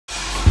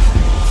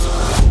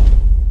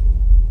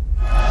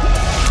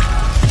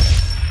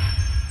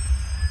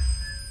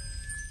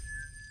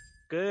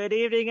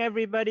evening,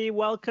 everybody.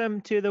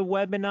 Welcome to the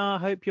webinar.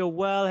 Hope you're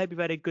well. Hope you've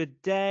had a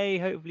good day.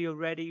 Hopefully you're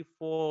ready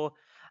for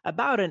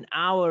about an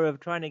hour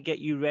of trying to get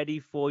you ready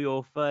for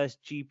your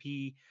first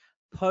GP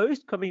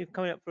post coming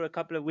up for a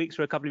couple of weeks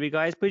for a couple of you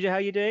guys. Pooja, how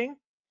are you doing?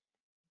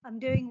 I'm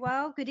doing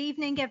well. Good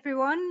evening,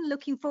 everyone.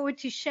 Looking forward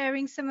to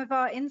sharing some of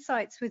our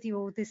insights with you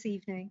all this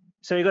evening.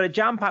 So we've got a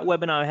jam-packed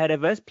webinar ahead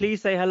of us.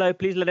 Please say hello.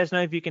 Please let us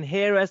know if you can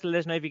hear us. Let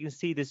us know if you can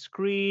see the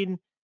screen.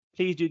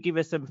 Please do give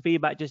us some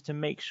feedback just to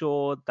make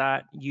sure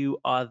that you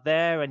are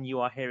there and you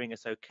are hearing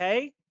us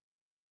okay.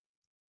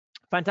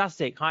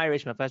 Fantastic. Hi,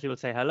 Rishma. First, people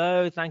say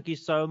hello. Thank you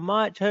so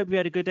much. Hope you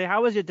had a good day.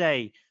 How was your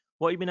day?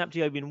 What have you been up to?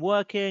 Have you been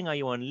working? Are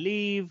you on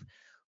leave?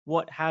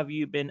 What have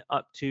you been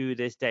up to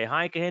this day?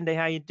 Hi, Kahinde.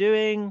 How you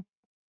doing?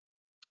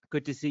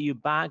 Good to see you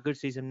back. Good to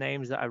see some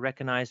names that I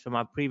recognize from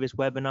our previous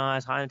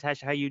webinars. Hi,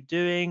 Natasha. How you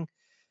doing?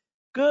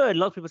 Good.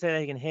 Lots of people say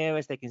they can hear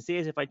us, they can see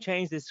us. If I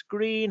change the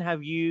screen,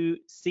 have you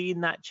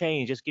seen that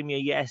change? Just give me a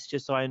yes,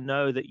 just so I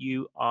know that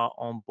you are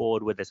on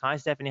board with us. Hi,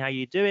 Stephanie. How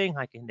you doing?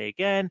 Hi, Kahinde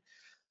again.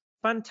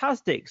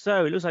 Fantastic.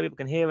 So it looks like people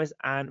can hear us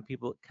and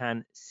people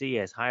can see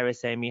us. Hi,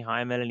 Rasemi.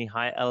 Hi, Melanie.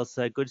 Hi,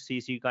 Elsa. Good to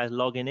see you guys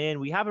logging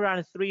in. We have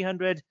around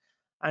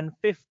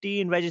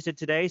 315 registered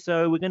today,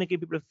 so we're going to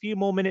give people a few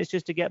more minutes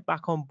just to get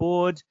back on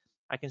board.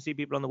 I can see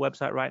people on the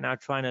website right now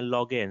trying to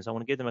log in, so I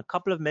want to give them a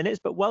couple of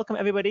minutes. But welcome,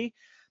 everybody.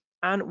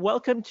 And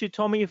welcome to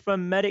Tommy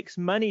from Medics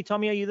Money.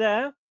 Tommy, are you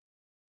there?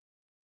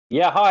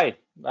 Yeah, hi.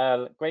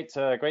 Great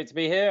to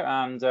be here,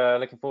 and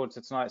looking forward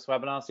to tonight's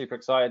webinar. Super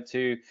excited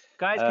to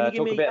guys. Can you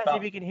give me a yes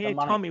if you can hear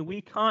money. Tommy?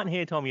 We can't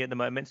hear Tommy at the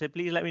moment, so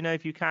please let me know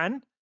if you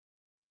can.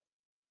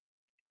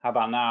 How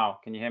about now?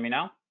 Can you hear me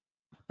now?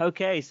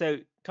 Okay, so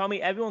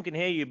Tommy, everyone can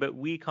hear you, but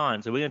we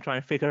can't. So we're going to try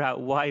and figure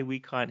out why we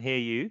can't hear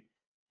you.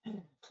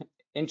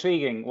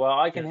 Intriguing. Well,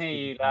 I can hear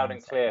you loud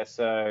and clear.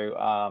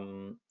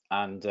 So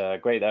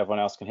great that everyone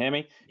else can hear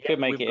me. Could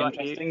make it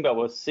interesting, but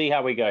we'll see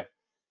how we go.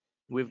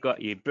 We've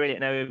got you. Brilliant.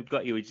 Now we've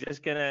got you. We're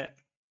just going to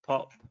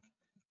pop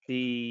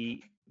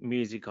the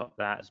music up.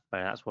 That's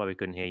why we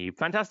couldn't hear you.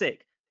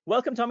 Fantastic.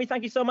 Welcome, Tommy.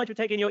 Thank you so much for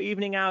taking your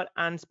evening out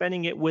and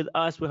spending it with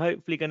us. We're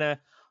hopefully going to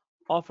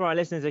offer our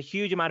listeners a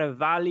huge amount of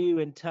value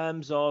in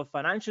terms of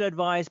financial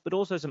advice, but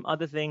also some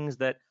other things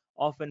that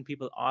often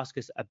people ask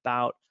us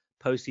about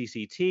post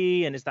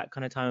CCT. And it's that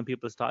kind of time when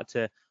people start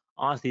to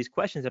ask these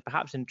questions that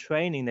perhaps in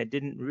training they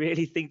didn't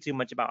really think too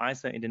much about. I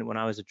certainly didn't when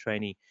I was a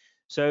trainee.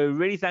 So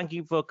really thank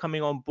you for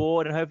coming on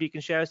board, and hopefully you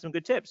can share us some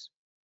good tips.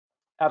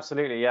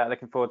 Absolutely, yeah,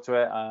 looking forward to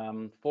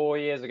it. 4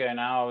 years ago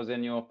now, I was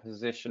in your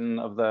position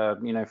of the,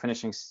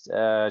 finishing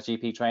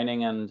GP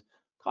training, and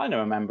kind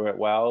of remember it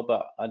well,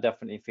 but I'm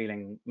definitely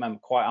feeling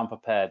quite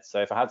unprepared. So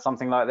if I had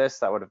something like this,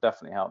 that would have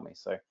definitely helped me.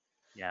 So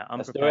yeah,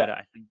 unprepared,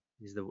 I think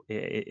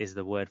is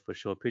the word for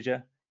sure.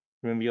 Pooja,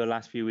 remember your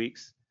last few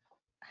weeks?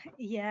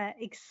 Yeah,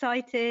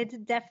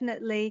 excited,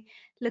 definitely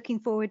looking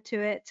forward to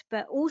it,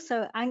 but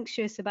also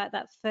anxious about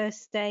that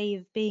first day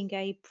of being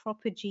a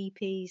proper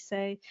GP.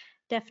 So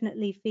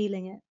definitely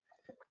feeling it.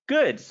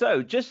 Good.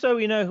 So just so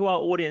we know who our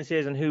audience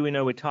is and who we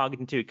know we're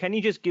targeting to, can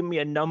you just give me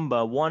a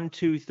number, 1,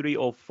 2, 3,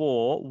 or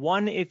 4?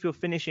 1 if you're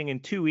finishing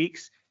in 2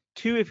 weeks,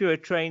 2 if you're a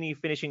trainee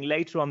finishing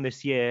later on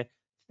this year,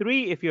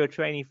 3 if you're a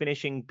trainee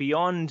finishing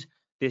beyond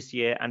this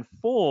year, and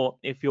 4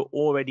 if you're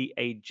already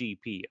a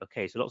GP.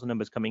 Okay, so lots of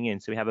numbers coming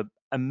in. So we have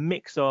a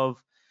mix of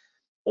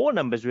all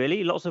numbers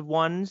really, lots of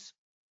 1s.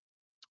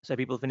 So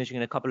people finishing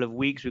in a couple of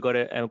weeks. We've got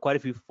quite a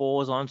few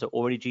 4s on, so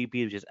already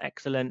GP, which is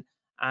excellent,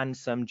 and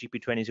some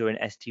GP trainees who are in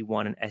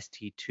ST1 and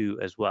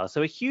ST2 as well.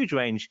 So a huge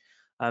range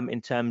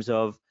in terms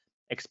of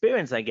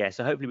experience, I guess.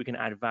 So hopefully we can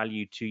add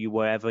value to you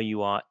wherever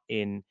you are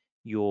in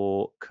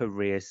your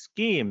career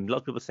scheme.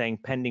 Lots of people saying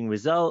pending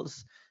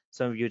results.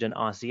 Some of you have done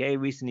RCA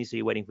recently, so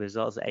you're waiting for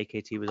results,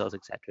 AKT results,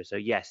 etc. So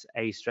yes,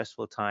 a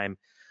stressful time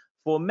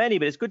for many,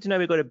 but it's good to know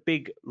we've got a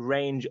big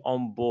range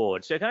on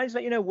board. So can I just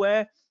let you know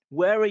where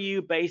are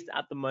you based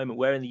at the moment?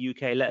 Where in the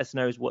UK? Let us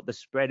know what the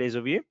spread is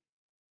of you,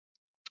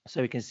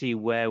 so we can see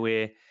where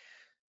we're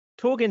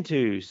talking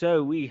to.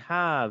 So we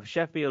have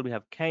Sheffield, we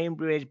have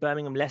Cambridge,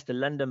 Birmingham, Leicester,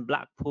 London,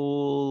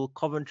 Blackpool,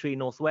 Coventry,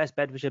 Northwest,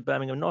 Bedfordshire,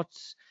 Birmingham,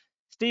 Notts,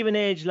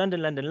 Stevenage,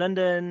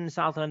 London,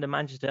 South London,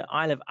 Manchester,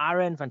 Isle of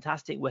Arran,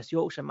 fantastic, West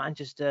Yorkshire,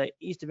 Manchester,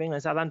 East of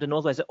England, Southampton,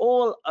 Northwest, so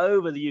all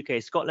over the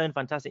UK, Scotland,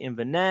 fantastic,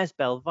 Inverness,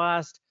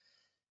 Belfast,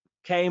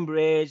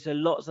 Cambridge, so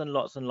lots and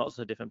lots and lots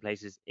of different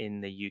places in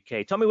the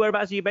UK. Tommy,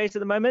 whereabouts are you based at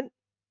the moment?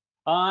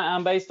 I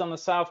am based on the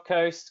south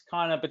coast,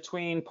 kind of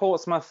between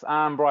Portsmouth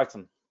and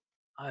Brighton.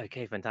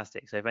 Okay,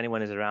 fantastic. So if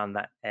anyone is around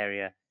that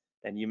area,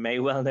 then you may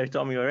well know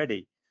Tommy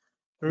already.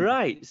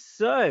 Right,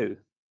 so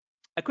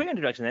a quick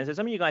introduction then. So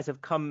some of you guys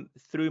have come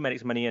through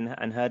Medics Money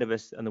and heard of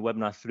us on the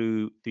webinar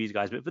through these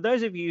guys. But for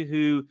those of you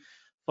who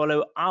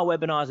follow our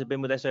webinars, have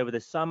been with us over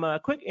the summer, a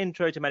quick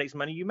intro to Medics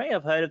Money. You may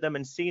have heard of them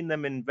and seen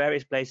them in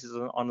various places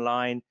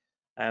online.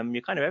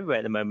 You're kind of everywhere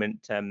at the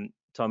moment.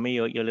 Tommy,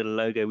 your little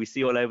logo, we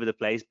see all over the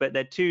place. But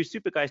they're two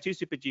super guys, two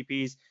super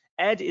GPs.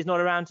 Ed is not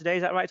around today.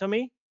 Is that right,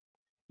 Tommy?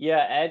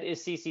 Yeah, Ed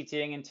is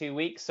CCTing in 2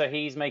 weeks, so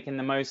he's making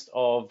the most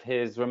of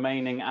his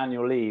remaining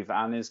annual leave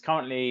and is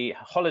currently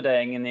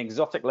holidaying in the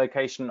exotic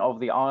location of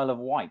the Isle of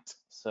Wight.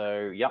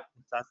 So, yep.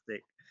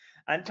 Fantastic.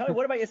 And Tommy,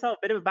 what about yourself?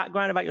 A bit of a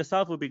background about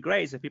yourself would be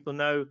great, so people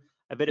know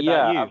a bit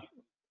about Yeah, you.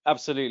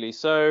 absolutely.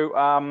 So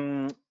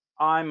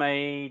I'm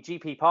a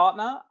GP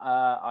partner.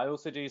 I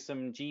also do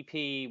some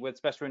GP with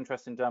special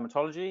interest in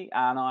dermatology,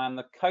 and I am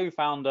the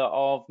co-founder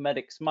of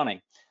Medics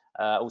Money.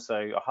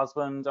 Also a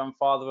husband and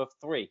father of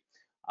 3.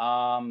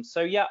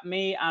 So yeah,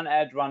 me and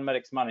Ed run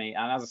Medics Money,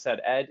 and as I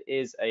said, Ed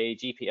is a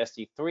GP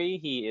SD3.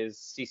 He is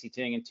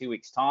CCTing in 2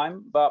 weeks'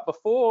 time. But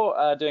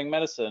before doing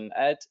medicine,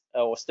 Ed,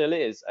 or still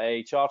is,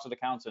 a chartered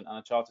accountant and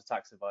a chartered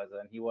tax advisor,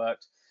 and he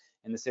worked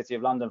in the City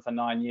of London for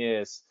 9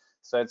 years.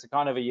 So it's a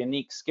kind of a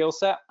unique skill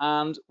set.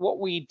 And what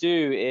we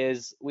do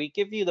is we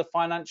give you the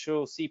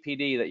financial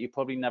CPD that you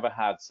probably never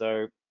had.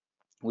 So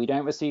we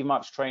don't receive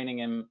much training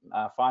in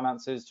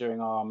finances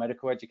during our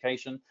medical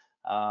education.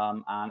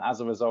 And as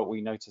a result,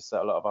 we notice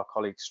that a lot of our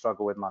colleagues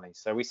struggle with money.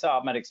 So we set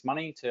up Medics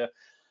Money to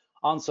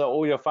answer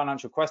all your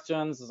financial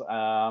questions,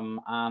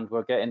 and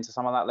we'll get into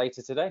some of that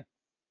later today.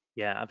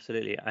 Yeah,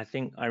 absolutely. I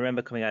think I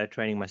remember coming out of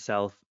training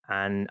myself,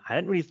 and I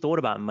hadn't really thought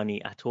about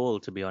money at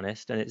all, to be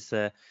honest. And it's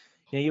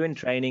you're in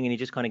training and you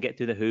just kind of get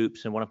through the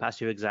hoops and want to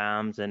pass your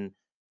exams, and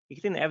you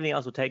think that everything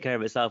else will take care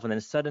of itself. And then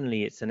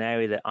suddenly it's an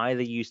area that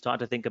either you start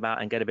to think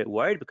about and get a bit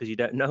worried because you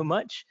don't know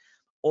much,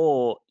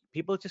 or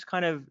people just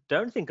kind of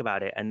don't think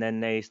about it, and then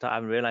they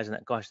start realizing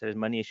that, gosh, there's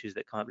money issues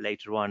that come up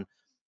later on,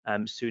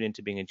 soon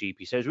into being a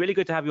GP. So it's really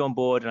good to have you on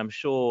board, and I'm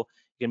sure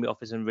you're going to be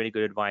offering some really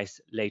good advice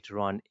later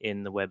on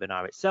in the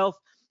webinar itself.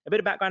 A bit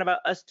of background about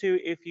us too,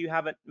 if you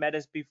haven't met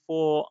us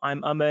before.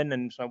 I'm Aman,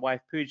 and my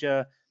wife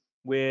Pooja.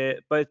 We're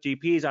both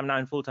GPs. I'm now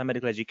in full-time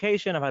medical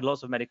education. I've had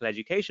lots of medical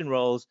education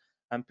roles.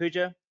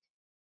 Pooja?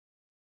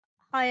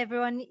 Hi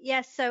everyone.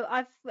 Yes, so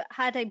I've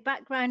had a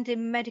background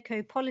in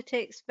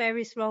medico-politics,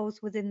 various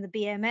roles within the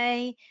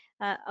BMA.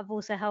 I've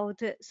also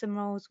held some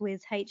roles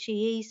with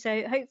HEE.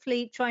 So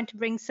hopefully trying to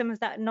bring some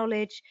of that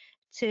knowledge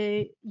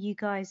to you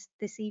guys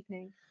this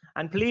evening.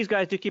 And please,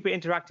 guys, do keep it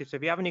interactive. So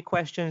if you have any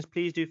questions,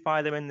 please do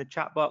fire them in the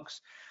chat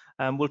box.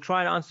 We'll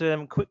try and answer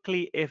them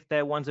quickly if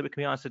they're ones that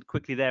can be answered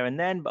quickly there and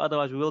then. But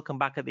otherwise, we will come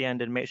back at the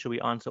end and make sure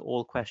we answer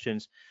all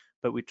questions.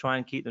 But we try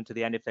and keep them to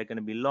the end if they're going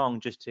to be long,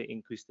 just to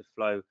increase the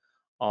flow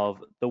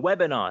of the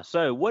webinar.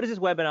 So what is this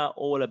webinar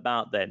all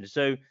about then?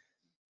 So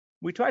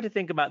we try to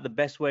think about the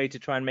best way to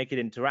try and make it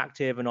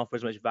interactive and offer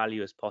as much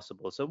value as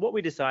possible. So what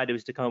we decided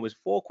was to come up with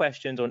 4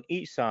 questions on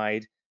each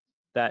side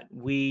that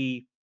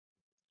we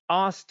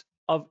asked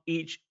of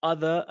each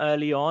other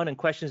early on, and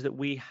questions that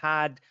we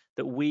had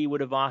that we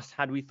would have asked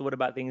had we thought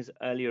about things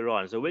earlier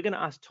on. So we're going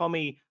to ask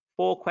Tommy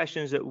 4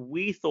 questions that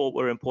we thought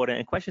were important,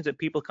 and questions that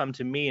people come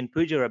to me and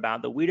Pooja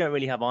about that we don't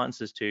really have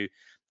answers to,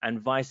 and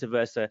vice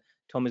versa.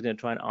 Tommy's going to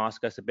try and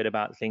ask us a bit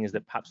about things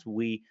that perhaps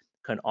we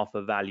can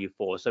offer value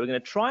for. So we're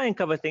going to try and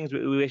cover things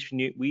we wish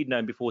we'd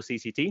known before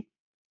CCT,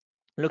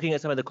 looking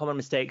at some of the common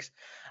mistakes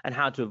and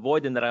how to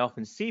avoid them that I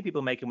often see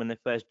people making when they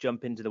first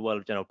jump into the world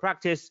of general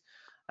practice.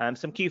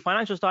 Some key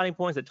financial starting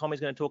points that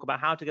Tommy's going to talk about,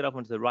 how to get off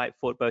onto the right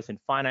foot, both in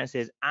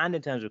finances and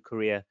in terms of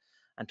career,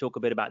 and talk a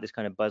bit about this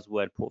kind of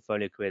buzzword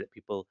portfolio career that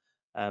people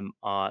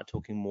are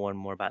talking more and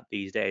more about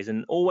these days.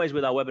 And always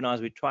with our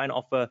webinars, we try and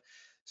offer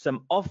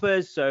some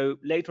offers. So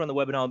later on the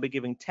webinar, I'll be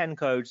giving 10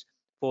 codes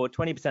for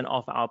 20%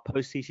 off our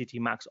post CCT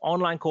Max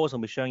online course. I'll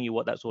be showing you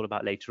what that's all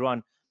about later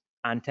on,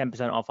 and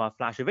 10% off our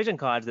flash revision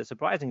cards that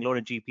surprisingly a lot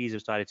of GPs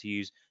have started to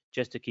use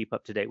just to keep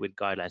up to date with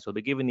guidelines. So we'll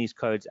be giving these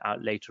codes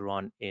out later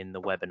on in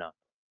the webinar.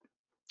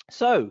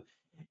 So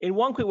in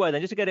one quick word,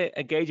 then, just to get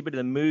a gauge a bit of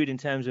the mood in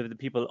terms of the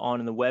people on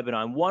in the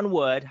webinar, in one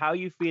word, how are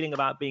you feeling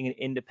about being an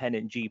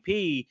independent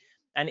GP?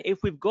 And if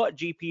we've got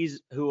GPs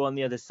who are on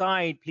the other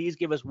side, please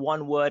give us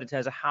one word in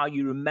terms of how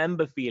you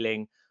remember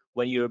feeling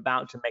when you're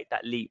about to make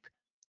that leap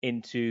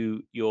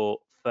into your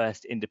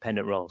first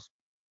independent roles.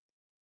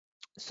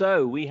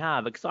 So we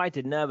have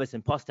excited, nervous,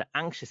 imposter,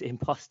 anxious,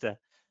 imposter,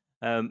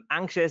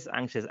 anxious,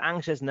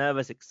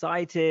 nervous,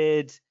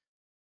 excited,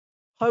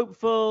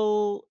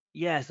 hopeful.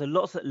 Yeah, so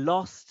lots of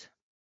lost.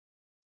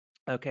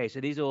 Okay,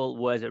 so these are all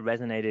words that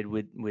resonated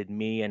with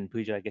me and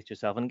Pooja, I guess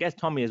yourself, and I guess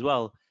Tommy as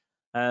well.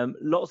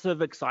 Lots of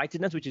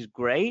excitedness, which is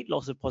great.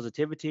 Lots of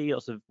positivity,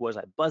 lots of words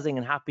like buzzing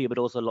and happy, but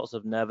also lots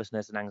of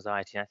nervousness and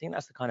anxiety. And I think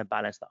that's the kind of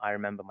balance that I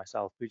remember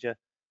myself. Pooja?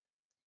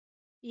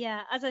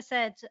 Yeah, as I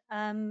said,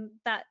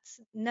 that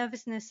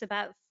nervousness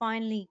about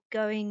finally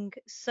going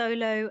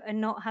solo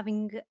and not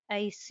having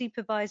a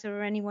supervisor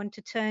or anyone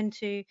to turn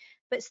to,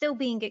 but still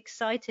being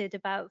excited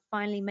about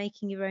finally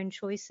making your own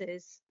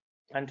choices.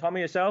 And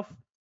Tommy, yourself?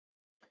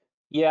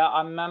 Yeah,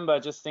 I remember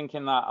just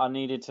thinking that I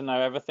needed to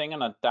know everything,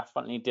 and I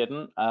definitely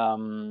didn't.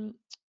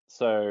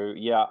 So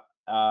yeah,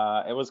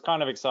 it was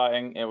kind of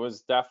exciting. It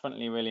was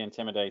definitely really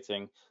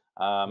intimidating,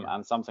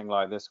 and something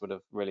like this would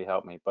have really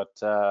helped me. But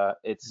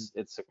it's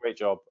a great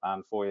job,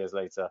 and 4 years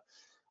later,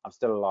 I'm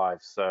still alive,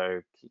 so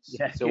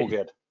it's all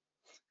good.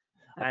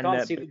 I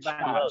can't see the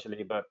chat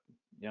actually, but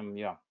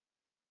yeah.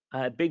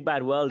 Big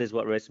bad world is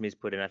what Rosemi's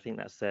put in. I think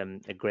that's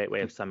a great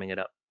way of summing it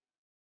up.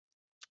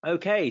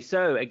 Okay,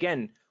 so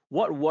again,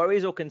 what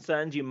worries or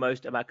concerns you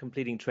most about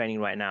completing training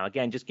right now?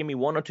 Again, just give me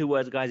 1 or 2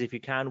 words, guys, if you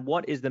can.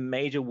 What is the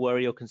major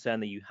worry or concern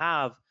that you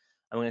have?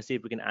 I'm going to see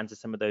if we can answer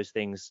some of those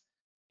things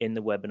in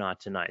the webinar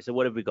tonight. So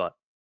what have we got?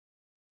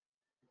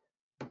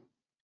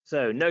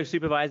 So no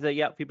supervisor.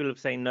 Yep, people are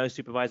saying no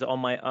supervisor, on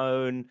my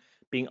own,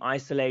 being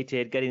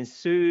isolated, getting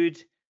sued,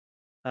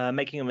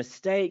 making a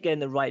mistake, getting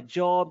the right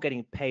job,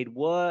 getting paid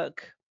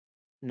work,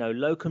 no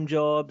locum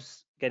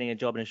jobs, getting a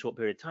job in a short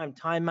period of time,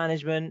 time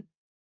management.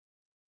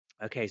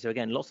 Okay, so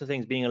again, lots of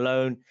things, being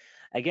alone.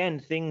 Again,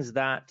 things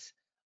that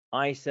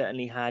I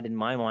certainly had in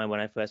my mind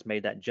when I first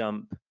made that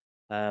jump.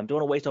 Don't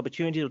want to waste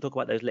opportunities. We'll talk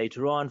about those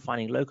later on,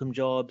 finding locum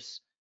jobs,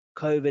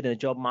 COVID and the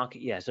job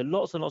market. Yeah, so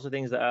lots and lots of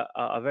things that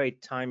are very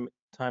timely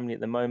at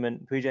the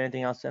moment. Pooja,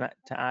 anything else to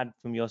add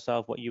from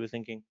yourself, what you were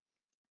thinking?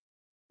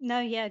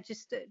 No, yeah,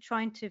 just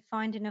trying to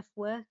find enough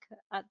work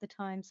at the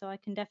time. So I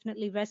can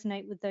definitely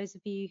resonate with those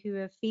of you who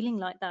are feeling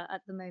like that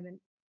at the moment.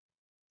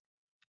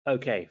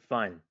 Okay,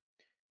 fine.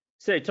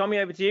 So Tommy,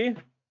 over to you.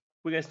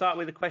 We're going to start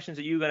with the questions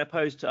that you're going to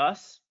pose to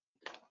us.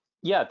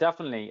 Yeah,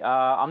 definitely.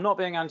 I'm not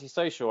being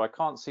antisocial. I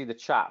can't see the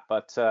chat,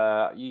 but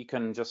you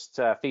can just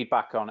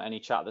feedback on any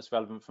chat that's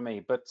relevant for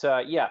me. But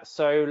yeah,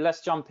 so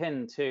let's jump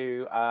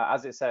into,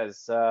 as it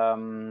says,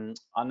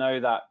 I know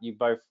that you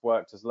both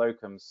worked as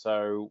locums,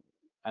 so,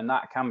 and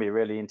that can be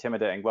really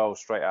intimidating, well,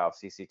 straight out of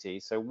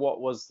CCT. So what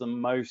was the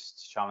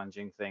most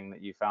challenging thing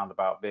that you found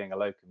about being a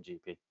locum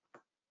GP?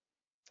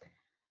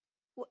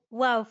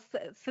 Well,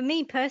 for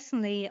me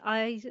personally,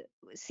 I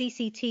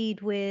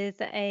CCT'd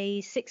with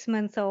a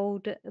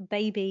 6-month-old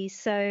baby,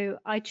 so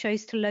I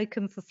chose to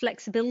locum for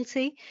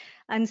flexibility.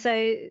 And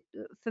so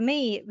for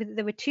me,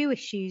 there were 2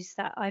 issues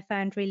that I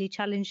found really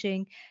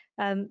challenging.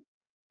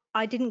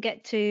 I didn't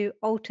get to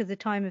alter the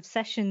time of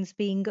sessions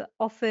being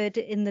offered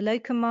in the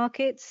locum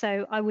market.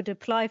 So I would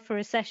apply for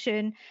a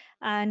session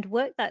and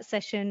work that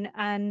session.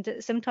 And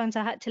sometimes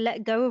I had to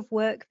let go of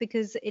work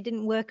because it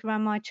didn't work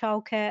around my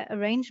childcare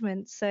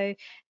arrangements. So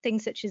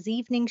things such as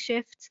evening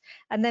shifts.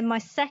 And then my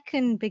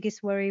second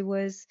biggest worry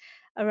was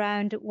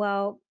around,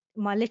 well,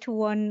 my little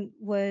one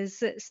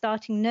was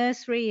starting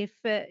nursery.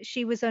 If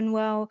she was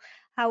unwell,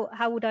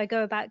 how would I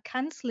go about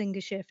cancelling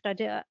a shift?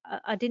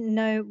 I didn't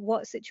know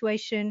what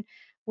situation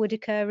would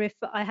occur if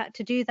I had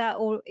to do that,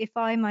 or if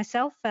I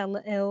myself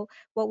fell ill,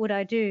 what would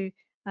I do?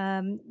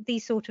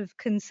 These sort of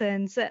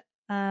concerns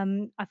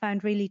I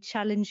found really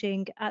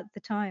challenging at the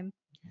time.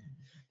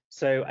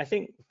 So I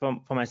think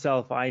for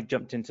myself, I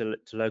jumped into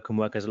locum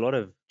work as a lot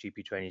of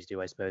GP trainees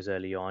do, I suppose,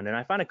 early on. And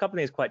I found a couple of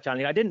things quite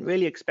challenging. I didn't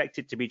really expect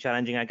it to be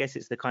challenging. I guess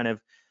it's the kind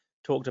of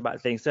talked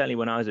about things. Certainly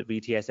when I was at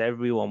VTS,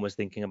 everyone was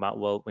thinking about,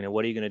 well,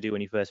 what are you going to do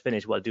when you first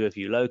finish? Well, do a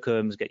few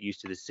locums, get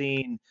used to the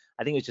scene.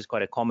 I think it's just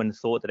quite a common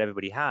thought that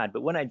everybody had.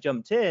 But when I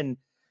jumped in,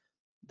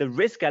 the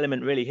risk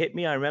element really hit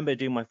me. I remember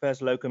doing my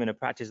first locum in a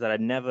practice that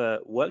I'd never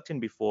worked in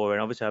before.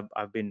 And obviously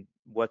I've been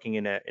working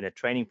in a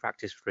training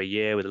practice for a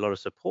year with a lot of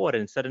support,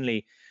 and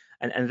suddenly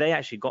and they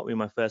actually got me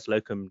my first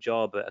locum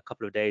job a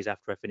couple of days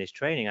after I finished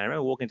training. I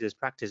remember walking into this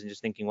practice and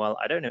just thinking, well,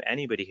 I don't know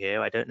anybody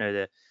here. I don't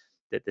know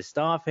the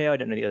staff here. I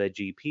don't know the other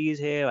GPs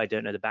here. I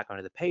don't know the background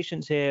of the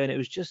patients here. And it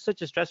was just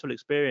such a stressful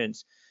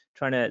experience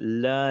trying to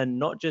learn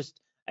not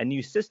just a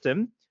new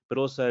system, but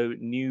also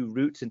new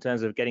routes in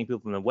terms of getting people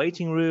from the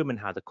waiting room and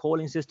how the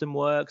calling system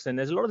works. And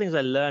there's a lot of things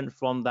I learned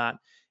from that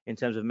in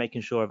terms of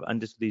making sure I've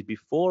understood these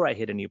before I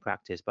hit a new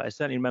practice. But I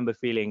certainly remember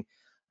feeling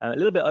a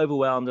little bit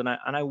overwhelmed, and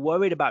I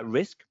worried about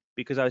risk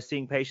because I was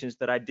seeing patients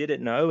that I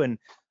didn't know. And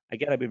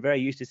again, I've been very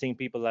used to seeing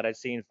people that I'd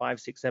seen 5,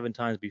 6, 7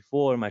 times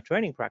before in my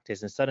training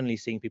practice, and suddenly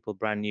seeing people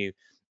brand new.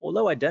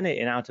 Although I'd done it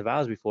in out of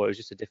hours before, it was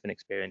just a different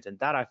experience. And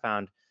that I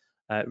found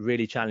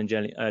really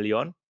challenging early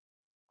on.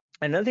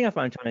 Another thing I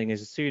found challenging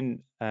is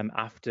soon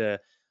after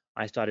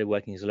I started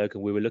working as a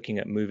locum, we were looking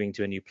at moving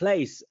to a new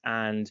place.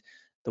 And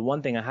the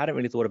one thing I hadn't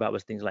really thought about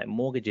was things like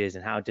mortgages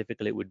and how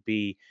difficult it would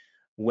be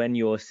when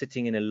you're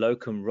sitting in a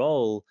locum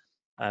role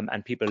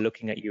and people are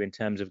looking at you in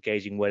terms of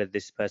gauging whether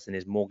this person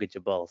is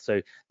mortgageable.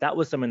 So that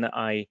was something that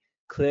I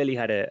clearly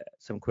had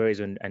some queries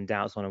and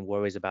doubts on and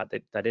worries about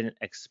that I didn't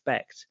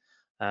expect.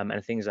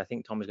 And things I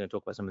think Tom is going to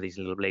talk about some of these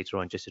a little later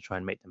on just to try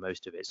and make the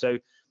most of it. So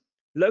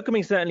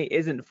locuming certainly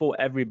isn't for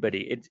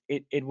everybody.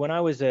 When I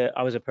was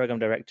a program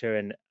director,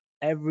 and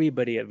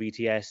everybody at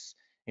VTS,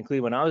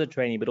 including when I was a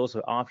trainee, but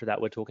also after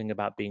that, we're talking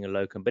about being a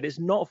locum. But it's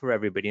not for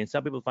everybody, and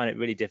some people find it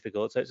really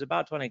difficult. So it's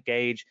about trying to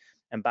gauge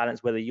and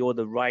balance whether you're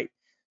the right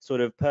sort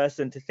of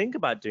person to think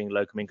about doing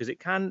locuming, because it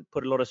can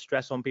put a lot of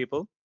stress on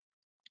people.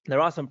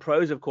 There are some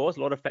pros, of course,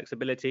 a lot of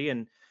flexibility,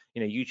 and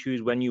you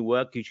choose when you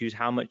work, you choose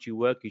how much you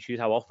work, you choose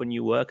how often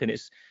you work, and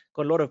it's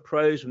got a lot of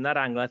pros from that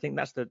angle. I think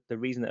that's the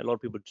reason that a lot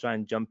of people try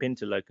and jump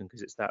into locum,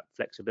 because it's that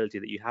flexibility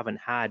that you haven't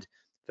had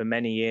for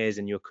many years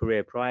in your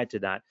career prior to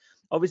that.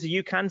 Obviously,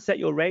 you can set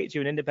your rates.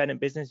 You're an independent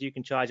business. You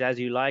can charge as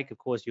you like. Of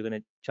course, you're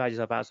going to charge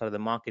yourself outside of the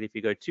market if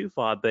you go too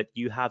far, but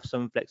you have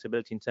some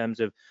flexibility in terms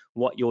of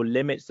what your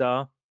limits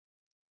are.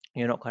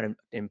 You're not kind of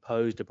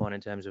imposed upon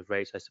in terms of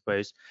rates, I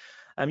suppose.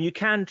 You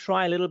can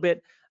try a little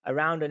bit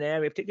around an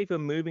area, particularly if you're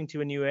moving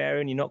to a new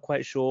area and you're not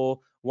quite sure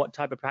what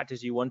type of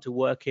practice you want to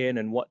work in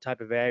and what type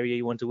of area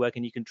you want to work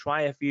in. You can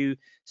try a few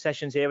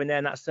sessions here and there,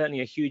 and that's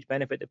certainly a huge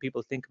benefit that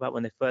people think about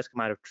when they first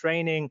come out of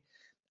training.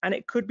 And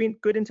it could be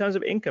good in terms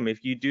of income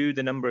if you do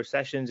the number of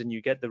sessions and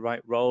you get the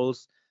right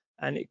roles.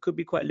 And it could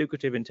be quite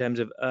lucrative in terms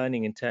of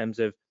earning, in terms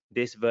of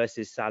this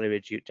versus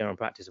salaried general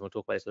practice. And we'll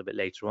talk about this a little bit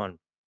later on.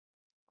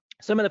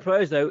 Some of the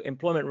pros, though,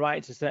 employment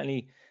rights are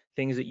certainly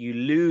things that you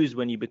lose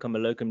when you become a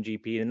locum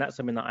GP, and that's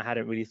something that I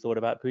hadn't really thought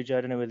about. Pooja,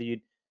 I don't know whether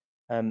you'd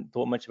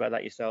thought much about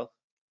that yourself.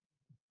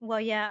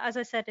 Well, yeah, as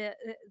I said,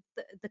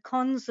 the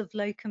cons of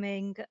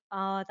locuming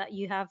are that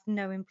you have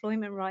no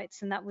employment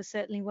rights, and that was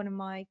certainly one of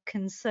my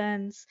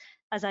concerns,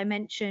 as I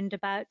mentioned,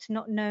 about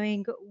not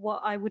knowing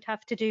what I would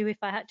have to do if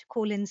I had to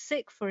call in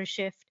sick for a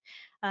shift.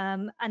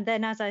 And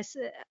then, as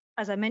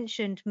I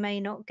mentioned, may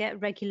not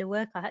get regular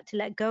work. I had to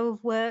let go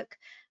of work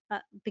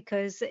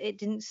because it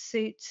didn't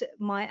suit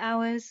my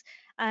hours.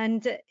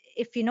 And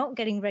if you're not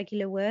getting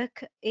regular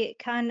work, it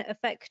can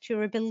affect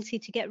your ability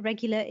to get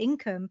regular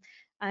income.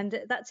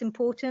 And that's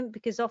important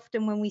because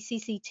often when we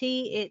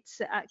CCT, it's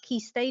at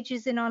key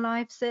stages in our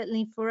life.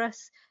 Certainly for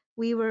us,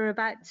 we were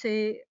about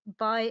to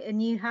buy a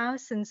new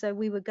house, and so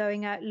we were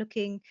going out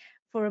looking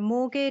for a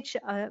mortgage.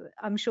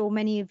 I'm sure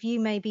many of you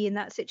may be in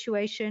that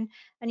situation,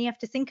 and you have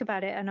to think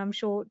about it. And I'm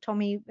sure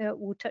Tommy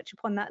will touch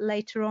upon that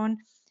later on.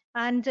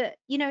 And,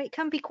 you know, it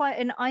can be quite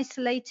an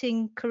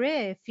isolating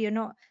career if you're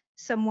not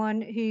someone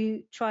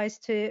who tries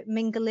to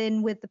mingle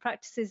in with the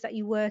practices that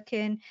you work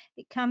in.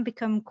 It can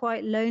become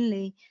quite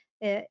lonely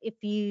if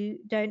you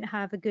don't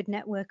have a good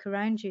network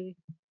around you.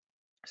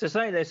 So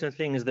certainly there's some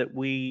things that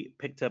we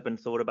picked up and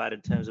thought about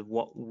in terms of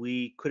what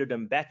we could have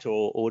done better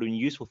or would have been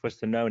useful for us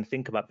to know and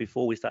think about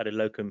before we started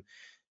locum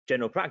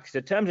general practice.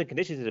 The terms and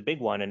conditions is a big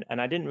one,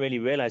 and I didn't really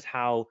realize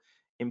how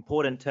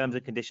important terms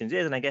and conditions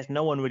is, and I guess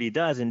no one really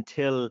does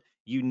until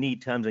you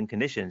need terms and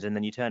conditions, and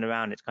then you turn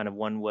around, it's kind of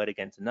one word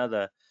against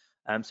another.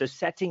 So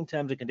setting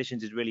terms and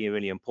conditions is really,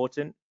 really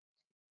important.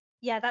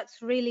 Yeah,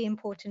 that's really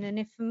important. And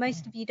if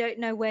most of you don't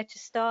know where to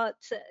start,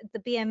 the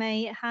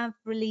BMA have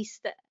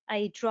released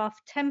a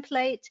draft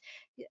template.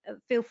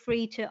 Feel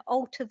free to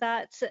alter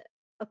that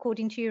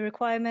according to your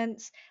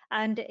requirements.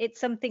 And it's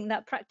something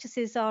that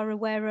practices are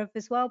aware of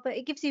as well, but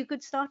it gives you a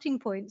good starting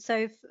point.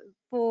 So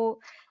for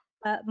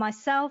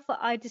myself,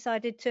 I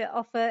decided to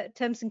offer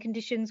terms and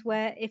conditions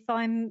where if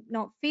I'm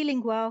not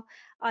feeling well,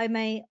 I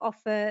may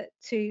offer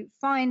to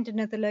find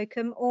another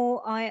locum,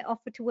 or I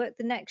offer to work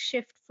the next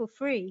shift for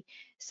free.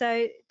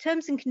 So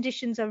terms and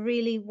conditions are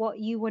really what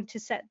you want to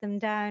set them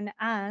down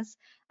as,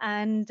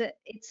 and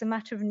it's a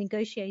matter of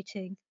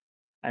negotiating.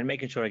 And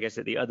making sure, I guess,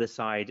 that the other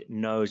side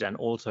knows and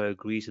also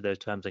agrees to those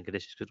terms and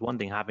conditions. Because one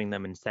thing, having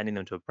them and sending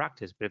them to a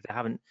practice, but if they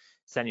haven't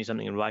sent you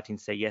something in writing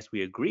to say, yes,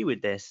 we agree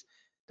with this,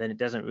 then it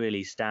doesn't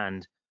really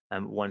stand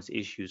once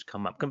issues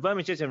come up.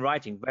 Confirming just in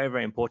writing, very,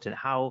 very important.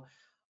 How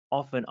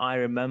often I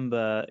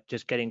remember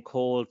just getting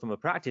called from a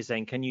practice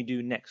saying, can you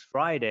do next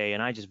Friday?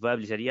 And I just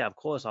verbally said, yeah, of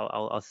course,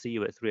 I'll see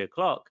you at 3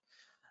 o'clock.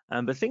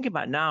 But think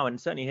about now,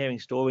 and certainly hearing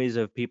stories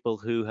of people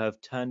who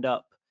have turned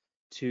up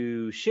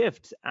to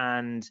shifts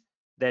and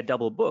they're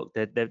double booked.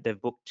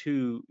 They've booked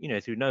two, you know,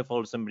 through no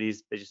fault of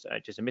somebody's. There's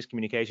just a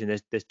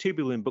miscommunication. There's two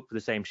people in booked for the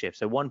same shift,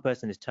 so one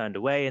person is turned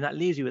away, and that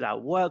leaves you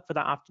without work for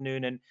that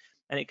afternoon, and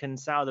it can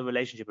sour the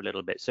relationship a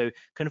little bit. So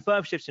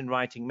confirm shifts in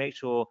writing. Make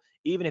sure,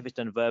 even if it's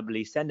done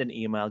verbally, send an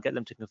email, get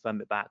them to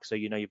confirm it back, so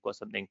you know you've got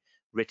something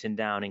written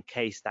down in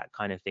case that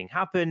kind of thing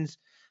happens.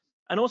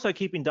 And also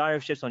keeping diary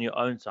of shifts on your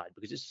own side,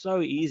 because it's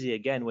so easy,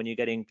 again, when you're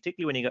getting,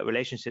 particularly when you got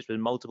relationships with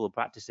multiple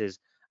practices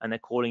and they're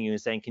calling you and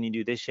saying, can you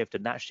do this shift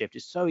and that shift?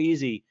 It's so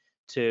easy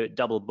to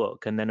double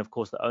book. And then, of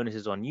course, the onus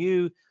is on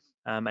you.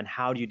 And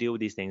how do you deal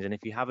with these things? And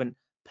if you haven't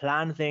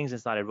planned things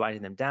and started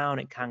writing them down,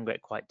 it can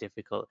get quite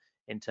difficult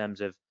in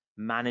terms of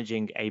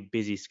managing a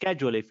busy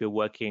schedule if you're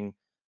working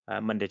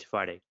Monday to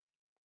Friday.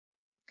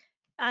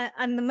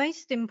 And the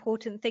most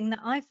important thing that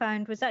I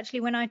found was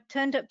actually when I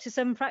turned up to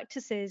some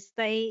practices,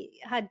 they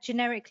had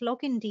generic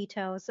login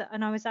details,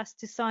 and I was asked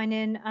to sign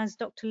in as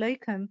Dr.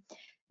 Locum,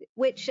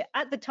 which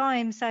at the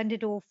time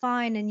sounded all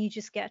fine and you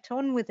just get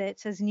on with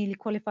it as a newly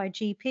qualified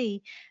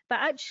GP.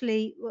 But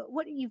actually,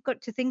 what you've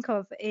got to think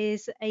of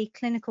is a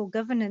clinical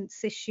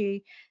governance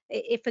issue.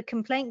 If a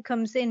complaint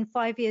comes in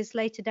 5 years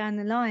later down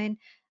the line,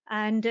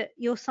 and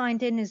you're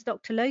signed in as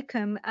Dr.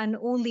 Locum and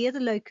all the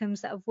other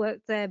locums that have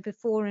worked there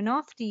before and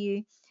after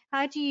you,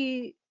 how do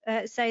you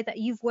say that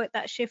you've worked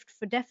that shift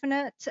for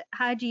definite?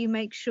 How do you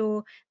make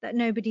sure that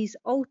nobody's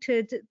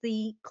altered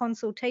the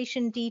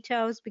consultation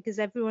details because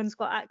everyone's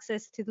got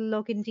access to the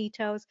login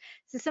details?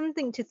 So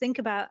something to think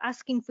about.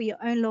 Asking for your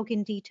own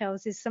login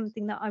details is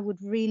something that I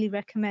would really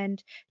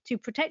recommend to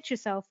protect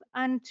yourself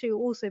and to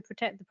also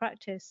protect the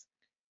practice.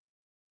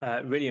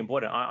 Really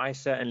important. I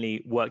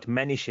certainly worked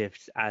many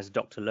shifts as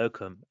Dr.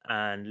 Locum,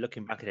 and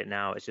looking back at it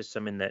now, it's just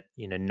something that,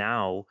 you know,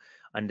 now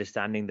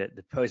understanding that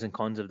the pros and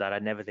cons of that, I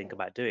never think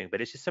about doing.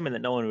 But it's just something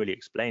that no one really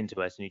explained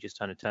to us, and you just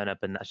kind of turn up,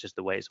 and that's just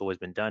the way it's always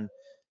been done.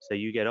 So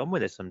you get on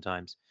with it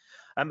sometimes.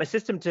 A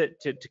system to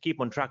keep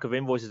on track of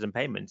invoices and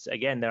payments.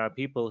 Again, there are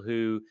people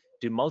who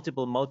do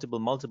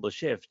multiple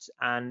shifts,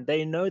 and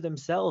they know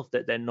themselves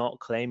that they're not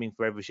claiming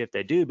for every shift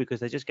they do because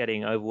they're just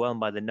getting overwhelmed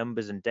by the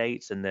numbers and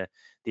dates and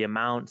the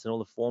amounts and all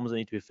the forms that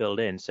need to be filled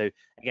in. So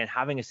again,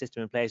 having a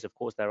system in place, of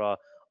course, there are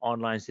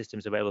online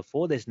systems available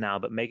for this now,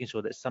 but making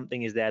sure that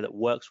something is there that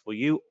works for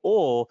you,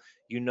 or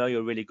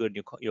you're really good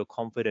and you're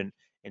confident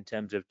in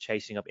terms of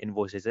chasing up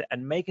invoices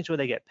and making sure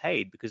they get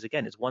paid. Because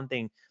again, it's one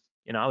thing,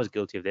 I was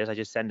guilty of this. I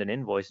just send an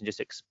invoice and just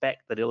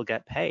expect that it'll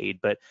get paid,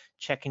 but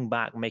checking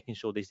back, making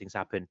sure these things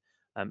happen,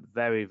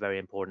 very, very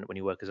important when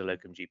you work as a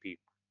locum GP.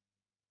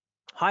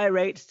 Higher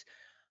rates,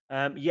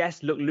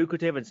 yes, look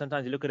lucrative, and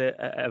sometimes you look at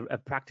a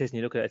practice and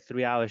you look at a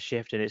 3-hour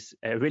shift and it's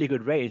a really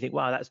good rate, and you think,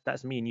 wow,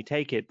 that's me, and you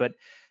take it. But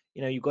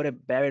you've got to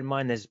bear in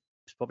mind it's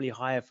probably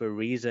higher for a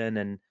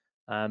reason,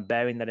 and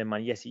bearing that in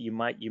mind, yes, you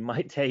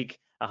might take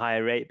a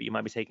higher rate, but you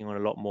might be taking on a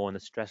lot more, and the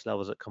stress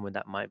levels that come with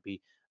that might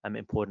be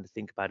important to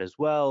think about as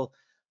well.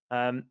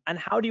 And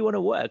how do you want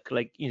to work?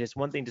 Like, it's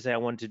one thing to say I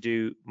want to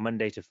do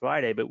Monday to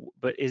Friday,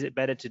 but is it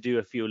better to do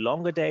a few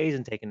longer days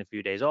and taking a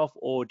few days off,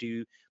 or do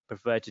you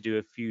prefer to do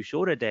a few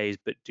shorter days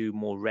but do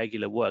more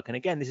regular work? And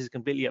again, this is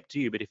completely up to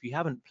you, but if you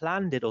haven't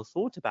planned it or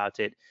thought about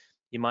it,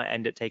 you might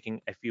end up taking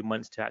a few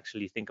months to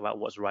actually think about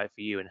what's right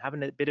for you, and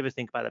having a bit of a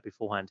think about that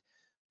beforehand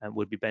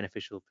would be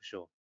beneficial for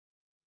sure.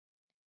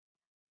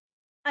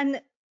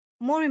 And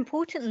more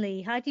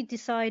importantly, how do you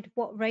decide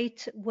what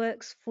rate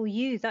works for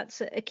you?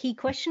 That's a key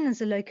question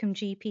as a locum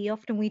GP.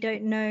 Often we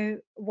don't know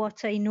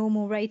what a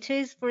normal rate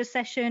is for a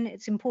session.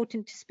 It's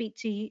important to speak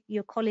to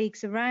your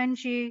colleagues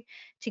around you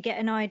to get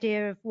an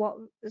idea of what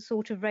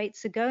sort of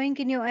rates are going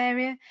in your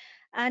area.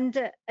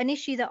 And an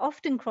issue that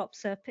often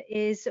crops up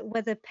is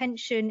whether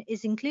pension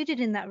is included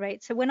in that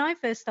rate. So when I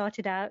first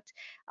started out,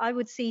 I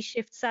would see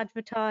shifts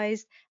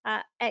advertised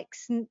at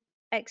X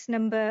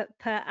number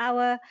per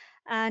hour,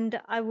 and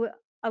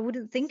I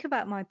wouldn't think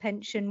about my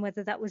pension,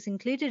 whether that was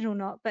included or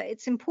not. But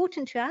it's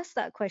important to ask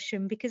that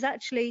question, because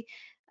actually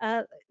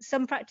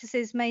some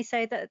practices may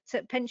say that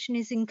pension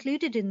is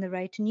included in the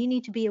rate, and you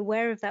need to be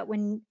aware of that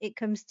when it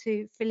comes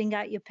to filling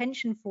out your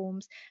pension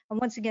forms. And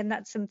once again,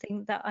 that's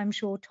something that I'm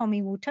sure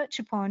Tommy will touch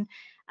upon.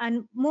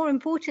 And more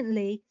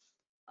importantly,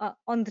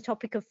 on the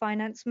topic of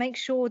finance, make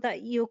sure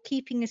that you're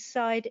keeping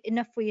aside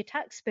enough for your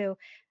tax bill.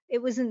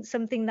 It wasn't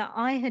something that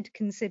I had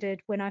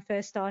considered when I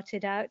first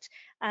started out.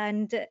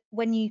 And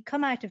when you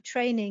come out of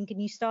training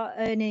and you start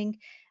earning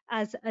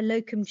as a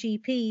locum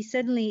GP,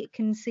 suddenly it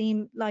can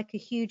seem like a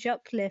huge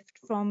uplift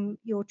from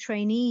your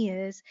trainee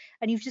years.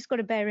 And you've just got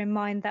to bear in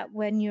mind that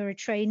when you're a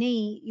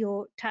trainee,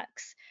 your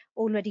tax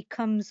already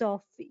comes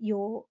off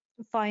your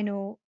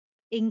final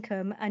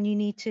income, and you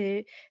need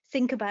to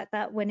think about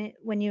that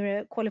when you're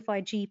a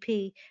qualified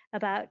GP,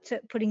 about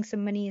putting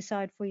some money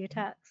aside for your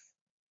tax.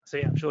 So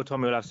yeah, I'm sure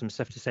Tommy will have some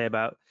stuff to say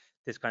about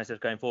this kind of stuff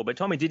going forward. But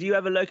Tommy, did you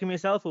ever locum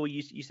yourself, or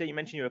you said you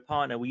mentioned you're a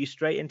partner? Were you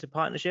straight into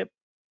partnership?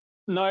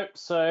 No,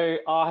 so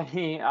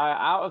I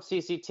out of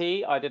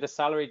CCT, I did a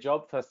salary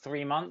job for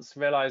 3 months,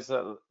 realized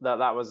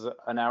that was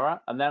an error,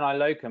 and then I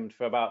locumed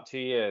for about 2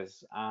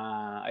 years,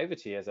 over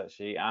 2 years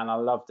actually, and I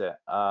loved it.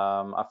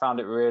 I found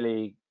it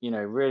really,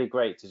 really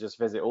great to just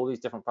visit all these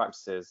different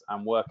practices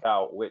and work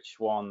out which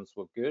ones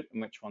were good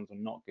and which ones were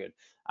not good.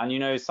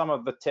 And some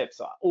of the tips,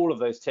 all of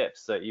those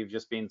tips that you've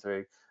just been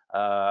through,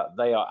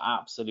 they are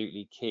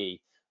absolutely key.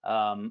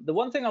 The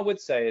one thing I would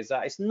say is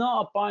that it's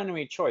not a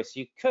binary choice.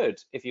 You could,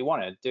 if you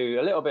wanted,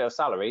 do a little bit of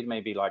salaried,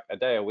 maybe like a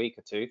day, a week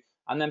or two,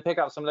 and then pick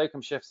up some locum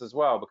shifts as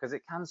well, because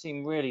it can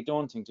seem really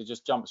daunting to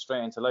just jump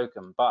straight into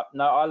locum. But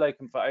no, I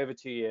locum for over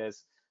 2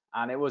 years,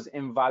 and it was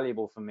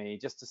invaluable for me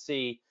just to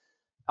see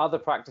other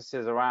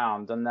practices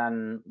around. And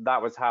then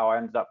that was how I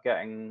ended up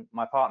getting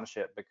my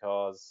partnership,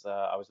 because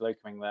I was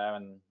locuming there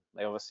and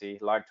they obviously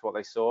liked what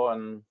they saw,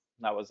 and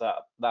that was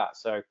that.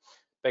 So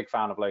big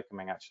fan of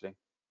locuming actually.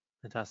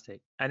 Fantastic.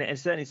 And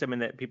it's certainly something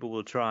that people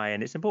will try,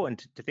 and it's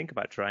important to think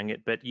about trying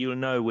it, but you'll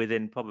know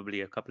within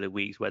probably a couple of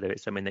weeks whether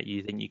it's something that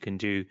you think you can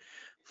do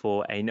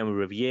for a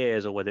number of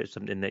years, or whether it's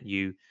something that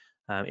you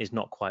is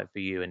not quite for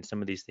you. And some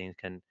of these things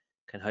can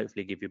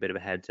hopefully give you a bit of a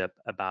heads up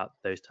about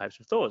those types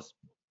of thoughts.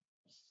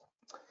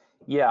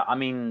 Yeah, I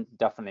mean,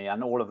 definitely,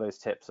 and all of those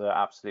tips are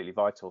absolutely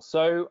vital.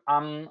 So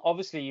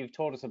obviously you've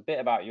told us a bit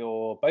about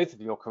both of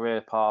your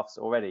career paths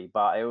already,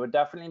 but it would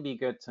definitely be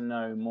good to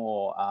know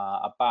more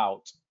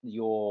about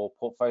your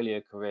portfolio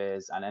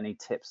careers and any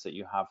tips that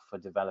you have for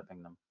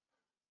developing them.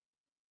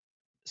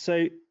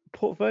 So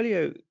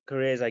portfolio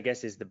careers, I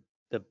guess, is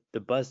the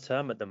buzz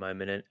term at the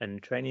moment,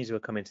 and trainees who are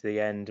coming to the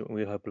end,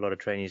 we hope a lot of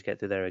trainees get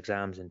through their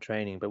exams and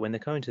training, but when they're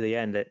coming to the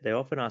end, they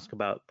often ask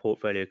about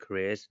portfolio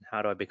careers and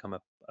how do I become a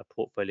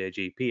portfolio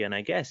GP. And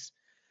I guess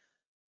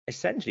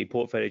essentially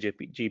portfolio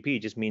GP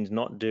just means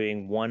not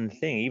doing one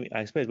thing.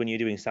 I suppose when you're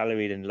doing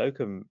salaried and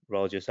locum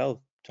roles yourself,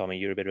 Tommy,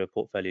 you're a bit of a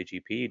portfolio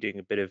GP, doing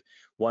a bit of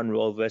one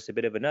role versus a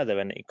bit of another,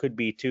 and it could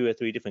be 2 or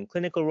 3 different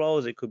clinical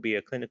roles. It could be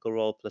a clinical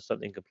role plus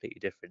something completely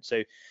different.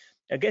 So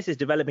I guess it's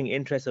developing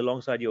interest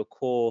alongside your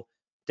core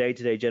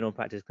day-to-day general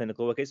practice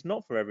clinical work. It's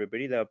not for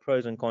everybody. There are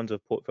pros and cons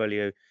of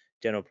portfolio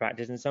general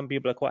practice, and some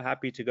people are quite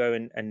happy to go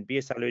and be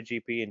a salaried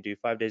GP and do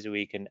 5 days a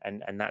week, and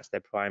that's their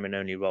prime and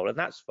only role, and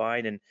that's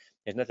fine, and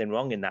there's nothing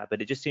wrong in that.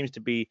 But it just seems to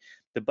be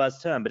the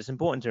buzz term. But it's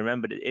important to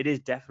remember that it is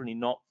definitely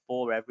not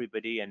for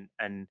everybody,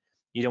 and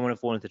you don't want to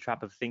fall into the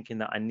trap of thinking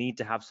that I need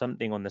to have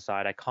something on the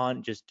side. I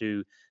can't just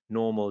do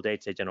normal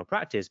day-to-day general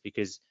practice,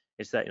 because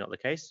it's certainly not the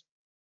case.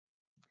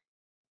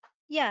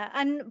 Yeah,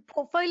 and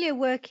portfolio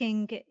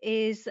working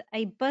is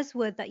a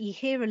buzzword that you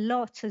hear a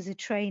lot as a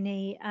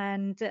trainee,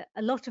 and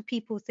a lot of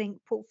people think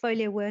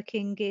portfolio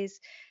working is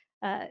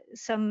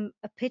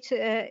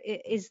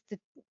is the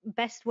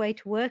best way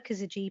to work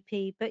as a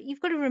GP. But you've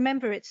got to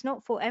remember, it's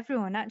not for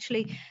everyone.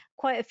 Actually,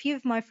 quite a few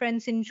of my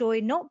friends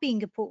enjoy not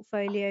being a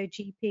portfolio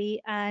GP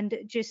and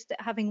just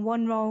having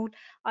one role,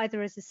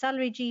 either as a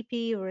salary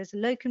GP or as a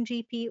locum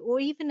GP or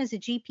even as a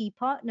GP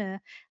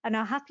partner, and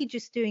are happy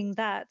just doing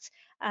that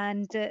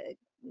and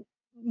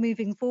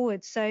moving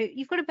forward. So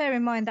you've got to bear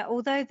in mind that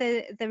although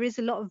there is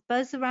a lot of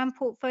buzz around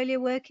portfolio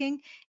working,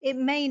 it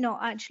may not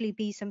actually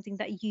be something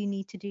that you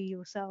need to do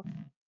yourself.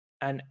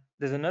 And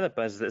there's another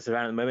buzz that's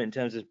around at the moment in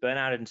terms of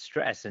burnout and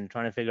stress, and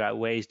trying to figure out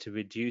ways to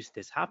reduce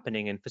this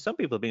happening. And for some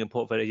people, being a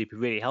portfolio GP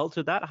really helps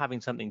with that,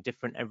 having something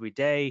different every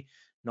day,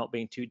 not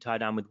being too tied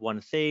down with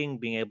one thing,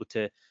 being able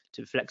to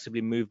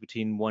flexibly move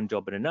between one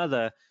job and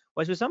another.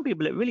 Whereas for some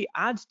people, it really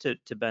adds to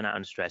burnout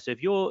and stress. So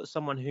if you're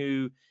someone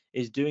who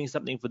is doing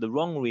something for the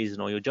wrong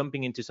reason, or you're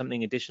jumping into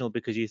something additional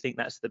because you think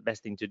that's the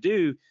best thing to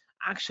do,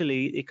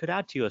 actually it could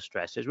add to your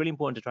stress. So it's really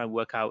important to try and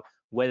work out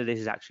whether this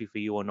is actually for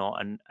you or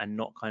not, and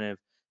not kind of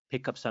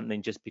pick up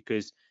something just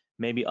because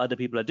maybe other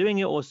people are doing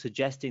it or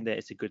suggesting that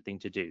it's a good thing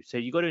to do. So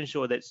you've got to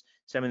ensure that's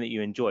something that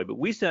you enjoy. But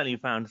we certainly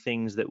found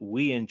things that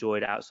we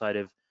enjoyed outside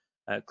of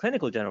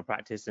clinical general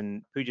practice.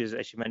 And Pooja,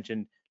 as you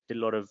mentioned, did a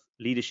lot of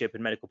leadership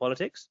in medical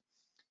politics.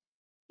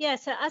 Yeah,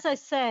 so as I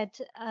said,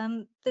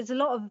 there's a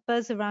lot of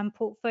buzz around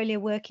portfolio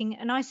working,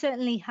 and I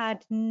certainly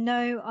had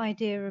no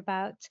idea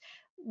about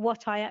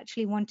what I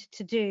actually wanted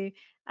to do.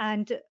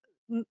 And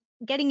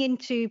getting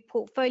into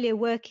portfolio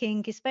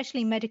working,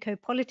 especially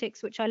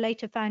medico-politics, which I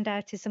later found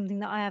out is something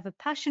that I have a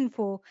passion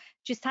for,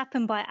 just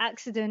happened by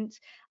accident.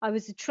 I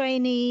was a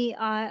trainee,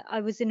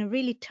 I was in a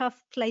really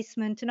tough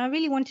placement, and I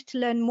really wanted to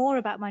learn more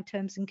about my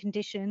terms and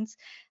conditions.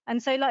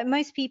 And so, like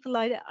most people,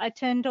 I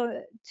turned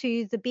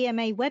to the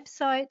BMA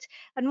website,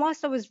 and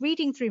whilst I was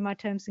reading through my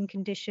terms and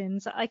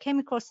conditions, I came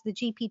across the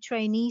GP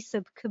Trainee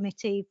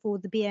subcommittee for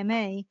the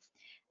BMA.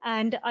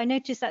 And I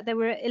noticed that there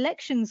were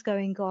elections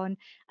going on,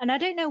 and I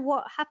don't know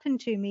what happened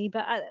to me,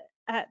 but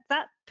at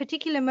that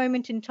particular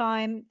moment in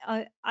time,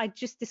 I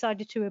just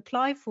decided to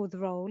apply for the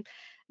role,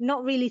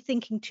 not really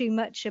thinking too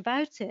much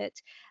about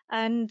it.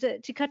 And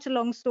to cut a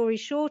long story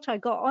short, I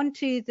got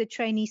onto the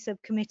trainee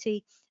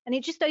subcommittee, and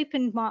it just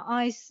opened my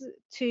eyes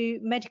to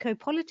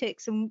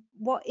medico-politics and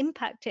what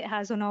impact it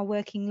has on our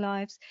working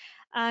lives.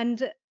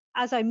 And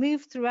as I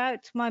moved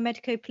throughout my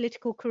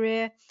medico-political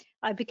career,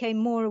 I became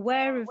more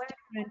aware of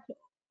different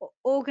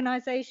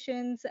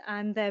organizations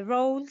and their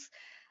roles,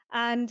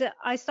 and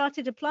I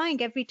started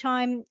applying every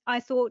time I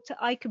thought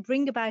I could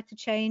bring about a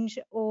change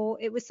or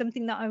it was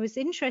something that I was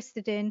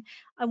interested in.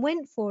 I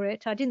went for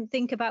it. I didn't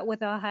think about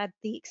whether I had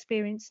the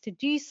experience to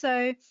do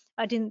so.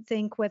 I didn't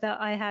think whether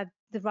I had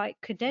the right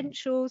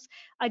credentials.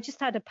 I just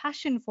had a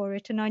passion for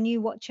it, and I knew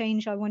what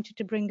change I wanted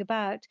to bring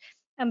about.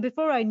 And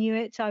before I knew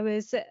it, I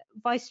was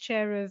vice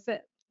chair of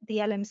the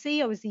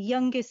LMC. I was the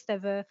youngest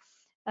ever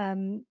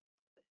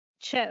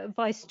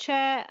vice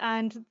chair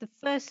and the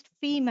first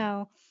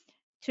female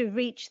to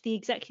reach the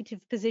executive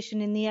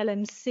position in the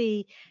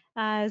LMC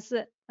as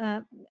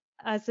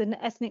an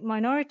ethnic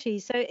minority.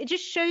 So it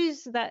just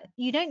shows that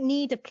you don't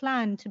need a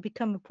plan to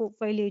become a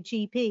portfolio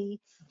GP.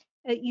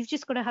 You've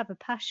just got to have a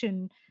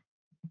passion.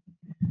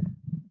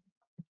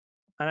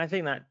 And I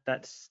think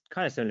that's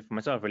kind of similar for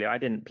myself, really. I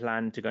didn't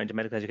plan to go into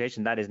medical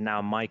education. That is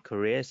now my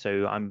career.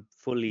 So I'm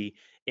fully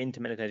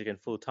into medical education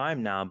full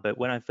time now. But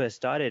when I first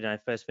started and I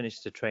first finished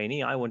as a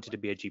trainee, I wanted to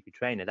be a GP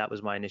trainer. That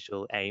was my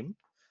initial aim.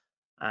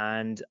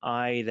 And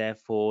I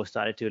therefore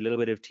started to do a little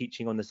bit of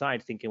teaching on the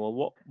side, thinking, well,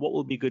 what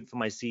will be good for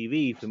my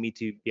CV for me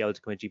to be able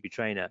to become a GP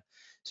trainer?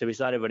 So we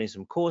started running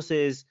some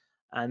courses.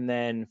 And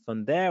then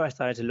from there, I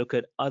started to look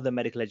at other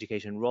medical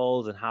education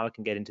roles and how I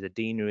can get into the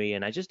deanery.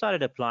 And I just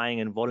started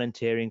applying and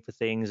volunteering for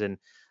things, and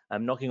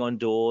knocking on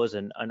doors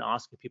and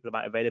asking people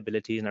about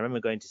availabilities. And I remember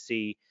going to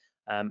see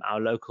our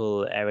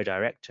local area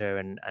director,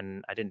 and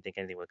I didn't think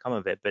anything would come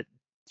of it, but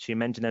she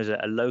mentioned there was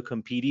a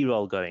locum PD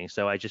role going.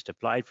 So I just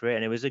applied for it,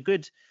 and it was a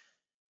good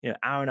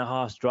hour and a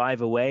half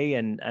drive away,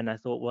 and I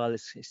thought, well,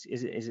 is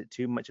it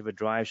too much of a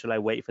drive? Shall I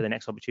wait for the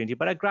next opportunity?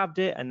 But I grabbed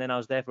it, and then I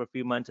was there for a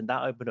few months, and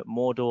that opened up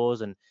more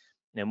doors, and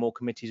more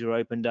committees were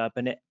opened up,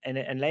 and it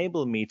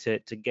enabled me to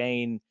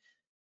gain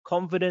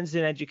confidence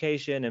in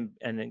education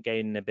and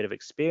gained a bit of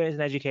experience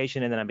in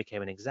education, and then I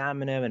became an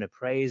examiner, an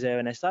appraiser,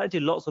 and I started to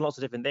do lots and lots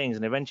of different things,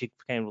 and eventually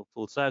came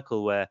full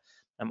circle where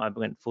I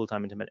went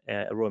full-time into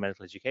Aurora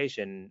Medical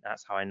Education.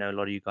 That's how I know a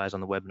lot of you guys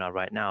on the webinar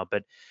right now.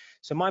 But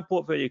so my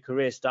portfolio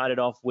career started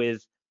off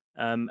with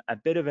a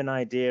bit of an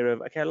idea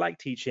of, okay, I like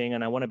teaching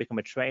and I want to become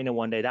a trainer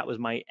one day. That was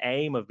my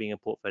aim of being a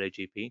portfolio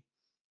GP.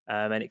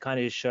 And it kind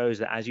of just shows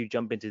that as you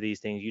jump into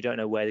these things, you don't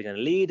know where they're going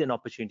to lead and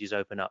opportunities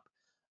open up.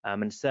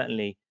 And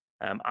certainly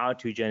our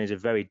two journeys are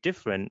very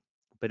different,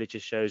 but it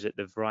just shows that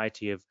the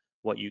variety of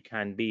what you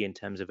can be in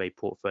terms of a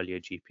portfolio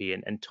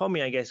GP. And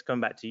Tommy, I guess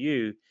coming back to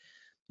you,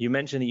 you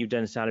mentioned that you've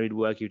done salaried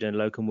work, you've done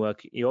locum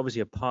work, you're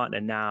obviously a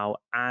partner now,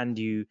 and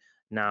you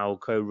now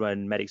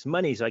co-run Medics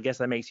Money. So I guess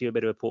that makes you a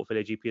bit of a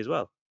portfolio GP as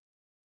well.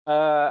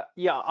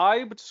 Yeah,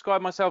 I would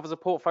describe myself as a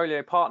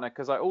portfolio partner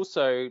because I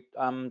also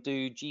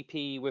do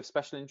GP with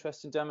special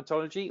interest in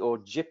dermatology, or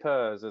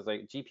GPers, as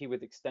GP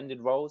with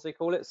extended roles they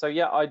call it. So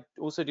yeah, I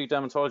also do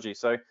dermatology.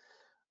 So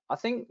I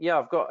think, yeah,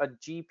 I've got a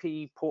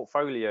GP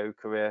portfolio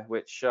career,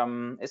 which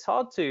it's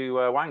hard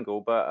to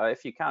wangle, but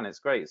if you can, it's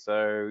great.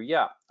 So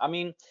yeah, I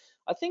mean,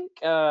 I think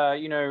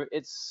you know,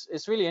 it's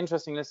really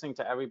interesting listening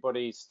to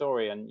everybody's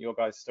story, and your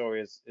guys'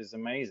 story is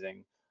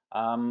amazing.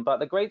 But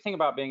the great thing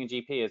about being a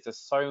GP is there's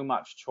so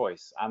much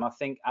choice, and I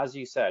think, as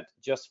you said,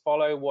 just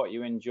follow what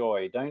you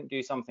enjoy. Don't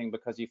do something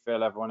because you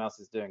feel everyone else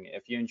is doing it.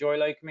 If you enjoy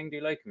locuming,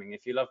 do locuming.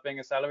 If you love being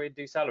a salaried,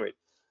 do salaried.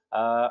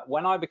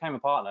 When I became a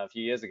partner a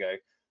few years ago,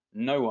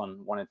 no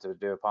one wanted to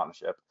do a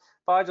partnership,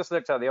 but I just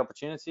looked at the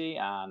opportunity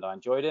and I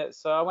enjoyed it,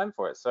 so I went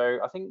for it. So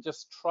I think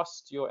just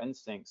trust your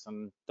instincts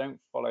and don't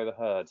follow the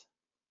herd.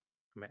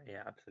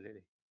 Yeah,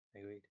 absolutely,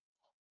 agreed.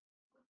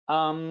 This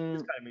Um,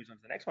 kind of moves on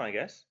to the next one, I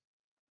guess.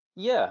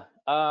 Yeah,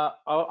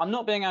 I'm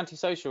not being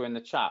antisocial in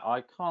the chat.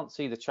 I can't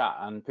see the chat,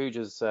 and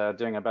Pooja's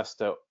doing her best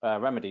to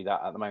remedy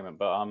that at the moment,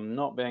 but I'm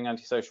not being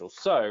antisocial.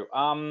 So,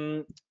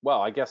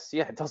 well, I guess,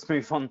 yeah, it does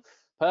move on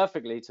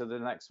perfectly to the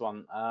next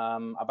one,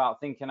 about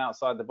thinking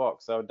outside the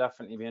box. So I'd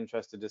definitely be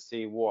interested to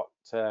see what,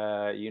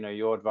 you know,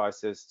 your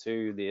advice is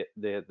to the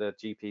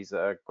GPs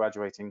that are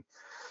graduating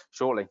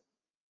shortly.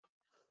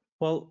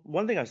 Well,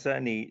 one thing I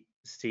certainly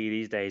see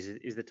these days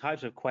is the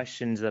types of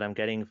questions that I'm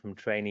getting from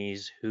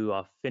trainees who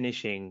are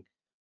finishing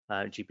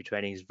GP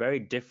training is very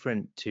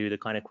different to the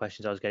kind of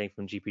questions I was getting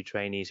from GP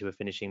trainees who were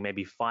finishing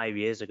maybe 5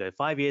 years ago.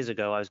 5 years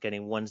ago, I was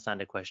getting one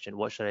standard question: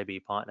 what should I be,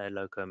 partner,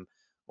 locum,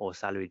 or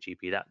salaried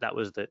GP? That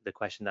was the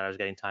question that I was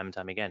getting time and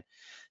time again.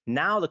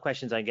 Now the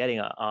questions I'm getting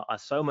are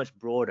so much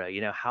broader.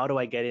 You know, how do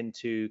I get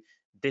into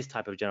this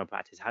type of general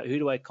practice? Who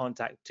do I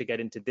contact to get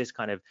into this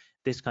kind of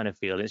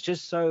field? It's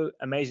just so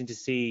amazing to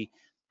see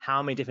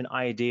how many different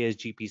ideas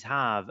GPs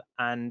have,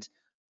 and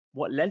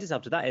what lends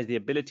itself to that is the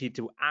ability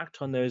to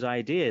act on those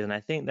ideas. And I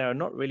think there are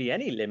not really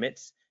any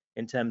limits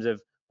in terms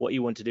of what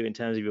you want to do in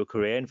terms of your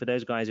career. And for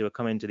those guys who are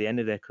coming to the end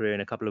of their career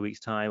in a couple of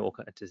weeks' time, or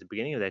to the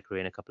beginning of their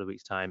career in a couple of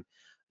weeks' time,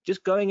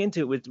 just going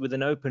into it with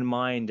an open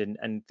mind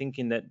and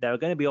thinking that there are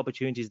going to be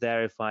opportunities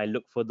there if I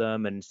look for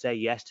them and say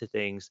yes to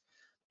things.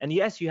 And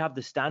yes, you have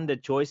the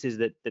standard choices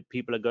that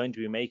people are going to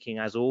be making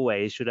as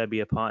always. Should I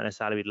be a partner,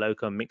 salaried,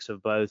 locum, mix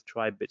of both,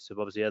 try bits of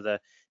obviously other.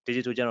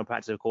 Digital general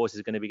practice, of course,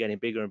 is going to be getting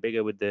bigger and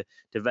bigger with the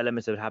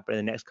developments that happen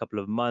in the next couple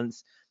of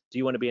months. Do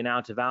you want to be an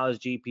out of hours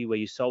GP where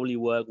you solely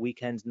work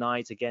weekends,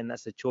 nights? Again,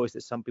 that's a choice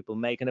that some people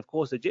make. And of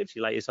course, a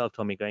gypsy like yourself,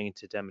 Tommy, going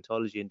into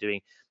dermatology and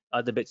doing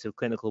other bits of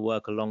clinical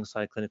work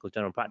alongside clinical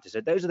general practice.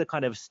 So those are the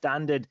kind of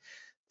standard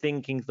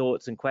thinking,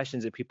 thoughts, and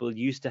questions that people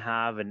used to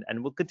have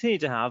and will continue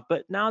to have.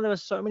 But now there are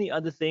so many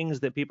other things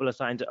that people are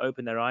starting to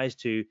open their eyes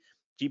to: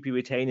 GP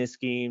retainer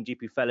scheme,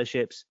 GP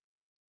fellowships,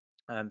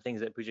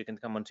 things that Pooja can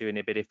come on to in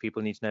a bit if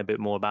people need to know a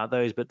bit more about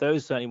those. But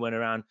those certainly weren't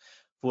around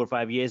 4 or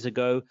 5 years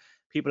ago.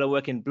 People are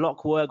working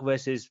block work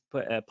versus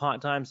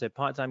part-time. So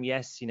part-time,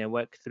 yes, you know,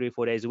 work 3 or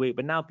 4 days a week,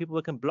 but now people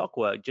work in block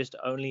work just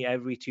only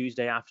every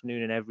Tuesday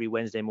afternoon and every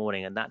Wednesday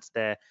morning, and that's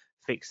their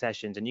fixed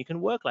sessions. And you can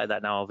work like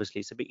that now.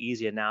 Obviously, it's a bit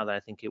easier now than I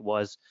think it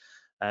was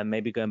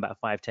maybe going back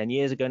 5-10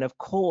 years ago. And of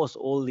course,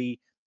 all the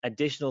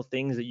additional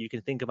things that you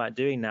can think about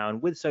doing now, and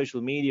with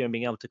social media and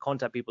being able to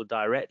contact people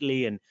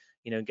directly, and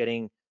you know,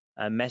 getting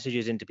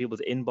messages into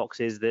people's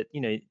inboxes that,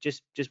 you know,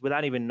 just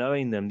without even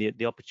knowing them,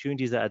 the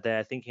opportunities that are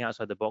there, thinking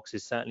outside the box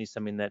is certainly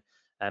something that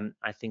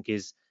I think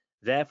is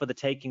there for the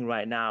taking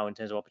right now in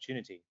terms of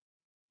opportunity.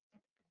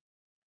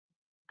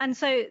 And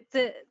so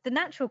the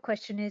natural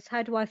question is,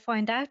 how do I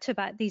find out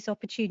about these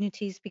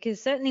opportunities?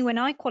 Because certainly when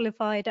I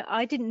qualified,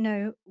 I didn't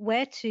know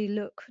where to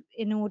look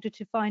in order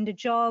to find a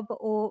job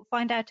or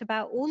find out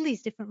about all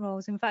these different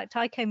roles. In fact,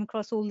 I came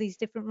across all these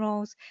different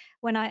roles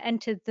when I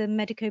entered the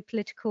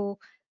medico-political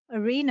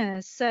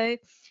arena. So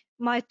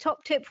my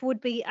top tip would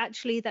be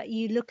actually that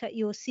you look at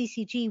your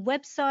CCG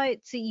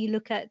websites, you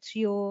look at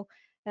your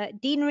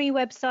deanery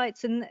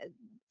websites, and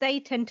they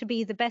tend to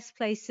be the best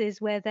places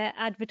where they're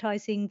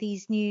advertising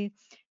these new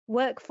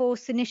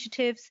workforce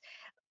initiatives.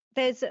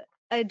 There's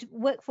a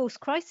workforce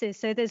crisis.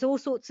 So there's all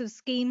sorts of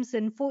schemes,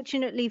 and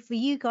fortunately for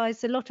you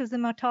guys, a lot of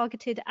them are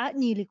targeted at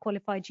newly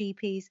qualified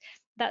GPs.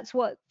 That's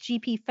what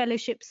GP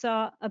fellowships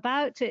are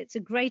about. It's a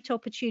great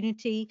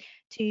opportunity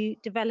to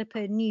develop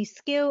a new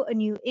skill, a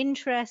new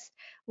interest,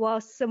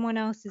 whilst someone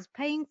else is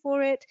paying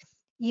for it.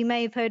 You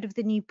may have heard of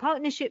the new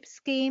partnership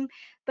scheme,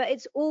 but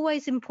it's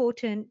always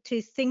important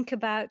to think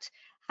about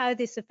how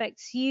this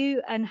affects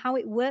you and how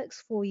it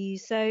works for you.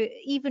 So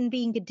even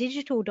being a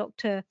digital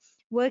doctor,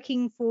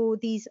 working for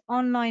these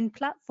online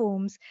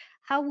platforms,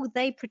 how will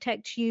they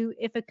protect you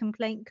if a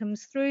complaint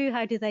comes through?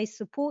 How do they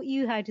support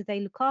you? How do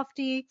they look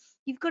after you?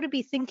 You've got to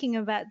be thinking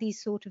about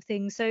these sort of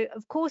things. So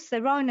of course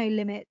there are no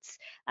limits,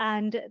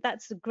 and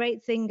that's the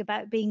great thing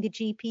about being a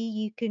GP.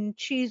 You can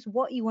choose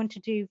what you want to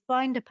do,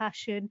 find a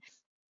passion,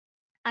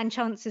 and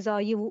chances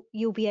are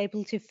you'll be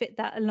able to fit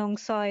that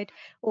alongside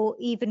or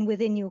even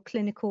within your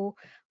clinical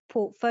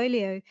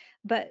portfolio.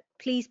 But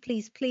please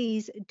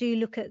do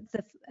look at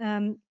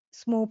the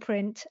small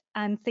print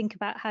and think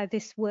about how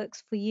this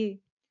works for you.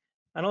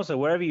 And also,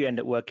 wherever you end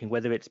up working,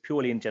 whether it's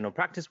purely in general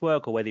practice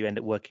work or whether you end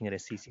up working in a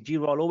CCG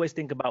role, always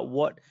think about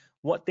what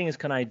things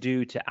can I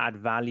do to add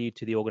value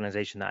to the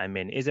organization that I'm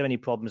in? Is there any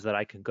problems that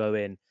I can go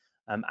in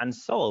and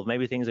solve?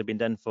 Maybe things have been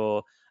done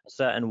for a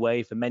certain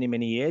way for many,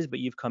 many years, but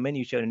you've come in,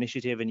 you've shown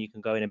initiative, and you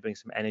can go in and bring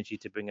some energy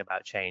to bring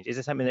about change. Is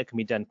there something that can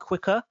be done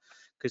quicker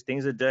because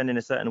things are done in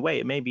a certain way?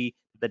 It may be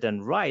they're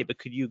done right, but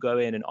could you go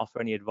in and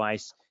offer any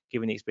advice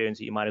given the experience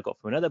that you might have got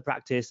from another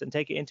practice and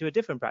take it into a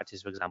different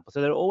practice, for example?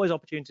 So there are always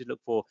opportunities to look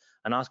for,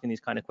 and asking these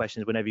kind of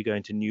questions whenever you go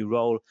into a new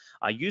role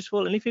are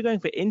useful. And if you're going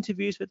for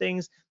interviews for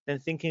things, then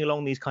thinking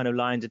along these kind of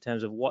lines in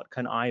terms of what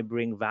can I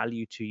bring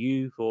value to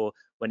you for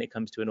when it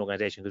comes to an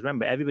organization. Because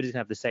remember, everybody's going to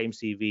have the same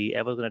CV,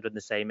 everyone's going to have done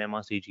the same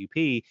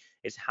MRCGP.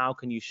 It's how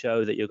can you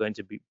show that you're going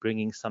to be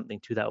bringing something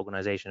to that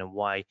organization, and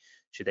why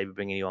should they be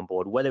bringing you on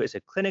board, whether it's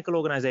a clinical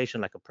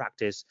organization like a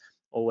practice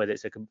or whether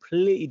it's a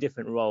completely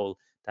different role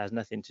that has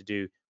nothing to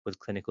do with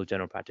clinical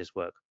general practice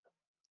work.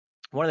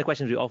 One of the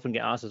questions we often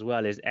get asked as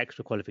well is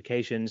extra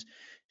qualifications.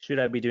 Should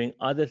I be doing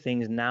other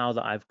things now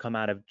that I've come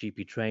out of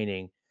GP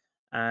training?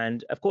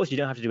 And of course, you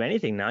don't have to do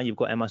anything now. You've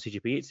got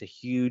MRCGP. It's a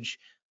huge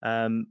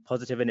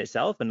positive in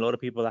itself, and a lot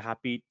of people are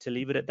happy to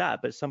leave it at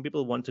that. But some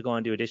people want to go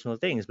and do additional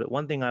things. But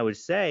one thing I would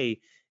say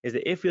is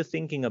that if you're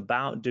thinking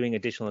about doing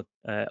additional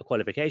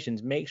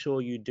qualifications, make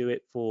sure you do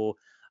it for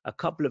a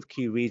couple of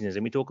key reasons.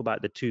 And we talk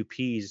about the 2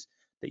 Ps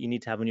that you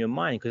need to have in your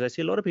mind, because I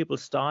see a lot of people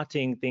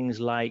starting things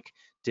like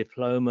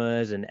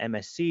diplomas and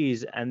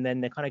MSCs, and then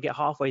they kind of get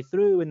halfway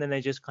through and then they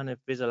just kind of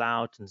fizzle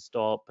out and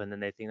stop, and then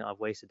they think, oh, I've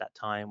wasted that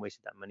time,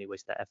 wasted that money,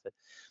 wasted that effort.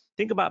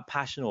 Think about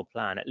passion or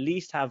plan. At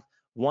least have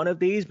one of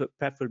these, but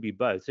preferably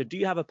both. So do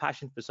you have a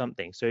passion for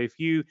something? So if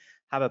you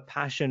have a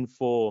passion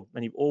for,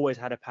 and you've always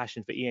had a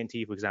passion for ENT,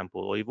 for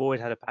example, or you've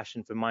always had a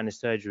passion for minor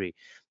surgery,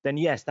 then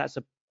yes, that's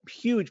a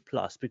huge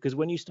plus, because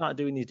when you start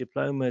doing these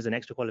diplomas and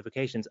extra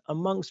qualifications,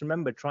 amongst,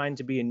 remember, trying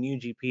to be a new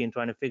GP and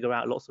trying to figure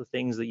out lots of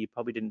things that you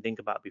probably didn't think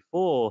about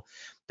before,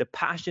 the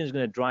passion is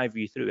going to drive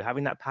you through.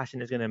 Having that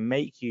passion is going to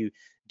make you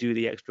do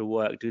the extra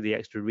work, do the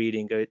extra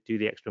reading, go do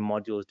the extra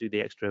modules, do the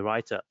extra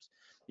write-ups.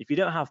 If you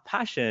don't have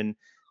passion,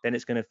 then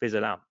it's going to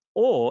fizzle out.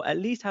 Or at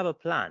least have a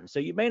plan. So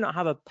you may not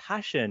have a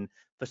passion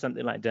for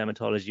something like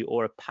dermatology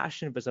or a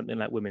passion for something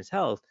like women's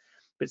health,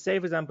 but say,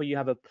 for example, you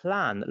have a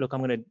plan that, look, I'm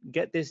going to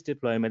get this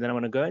diploma, then I'm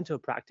going to go into a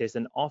practice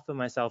and offer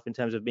myself in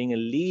terms of being a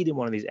lead in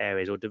one of these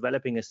areas or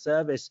developing a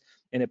service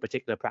in a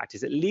particular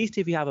practice. At least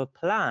if you have a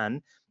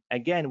plan,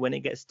 again, when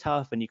it gets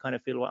tough and you kind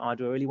of feel like, oh,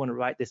 do I really want to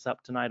write this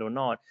up tonight or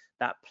not?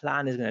 That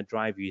plan is going to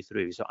drive you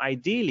through. So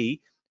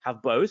ideally,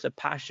 have both a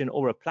passion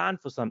or a plan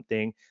for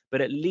something,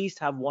 but at least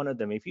have one of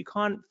them. If you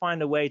can't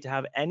find a way to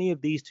have any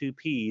of these 2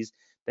 Ps,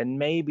 then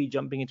maybe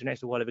jumping into an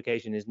extra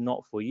qualification is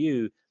not for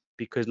you,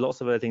 because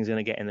lots of other things are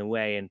going to get in the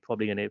way and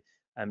probably going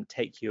to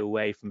take you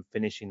away from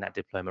finishing that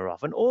diploma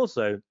off. And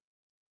also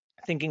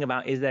thinking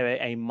about, is there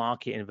a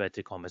market,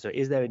 inverted commas? So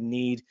is there a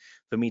need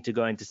for me to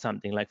go into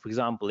something like, for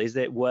example, is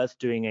it worth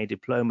doing a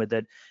diploma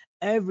that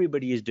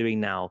everybody is doing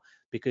now?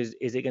 Because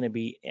is it going to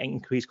be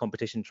increased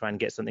competition to try and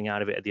get something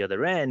out of it at the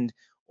other end?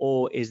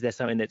 Or is there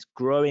something that's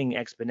growing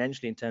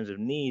exponentially in terms of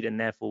need, and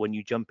therefore when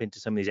you jump into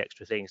some of these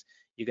extra things,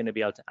 you're going to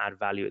be able to add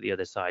value at the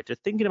other side? So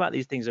thinking about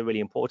these things are really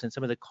important.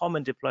 Some of the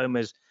common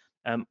diplomas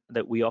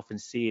that we often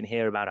see and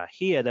hear about are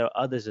here. There are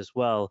others as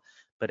well,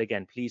 but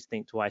again, please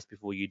think twice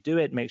before you do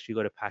it. Make sure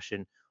you've got a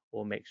passion,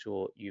 or make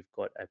sure you've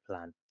got a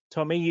plan.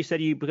 Tommy, you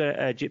said you got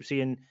a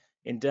gypsy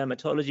in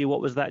dermatology.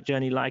 What was that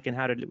journey like, and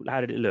how did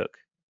it look?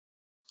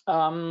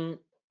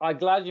 I'm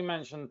glad you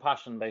mentioned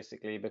passion,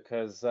 basically,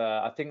 because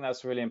I think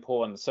that's really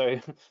important. So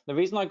the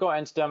reason I got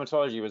into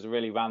dermatology was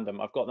really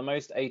random. I've got the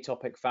most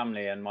atopic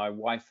family, and my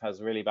wife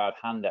has really bad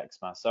hand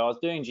eczema. So I was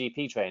doing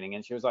GP training,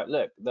 and she was like,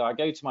 look, I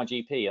go to my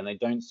GP and they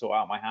don't sort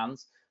out my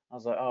hands. I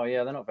was like, oh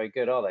yeah, they're not very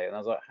good, are they? And I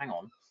was like, hang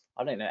on,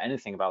 I don't know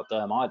anything about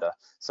derm either.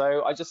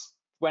 So I just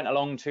went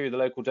along to the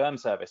local derm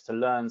service to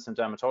learn some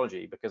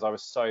dermatology, because I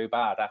was so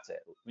bad at it,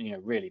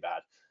 really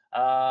bad.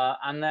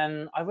 And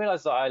then I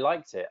realized that I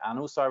liked it, and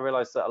also I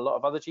realized that a lot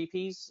of other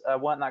GPs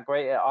weren't that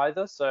great at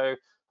either. So I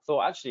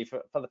thought, actually,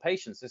 for the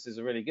patients, this is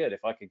really good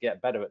if I could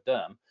get better at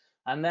derm.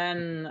 And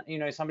then, you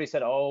know, somebody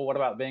said, oh, what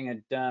about being a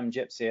derm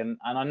gypsy? And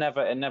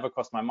it never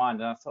crossed my mind.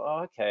 And I thought,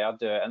 oh, okay, I'll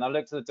do it. And I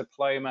looked at the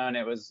diploma, and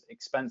it was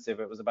expensive.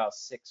 It was about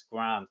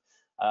 $6,000.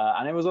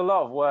 And it was a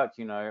lot of work,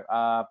 you know,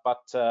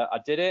 but I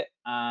did it.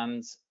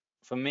 And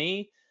for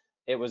me,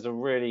 it was a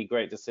really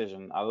great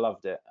decision. I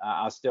loved it.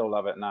 I still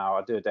love it now.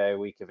 I do a day a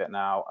week of it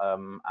now,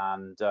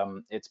 and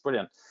it's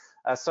brilliant.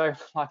 So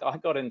like, I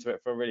got into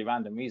it for a really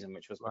random reason,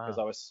 which was because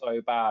I was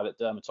so bad at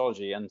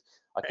dermatology and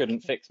I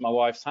couldn't fix my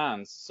wife's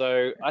hands.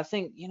 So I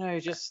think, you know,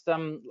 just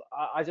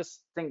I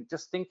just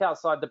think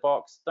outside the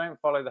box. Don't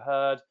follow the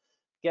herd.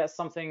 Get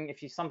something.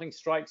 If something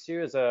strikes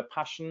you as a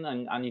passion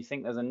and you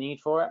think there's a need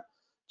for it,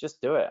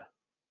 just do it.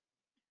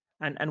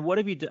 And what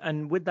have you done?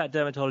 And with that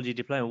dermatology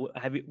diploma,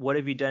 what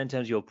have you done in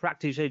terms of your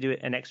practice? You do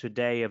an extra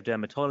day of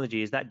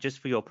dermatology. Is that just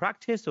for your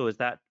practice, or is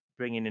that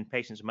bringing in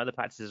patients from other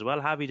practices as well?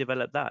 How have you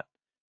developed that?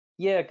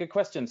 Yeah, good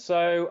question.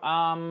 So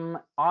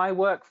I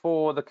work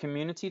for the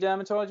community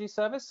dermatology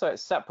service, so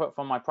it's separate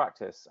from my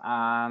practice.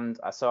 And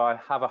so I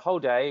have a whole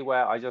day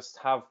where I just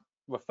have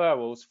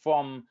referrals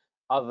from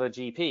other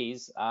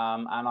GPs,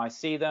 and I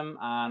see them,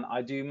 and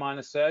I do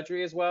minor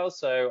surgery as well.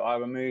 So I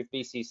remove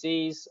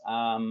BCCs,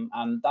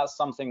 and that's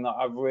something that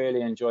I've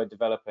really enjoyed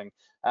developing.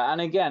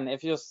 And again,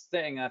 if you're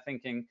sitting there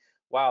thinking,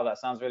 wow, that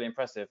sounds really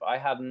impressive, I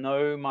had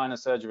no minor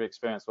surgery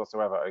experience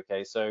whatsoever.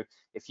 Okay, so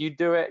if you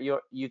do it,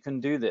 you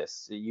can do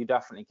this. You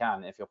definitely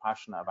can if you're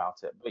passionate about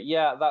it. But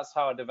yeah, that's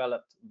how I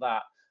developed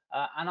that.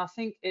 And I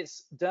think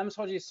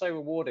dermatology is so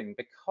rewarding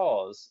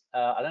because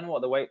I don't know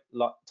what the wait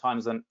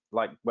times are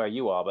like where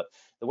you are, but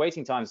the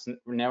waiting times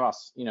near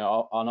us, you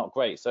know, are not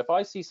great. So if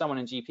I see someone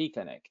in GP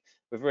clinic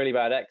with really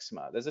bad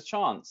eczema, there's a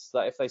chance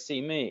that if they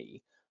see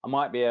me, I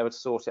might be able to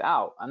sort it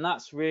out, and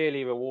that's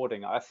really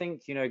rewarding. I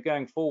think, you know,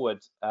 going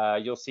forward,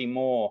 you'll see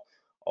more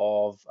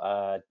of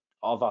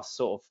us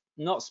sort of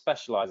not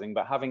specializing,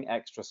 but having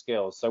extra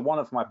skills. So one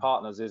of my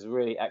partners is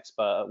really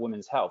expert at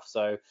women's health.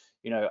 So,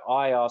 you know,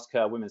 I ask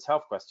her women's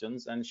health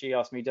questions and she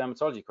asks me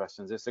dermatology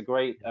questions. It's a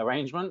great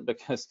arrangement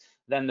because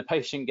then the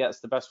patient gets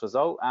the best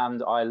result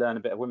and I learn a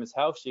bit of women's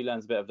health, she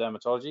learns a bit of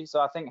dermatology. So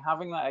I think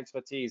having that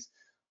expertise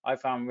I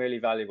found really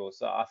valuable.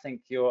 So I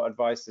think your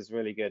advice is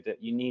really good,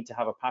 that you need to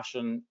have a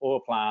passion or a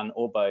plan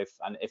or both.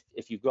 And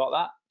if you've got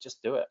that,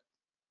 just do it.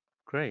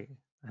 Great.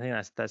 I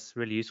think that's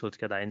really useful to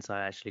get that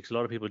insight, actually, because a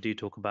lot of people do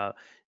talk about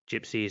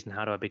gypsies and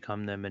how do I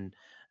become them, and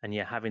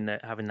yeah, having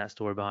that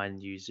story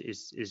behind you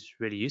is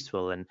really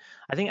useful. And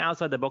I think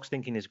outside the box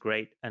thinking is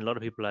great, and a lot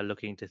of people are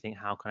looking to think,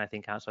 how can I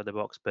think outside the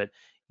box? But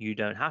you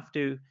don't have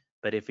to.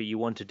 But if you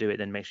want to do it,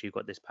 then make sure you've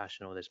got this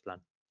passion or this plan.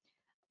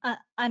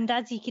 And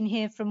as you can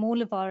hear from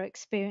all of our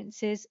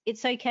experiences,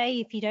 it's okay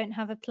if you don't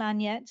have a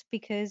plan yet,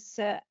 because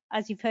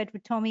as you've heard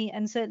with Tommy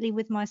and certainly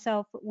with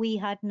myself, we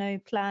had no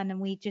plan and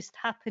we just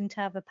happened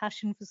to have a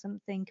passion for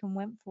something and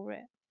went for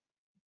it.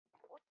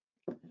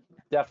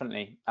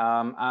 Definitely.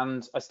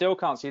 And I still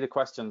can't see the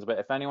questions, but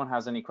if anyone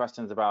has any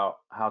questions about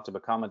how to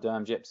become a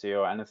derm gypsy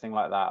or anything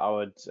like that, I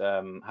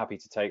would happy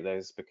to take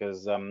those,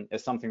 because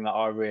it's something that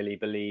I really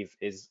believe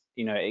is,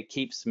 you know, it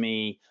keeps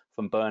me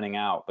from burning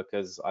out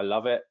because I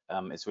love it.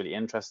 It's really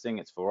interesting,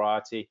 it's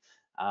variety,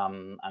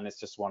 and it's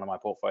just one of my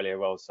portfolio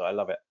roles, so I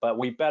love it. But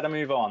we better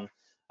move on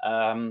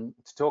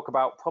to talk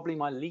about probably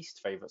my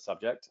least favorite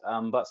subject,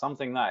 but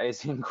something that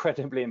is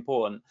incredibly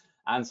important.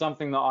 And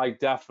something that I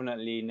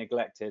definitely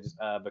neglected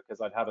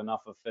because I'd had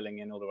enough of filling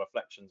in all the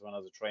reflections when I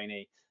was a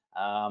trainee.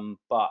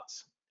 But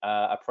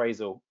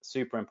appraisal,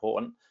 super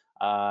important.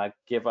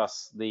 Give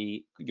us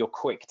your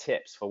quick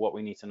tips for what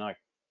we need to know.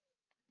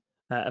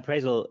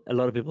 Appraisal, a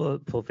lot of people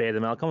fear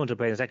them. I'll come on to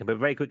appraisal in a second, but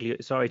very quickly,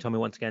 sorry, Tommy,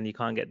 once again, you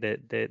can't get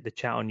the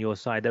chat on your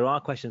side. There are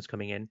questions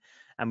coming in,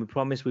 and we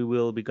promise we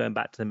will be going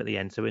back to them at the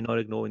end. So we're not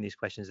ignoring these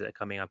questions that are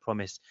coming. I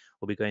promise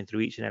we'll be going through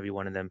each and every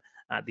one of them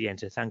at the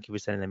end. So thank you for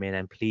sending them in,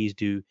 and please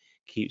do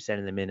keep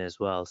sending them in as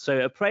well.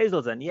 So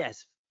appraisals, and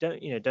yes,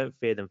 don't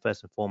fear them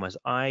first and foremost.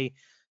 I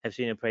have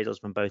seen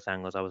appraisals from both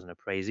angles. I was an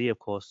appraisee, of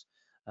course,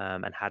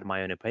 and had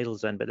my own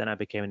appraisals done, but then I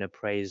became an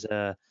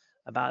appraiser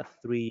about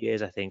 3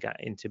 years, I think,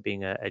 into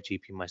being a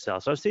GP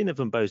myself. So I've seen them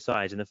from both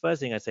sides. And the first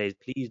thing I say is,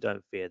 please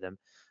don't fear them.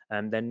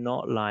 They're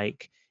not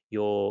like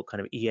your kind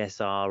of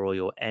ESR or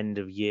your end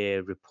of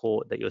year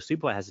report that your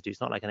supervisor has to do.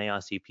 It's not like an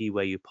ARCP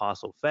where you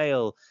pass or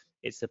fail.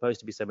 It's supposed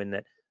to be something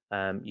that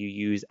you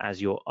use as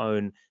your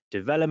own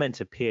development,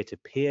 to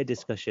peer-to-peer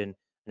discussion,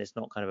 and it's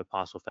not kind of a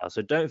pass or fail.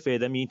 So don't fear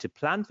them. You need to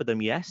plan for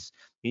them, yes.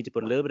 You need to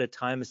put a little bit of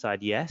time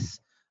aside,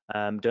 yes.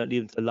 Don't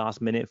leave them to the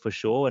last minute for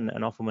sure.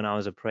 And often when I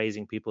was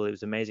appraising people, it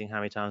was amazing how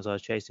many times I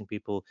was chasing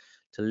people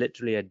to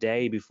literally a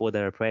day before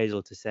their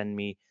appraisal to send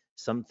me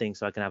something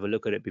so I can have a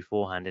look at it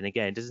beforehand. And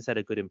again, it doesn't set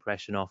a good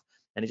impression off,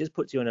 and it just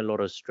puts you in a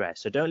lot of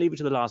stress. So don't leave it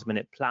to the last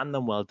minute. Plan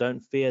them well. Don't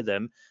fear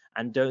them,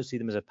 and don't see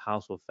them as a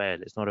pass or fail.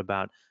 It's not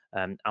about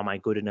am I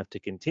good enough to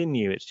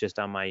continue? It's just,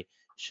 am I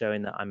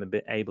showing that I'm a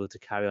bit able to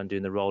carry on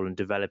doing the role and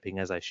developing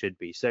as I should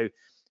be? So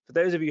For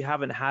those of you who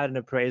haven't had an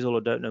appraisal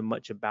or don't know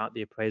much about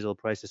the appraisal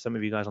process, some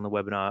of you guys on the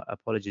webinar,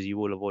 apologies, you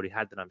all have already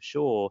had that, I'm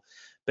sure,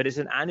 but it's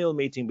an annual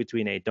meeting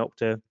between a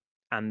doctor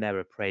and their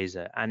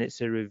appraiser, and it's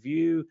a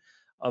review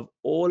of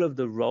all of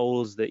the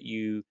roles that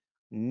you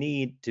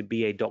need to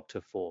be a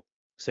doctor for.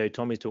 So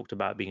Tommy's talked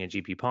about being a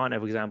GP partner,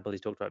 for example.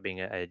 He's talked about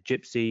being a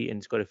gypsy, and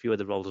he's got a few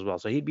other roles as well.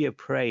 So he'd be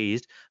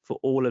appraised for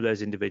all of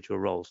those individual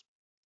roles.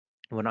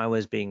 When I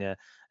was being a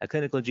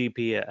clinical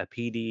GP, a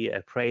PD,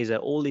 appraiser,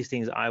 all these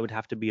things I would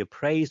have to be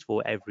appraised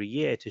for every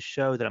year to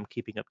show that I'm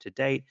keeping up to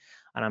date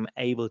and I'm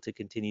able to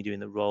continue doing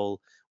the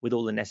role with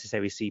all the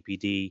necessary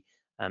CPD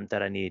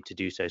that I needed to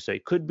do so. So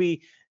it could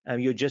be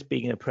you're just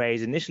being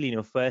appraised initially in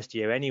your first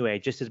year anyway,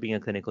 just as being a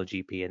clinical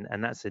GP,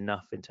 and that's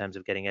enough in terms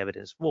of getting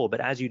evidence for.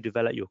 But as you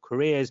develop your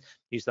careers,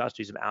 you start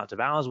to do some out of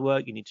hours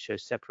work, you need to show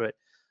separate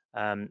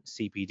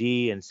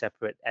CPD and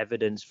separate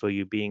evidence for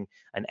you being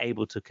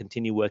able to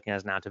continue working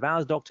as an out of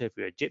hours doctor. If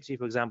you're a gypsy,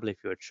 for example, if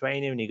you're a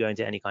trainer and you go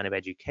into any kind of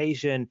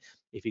education,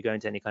 if you go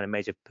into any kind of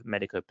major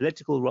medical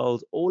political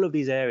roles, all of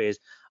these areas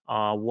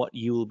are what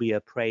you will be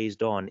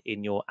appraised on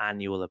in your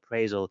annual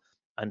appraisal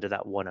under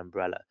that one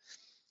umbrella.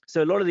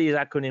 So a lot of these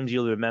acronyms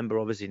you'll remember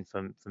obviously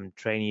from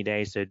trainee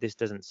days. So this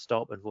doesn't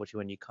stop, unfortunately,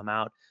 when you come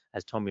out,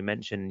 as Tommy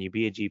mentioned, and you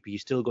be a GP, you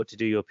still got to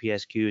do your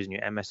PSQs and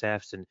your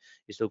MSFs, and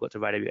you still got to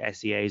write up your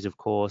SEAs, of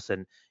course,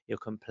 and your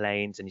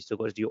complaints, and you still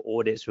got to do your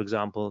audits, for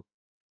example.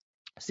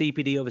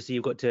 CPD, obviously,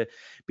 you've got to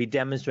be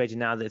demonstrating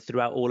now that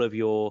throughout all of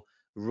your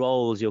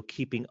roles, you're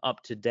keeping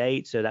up to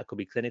date. So that could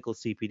be clinical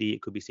CPD,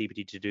 it could be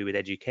CPD to do with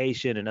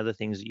education and other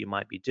things that you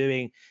might be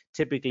doing.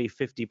 Typically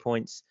 50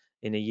 points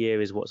in a year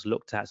is what's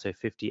looked at, so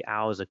 50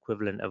 hours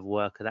equivalent of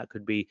work. That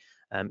could be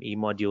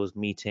e-modules,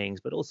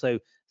 meetings, but also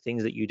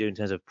things that you do in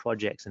terms of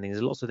projects and things.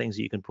 There's lots of things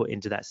that you can put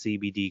into that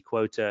CBD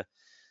quota.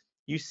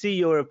 You see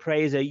your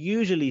appraiser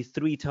usually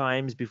 3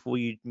 times before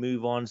you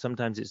move on.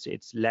 Sometimes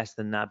it's less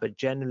than that, but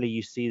generally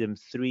you see them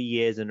 3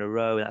 years in a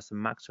row. That's the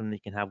maximum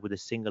you can have with a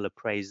single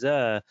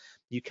appraiser.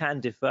 You can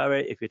defer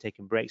it if you're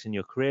taking breaks in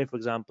your career, for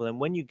example. And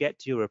when you get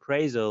to your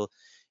appraisal,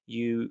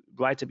 you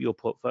write up your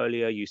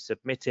portfolio, you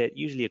submit it,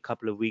 usually a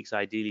couple of weeks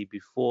ideally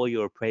before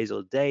your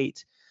appraisal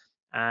date,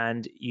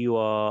 and you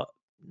are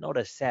not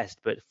assessed,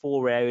 but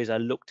 4 areas are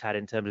looked at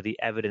in terms of the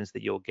evidence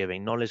that you're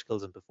giving: knowledge,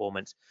 skills, and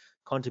performance,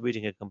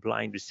 contributing and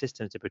complying with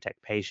systems to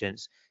protect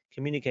patients,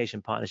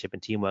 communication, partnership,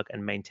 and teamwork,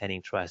 and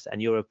maintaining trust.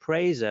 And your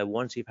appraiser,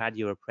 once you've had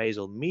your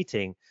appraisal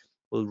meeting,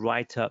 will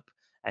write up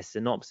a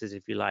synopsis,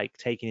 if you like,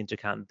 taking into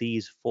account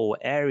these 4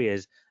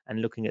 areas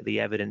and looking at the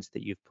evidence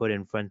that you've put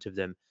in front of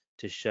them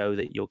to show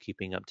that you're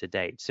keeping up to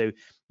date. So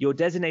your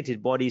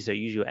designated body, so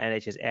usually your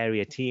NHS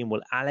area team,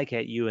 will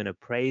allocate you an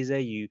appraiser.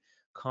 You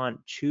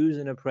can't choose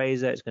an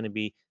appraiser. It's going to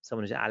be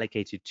someone who's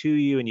allocated to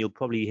you, and you'll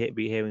probably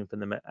be hearing from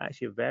them at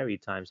actually a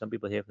varied time. Some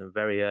people hear from them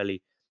very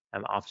early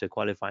after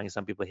qualifying.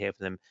 Some people hear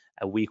from them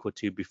a week or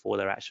 2 before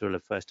their actual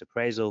first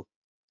appraisal.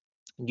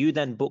 You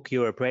then book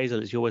your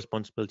appraisal. It's your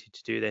responsibility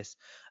to do this.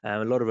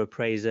 A lot of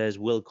appraisers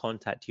will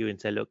contact you and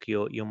say, look,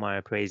 you're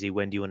my appraisee,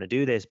 when do you want to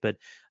do this? But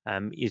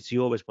it's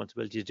your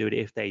responsibility to do it.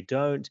 If they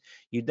don't,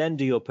 you then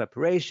do your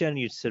preparation.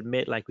 You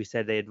submit, like we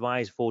said, they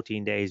advise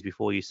 14 days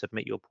before you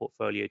submit your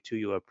portfolio to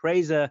your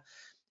appraiser.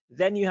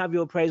 Then you have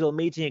your appraisal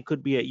meeting. It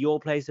could be at your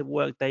place of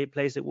work, their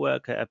place at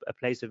work, a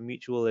place of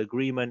mutual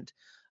agreement.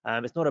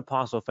 It's not a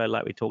pass or fail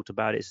like we talked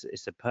about.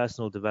 It's a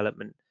personal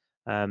development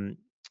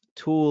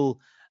tool,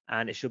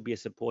 and it should be a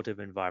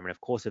supportive environment.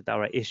 Of course, if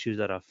there are issues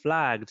that are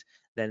flagged,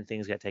 then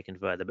things get taken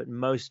further. But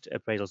most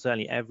appraisals,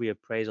 certainly every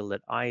appraisal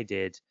that I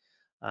did,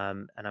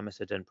 and I must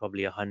have done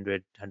probably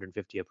 100,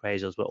 150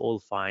 appraisals, were all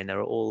fine. They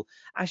were all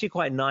actually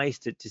quite nice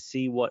to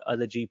see what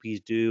other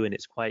GPs do, and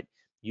it's quite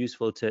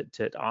useful to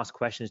ask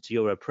questions to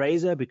your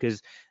appraiser,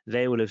 because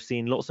they will have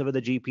seen lots of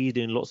other GPs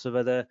doing lots of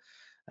other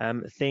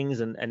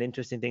things and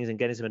interesting things, and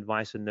getting some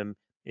advice from them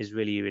is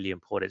really, really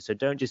important. So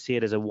don't just see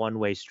it as a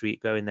one-way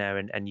street. Go in there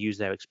and use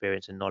their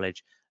experience and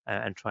knowledge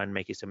and try and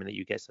make it something that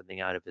you get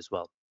something out of as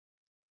well.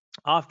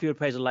 After your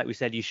appraisal, like we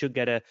said, you should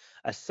get a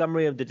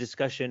summary of the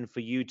discussion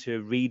for you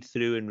to read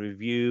through and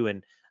review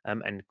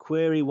and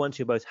query. Once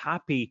you're both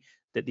happy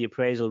that the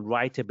appraisal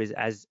write-up is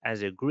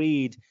as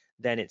agreed,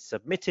 then it's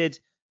submitted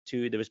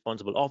to the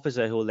responsible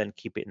officer, who will then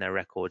keep it in their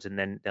records, and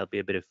then there'll be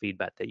a bit of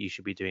feedback that you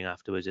should be doing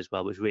afterwards as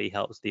well, which really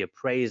helps the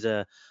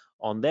appraiser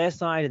on their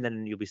side, and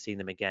then you'll be seeing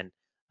them again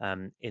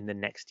in the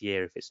next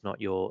year if it's not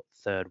your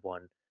 3rd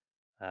one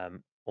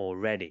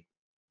already.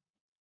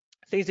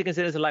 Things to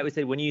consider, so like we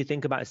said, when you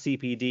think about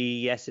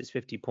CPD, yes, it's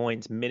 50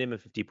 points, minimum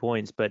 50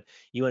 points, but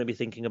you want to be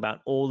thinking about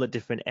all the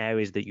different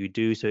areas that you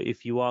do. So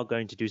if you are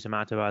going to do some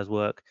out of hours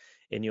work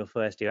in your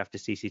first year after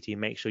CCT,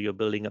 make sure you're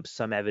building up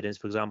some evidence.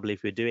 For example,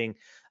 if you're doing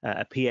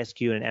a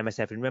PSQ and an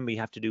MSF, and remember, you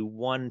have to do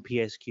 1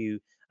 PSQ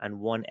and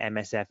 1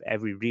 MSF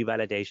every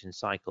revalidation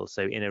cycle.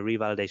 So in a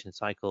revalidation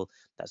cycle,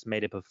 that's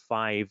made up of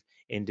 5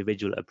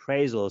 individual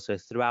appraisals. So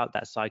throughout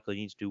that cycle,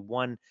 you need to do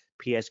 1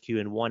 PSQ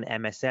and 1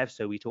 MSF.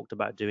 So we talked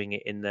about doing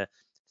it in the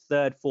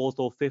third, fourth,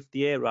 or fifth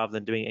year, rather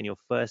than doing it in your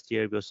first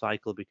year of your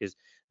cycle, because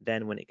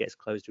then when it gets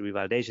close to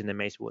revalidation, they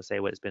may say,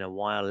 well, it's been a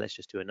while, let's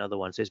just do another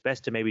one. So it's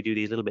best to maybe do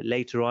these a little bit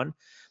later on.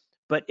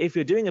 But if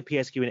you're doing a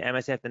PSQ and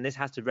MSF, then this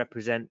has to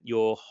represent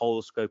your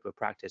whole scope of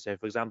practice. So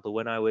for example,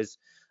 when I was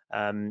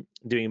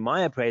doing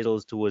my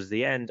appraisals towards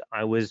the end,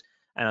 I was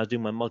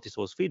doing my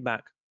multi-source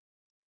feedback,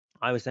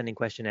 I was sending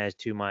questionnaires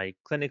to my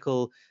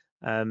clinical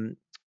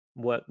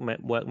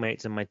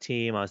workmates and my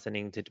team. I was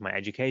sending to my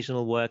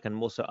educational work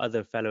and also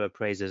other fellow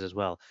appraisers as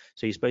well.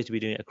 So you're supposed to be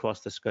doing it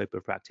across the scope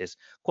of practice.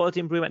 Quality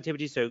improvement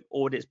activities, so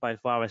audits by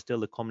far are still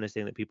the commonest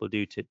thing that people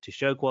do to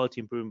show quality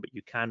improvement, but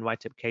you can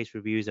write up case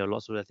reviews. There are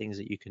lots of other things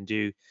that you can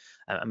do.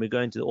 And we go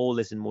into all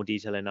this in more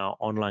detail in our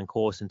online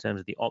course in terms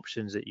of the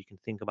options that you can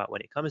think about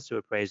when it comes to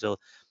appraisal.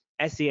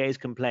 SCA's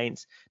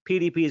complaints,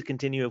 PDPs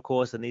continue, of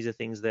course, and these are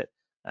things that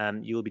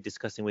you'll be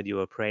discussing with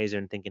your appraiser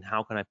and thinking,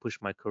 how can I push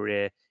my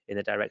career in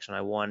the direction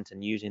I want,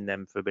 and using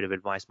them for a bit of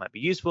advice might be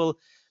useful.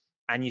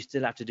 And you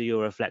still have to do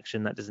your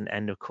reflection. That doesn't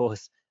end, of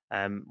course,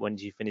 when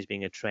you finish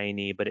being a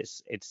trainee, but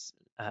it's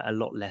a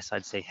lot less,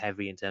 I'd say,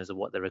 heavy in terms of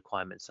what the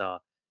requirements are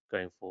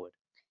going forward.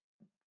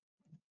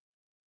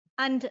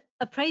 And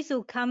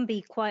appraisal can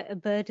be quite a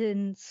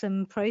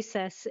burdensome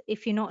process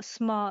if you're not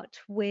smart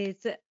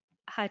with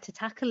how to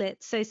tackle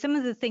it. So some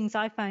of the things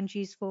I found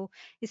useful,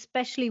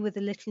 especially with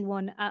a little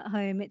one at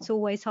home, it's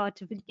always hard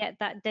to get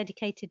that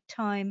dedicated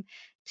time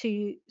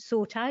to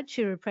sort out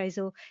your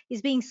appraisal,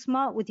 is being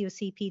smart with your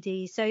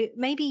CPD. So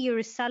maybe you're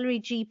a salary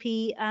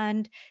GP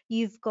and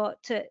you've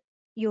got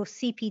your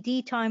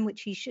CPD time,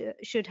 which you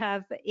should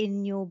have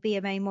in your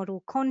BMA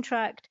model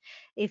contract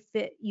if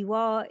you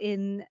are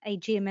in a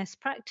GMS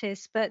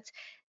practice. But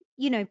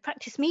you know,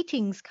 practice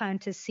meetings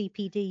count as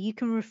CPD. You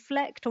can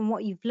reflect on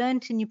what you've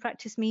learned in your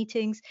practice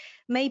meetings.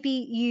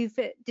 Maybe you've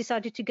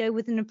decided to go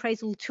with an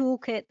appraisal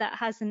toolkit that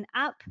has an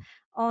app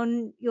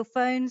on your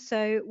phone.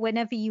 So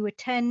whenever you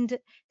attend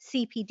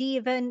CPD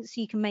events,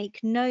 you can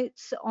make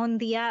notes on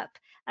the app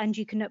and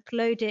you can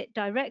upload it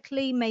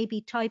directly.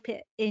 Maybe type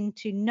it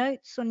into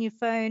notes on your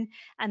phone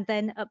and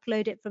then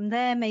upload it from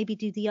there. Maybe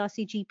do the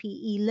MRCGP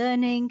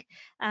e-learning,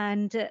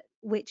 and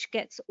which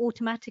gets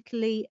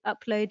automatically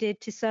uploaded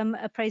to some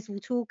appraisal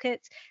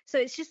toolkits. So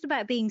it's just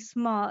about being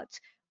smart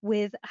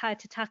with how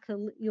to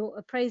tackle your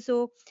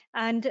appraisal,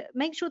 and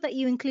make sure that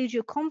you include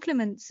your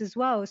compliments as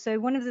well. So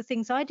one of the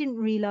things I didn't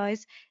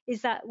realize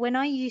is that when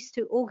I used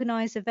to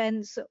organize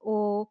events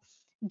or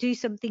do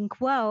something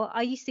well,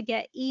 I used to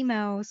get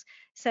emails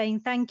saying,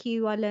 thank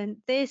you, I learned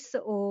this,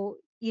 or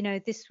you know,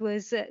 this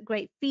was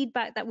great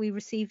feedback that we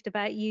received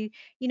about you.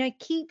 You know,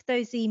 keep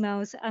those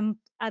emails and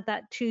add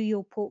that to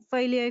your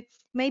portfolio.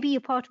 Maybe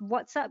you're part of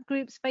WhatsApp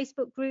groups,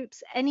 Facebook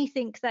groups,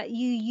 anything that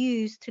you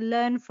use to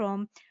learn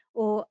from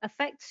or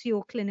affects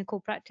your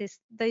clinical practice.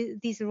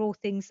 These are all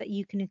things that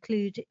you can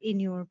include in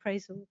your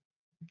appraisal.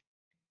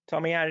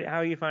 Tommy, how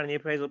are you finding the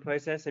appraisal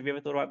process? Have you ever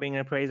thought about being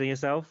an appraiser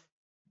yourself?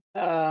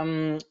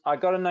 I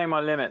got to know my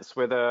limits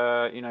with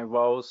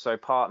roles. So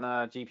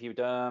partner, GP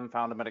derm,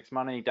 founder Medics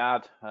Money,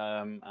 dad,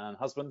 and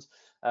husband.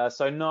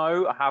 So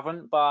no, I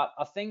haven't, but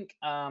I think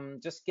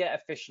just get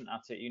efficient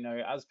at it. You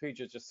know, as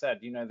Pooja just said,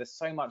 you know, there's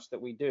so much that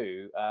we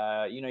do.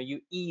 You know, you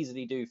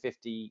easily do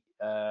 50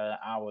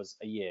 hours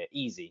a year,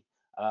 easy.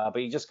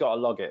 But you just got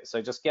to log it.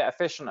 So just get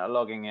efficient at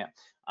logging it.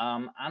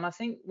 And I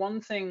think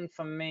one thing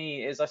for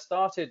me is I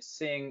started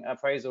seeing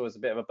appraisal as a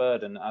bit of a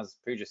burden, as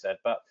Pooja said,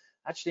 but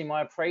actually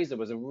my appraiser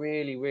was a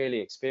really, really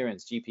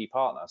experienced GP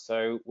partner.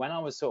 So when I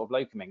was sort of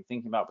locuming,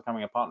 thinking about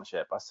becoming a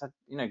partnership, I said,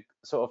 you know,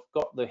 sort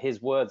of got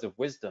his words of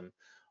wisdom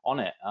on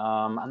it.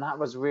 And that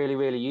was really,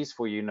 really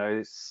useful. You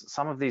know,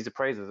 some of these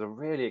appraisers are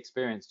really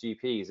experienced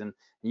GPs, and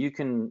you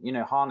can, you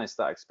know, harness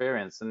that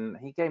experience. And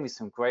he gave me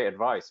some great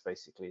advice,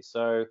 basically.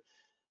 So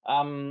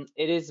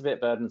it is a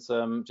bit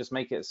burdensome. Just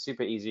make it as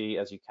super easy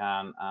as you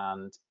can,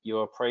 and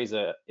your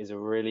appraiser is a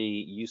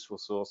really useful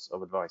source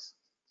of advice.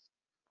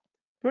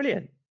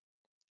 Brilliant.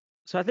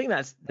 So I think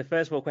that's the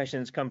first 4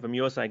 questions come from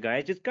your side,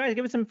 guys. Just guys,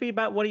 give us some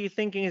feedback. What are you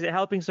thinking? Is it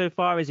helping so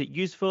far? Is it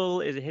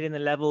useful? Is it hitting the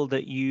level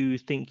that you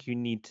think you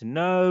need to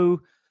know?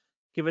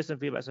 Give us some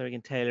feedback so we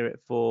can tailor it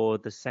for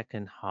the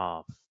second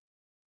half.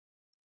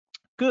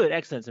 Good,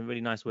 excellent. Some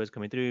really nice words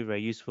coming through.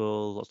 Very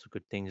useful. Lots of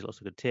good things. Lots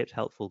of good tips.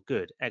 Helpful.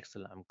 Good,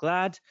 excellent. I'm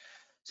glad.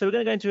 So we're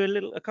going to go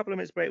into a couple of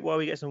minutes break while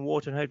we get some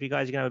water, and hopefully you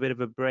guys are going to have a bit of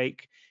a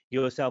break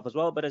yourself as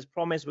well. But as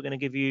promised, we're going to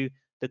give you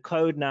the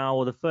code now,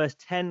 or the first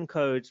 10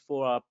 codes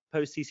for our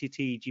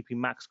post-CCT GP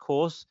Max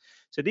course.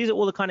 So these are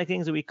all the kind of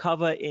things that we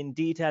cover in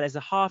detail. It's a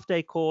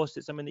half-day course.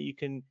 It's something that you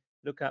can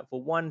look at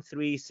for 1,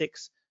 3,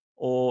 6,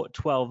 or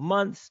 12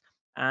 months.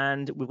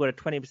 And we've got a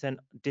 20%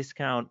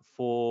 discount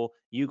for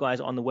you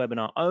guys on the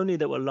webinar only,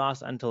 that will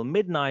last until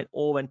midnight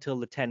or until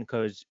the 10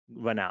 codes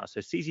run out. So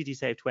CCT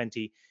Save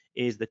 20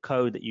 is the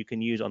code that you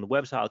can use on the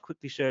website. I'll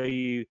quickly show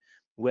you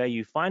where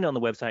you find it on the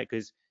website,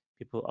 because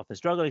people often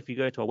struggle. If you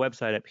go to our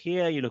website up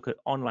here, you look at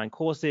online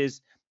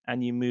courses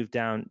and you move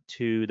down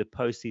to the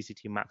post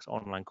CCT Max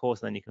online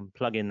course, and then you can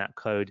plug in that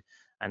code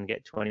and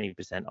get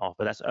 20% off.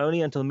 But that's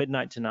only until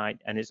midnight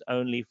tonight, and it's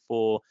only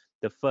for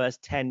the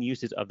first 10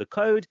 uses of the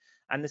code.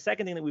 And the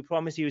second thing that we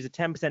promise you is a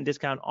 10%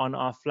 discount on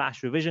our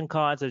flash revision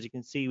cards. As you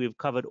can see, we've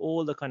covered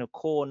all the kind of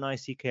core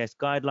NICE CKS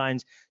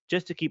guidelines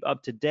just to keep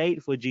up to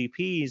date for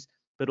GPs,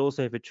 but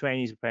also for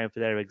trainees preparing for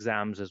their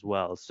exams as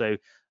well. So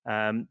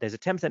there's a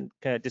 10%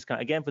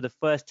 discount again for the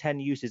first 10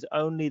 uses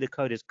only. The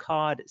code is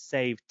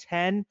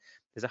CARDSAVE10.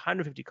 There's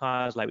 150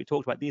 cards like we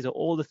talked about. These are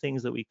all the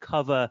things that we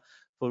cover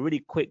for really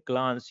quick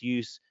glance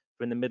use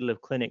for in the middle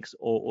of clinics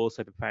or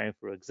also preparing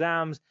for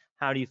exams.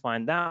 How do you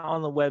find that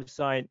on the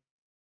website?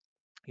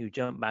 You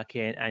jump back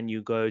in and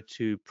you go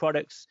to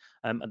products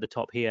at the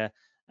top here,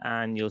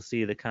 and you'll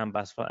see the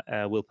Canvas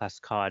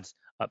WillPass cards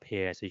up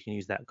here. So you can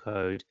use that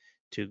code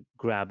to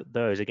grab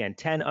those. Again,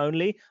 10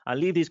 only. I'll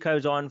leave these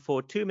codes on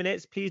for 2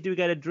 minutes. Please do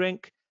get a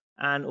drink,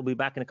 and we'll be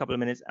back in a couple of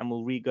minutes, and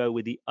we'll re-go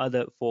with the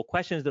other 4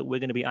 questions that we're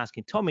going to be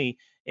asking Tommy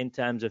in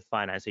terms of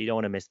finance. So you don't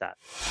want to miss that.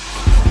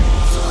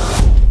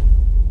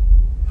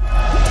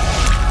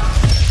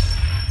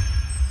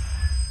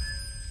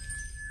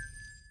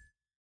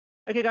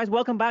 Okay, guys,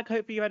 welcome back.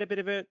 Hopefully you had a bit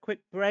of a quick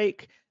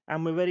break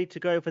and we're ready to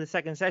go for the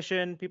second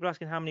session. People are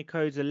asking how many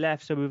codes are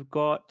left. So we've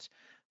got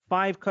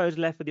 5 codes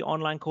left for the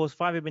online course,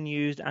 5 have been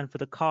used, and for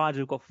the cards,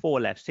 we've got 4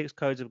 left. 6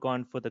 codes have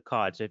gone for the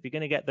cards. So if you're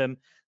going to get them,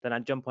 then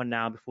I'd jump on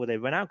now before they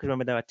run out, because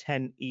remember, there are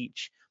 10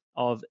 each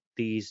of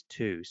these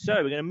 2. So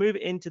we're going to move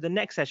into the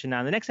next session now.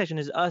 And the next session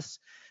is us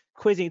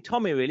quizzing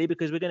Tommy, really,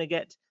 because we're going to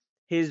get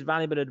his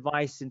valuable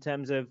advice in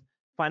terms of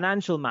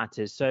financial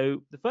matters.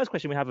 So the first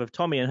question we have of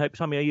Tommy, and hope,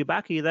 Tommy, are you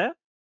back? Are you there?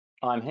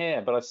 I'm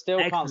here, but I still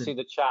Excellent. can't see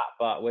the chat,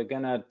 but we're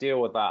going to deal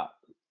with that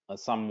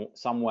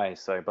some way.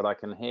 So, but I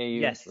can hear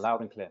you loud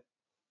and clear.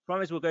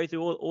 Promise we'll go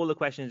through all the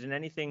questions, and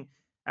anything.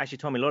 Actually,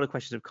 Tommy, a lot of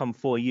questions have come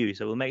for you,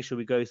 so we'll make sure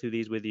we go through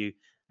these with you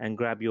and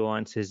grab your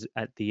answers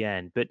at the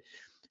end. But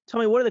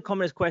Tommy, what are the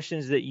commonest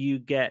questions that you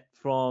get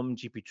from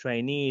GP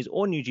trainees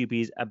or new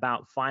GPs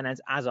about finance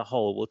as a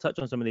whole? We'll touch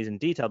on some of these in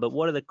detail, but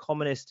what are the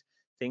commonest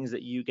things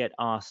that you get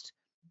asked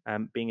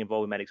being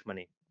involved with Medics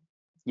Money?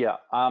 Yeah,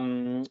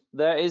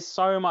 there is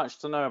so much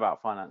to know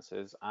about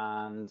finances,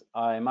 and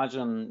I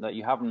imagine that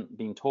you haven't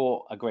been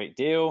taught a great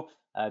deal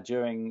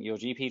during your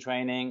GP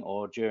training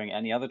or during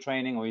any other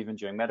training or even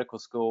during medical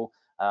school.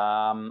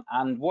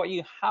 And what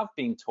you have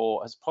been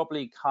taught has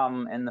probably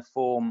come in the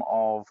form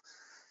of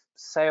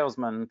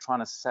salesmen trying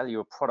to sell you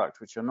a product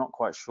which you're not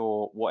quite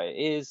sure what it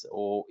is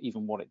or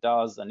even what it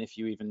does, and if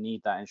you even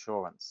need that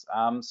insurance.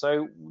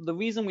 So the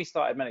reason we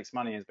started Medics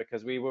Money is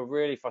because we were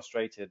really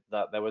frustrated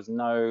that there was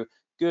no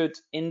good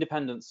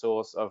independent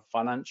source of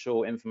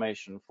financial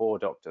information for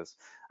doctors.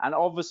 And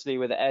obviously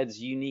with Ed's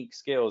unique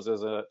skills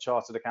as a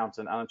chartered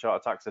accountant and a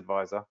chartered tax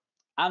advisor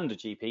and a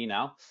GP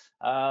now,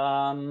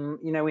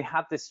 you know, we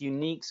had this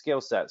unique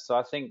skill set. So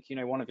I think, you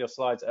know, one of your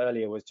slides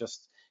earlier was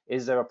just,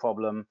 is there a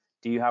problem?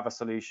 Do you have a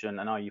solution,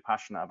 and are you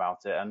passionate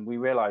about it? And we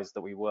realized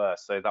that we were,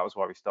 so that was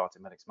why we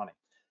started Medics Money.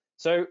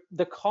 So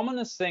the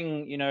commonest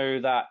thing, you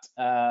know, that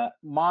the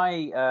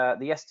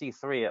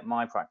ST3 at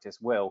my practice,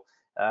 Will,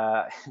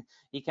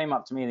 he came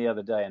up to me the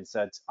other day and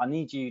said, I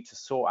need you to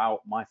sort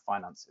out my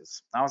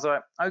finances. I was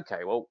like,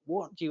 okay, well,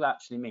 what do you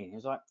actually mean? He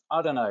was like,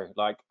 I don't know,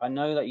 like, I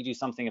know that you do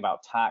something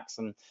about tax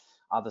and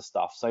other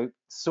stuff, so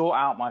sort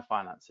out my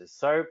finances.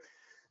 So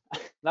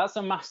that's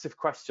a massive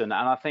question,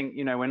 and I think,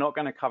 you know, we're not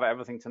going to cover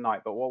everything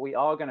tonight, but what we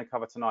are going to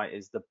cover tonight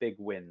is the big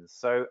wins.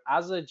 So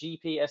as a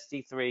GP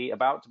ST3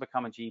 about to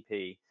become a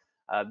GP,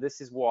 this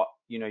is what,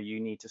 you know, you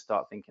need to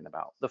start thinking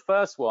about. The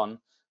first one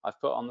I've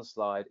put on the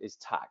slide is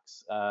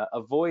tax,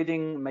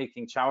 avoiding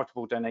making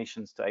charitable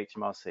donations to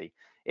HMRC.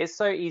 It's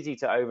so easy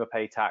to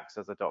overpay tax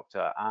as a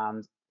doctor,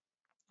 and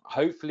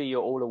hopefully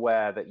you're all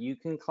aware that you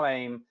can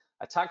claim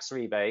a tax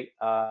rebate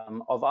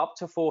of up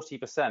to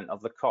 40%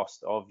 of the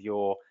cost of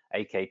your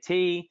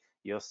AKT,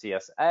 your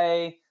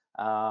CSA,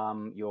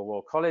 your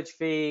Royal College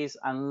fees,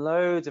 and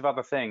loads of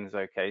other things.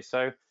 Okay,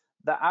 so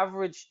the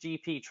average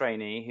GP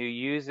trainee who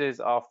uses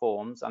our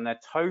forms, and they're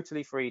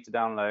totally free to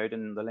download,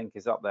 and the link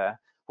is up there,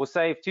 will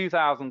save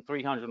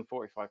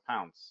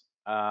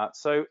 £2,345.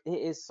 So it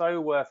is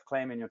so worth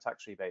claiming your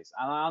tax rebates.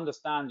 And I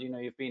understand, you know,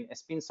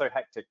 it's been so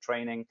hectic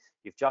training,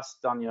 you've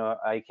just done your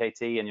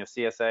AKT and your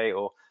CSA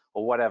or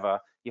whatever,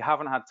 you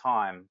haven't had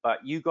time, but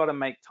you got to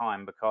make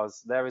time,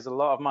 because there is a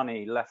lot of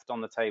money left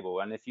on the table,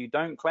 and if you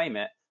don't claim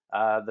it,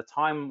 the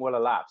time will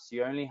elapse.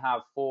 You only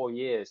have 4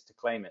 years to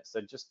claim it, so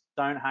just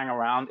don't hang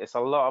around. It's a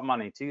lot of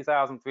money,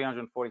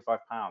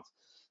 £2,345.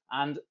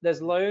 And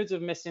there's loads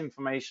of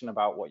misinformation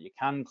about what you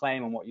can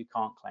claim and what you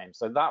can't claim.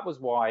 So that was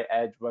why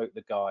Ed wrote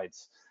the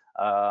guides.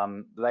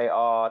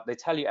 They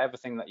tell you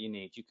everything that you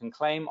need. You can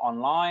claim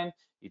online.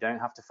 You don't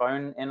have to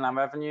phone Inland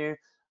Revenue.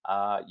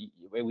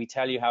 We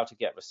tell you how to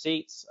get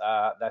receipts.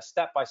 They're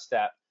step by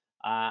step.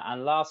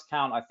 And last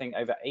count, I think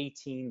over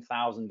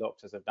 18,000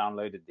 doctors have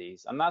downloaded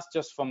these. And that's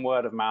just from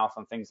word of mouth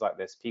and things like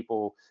this.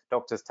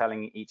 Doctors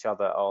telling each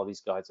other, oh,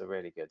 these guides are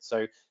really good.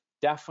 So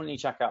definitely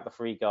check out the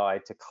free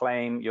guide to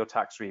claim your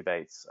tax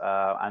rebates.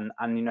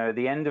 And you know,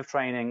 the end of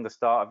training, the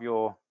start of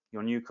your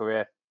new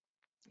career,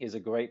 is a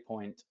great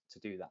point to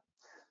do that.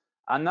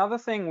 Another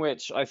thing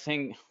which I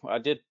think I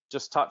did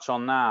just touch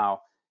on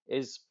now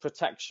is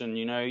protection.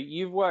 You know,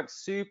 you've worked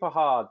super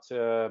hard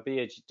to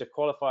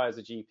qualify as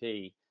a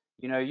GP.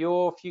 You know,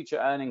 your future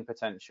earning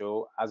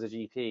potential as a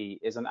GP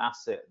is an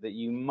asset that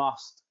you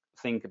must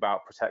think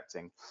about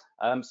protecting.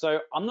 So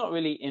I'm not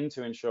really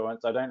into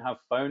insurance. I don't have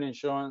phone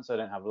insurance. I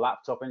don't have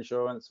laptop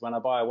insurance. When I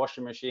buy a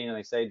washing machine and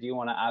they say, do you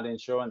want to add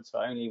insurance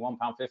for only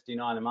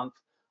 £1.59 a month?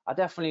 I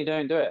definitely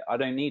don't do it. I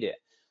don't need it.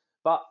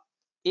 But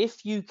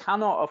if you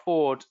cannot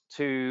afford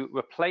to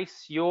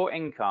replace your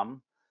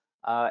income,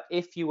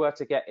 if you were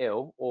to get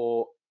ill,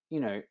 or, you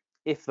know,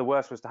 if the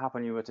worst was to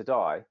happen, you were to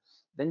die,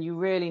 then you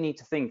really need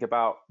to think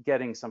about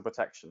getting some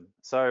protection.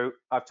 So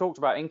I've talked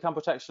about income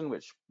protection,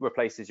 which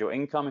replaces your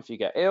income if you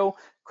get ill,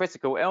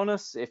 critical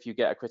illness, if you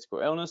get a critical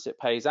illness, it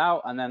pays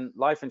out, and then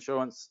life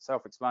insurance,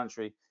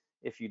 self-explanatory,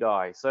 if you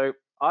die. So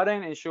I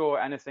don't insure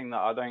anything that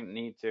I don't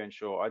need to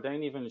insure. I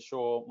don't even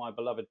insure my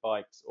beloved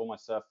bikes or my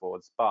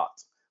surfboards, but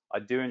I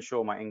do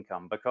insure my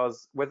income,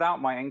 because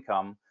without my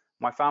income,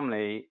 my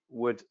family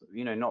would,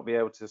 you know, not be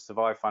able to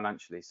survive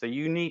financially. So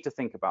you need to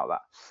think about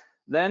that.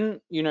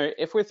 Then, you know,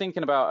 if we're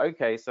thinking about,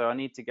 okay, so I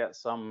need to get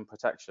some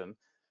protection,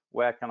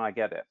 where can I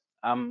get it?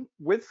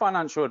 With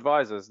financial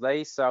advisors,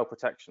 they sell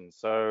protection.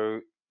 So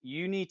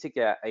you need to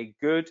get a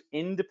good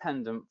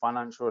independent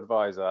financial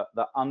advisor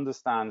that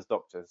understands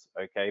doctors,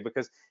 okay?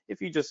 Because if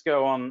you just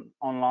go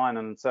online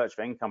and search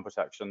for income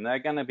protection, they're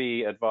going to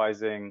be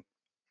advising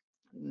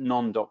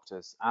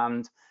non-doctors,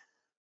 and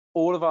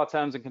all of our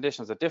terms and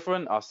conditions are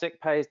different. Our sick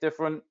pay is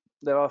different.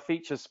 There are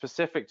features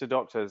specific to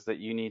doctors that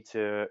you need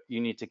to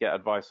get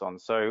advice on.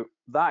 So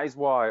that is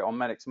why on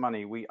Medics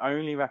Money, we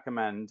only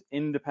recommend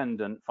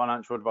independent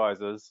financial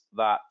advisors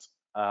that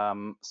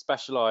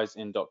specialize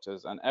in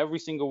doctors, and every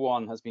single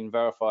one has been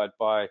verified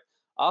by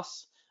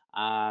us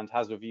and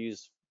has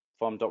reviews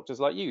from doctors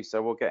like you.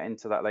 So we'll get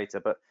into that later,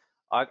 but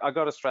I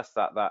got to stress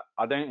that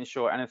I don't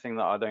insure anything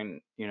that I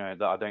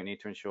don't need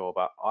to insure,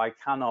 but I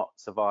cannot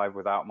survive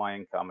without my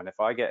income. And if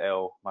I get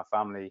ill, my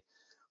family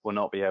will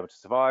not be able to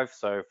survive.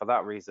 So for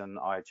that reason,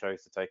 I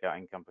chose to take out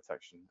income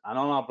protection. And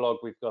on our blog,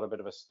 we've got a bit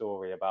of a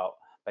story about,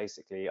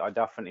 basically, I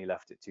definitely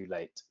left it too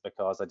late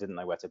because I didn't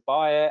know where to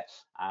buy it,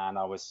 and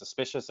I was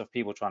suspicious of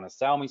people trying to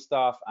sell me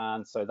stuff,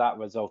 and so that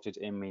resulted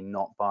in me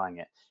not buying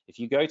it. If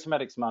you go to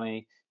Medics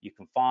Money, you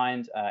can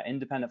find an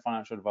independent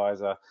financial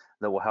advisor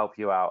that will help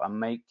you out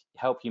and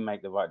help you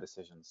make the right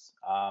decisions.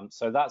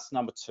 So that's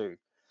number 2.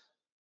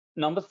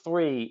 Number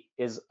 3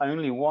 is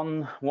only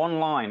one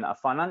line, a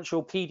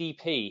financial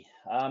PDP.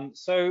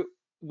 So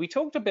we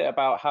talked a bit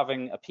about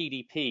having a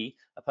PDP,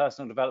 a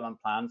personal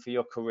development plan for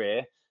your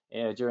career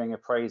during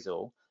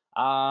appraisal.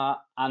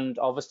 And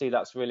obviously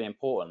that's really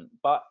important,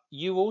 but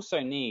you also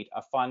need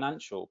a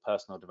financial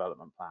personal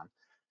development plan.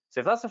 So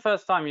if that's the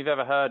first time you've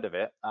ever heard of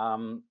it,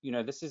 you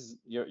know,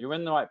 you're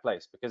in the right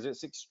place, because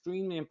it's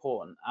extremely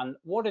important. And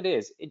what it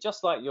is,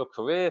 just like your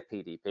career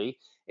PDP,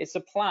 it's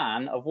a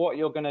plan of what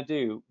you're going to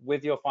do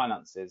with your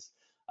finances.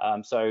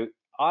 So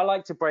I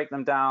like to break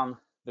them down,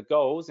 the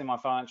goals in my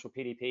financial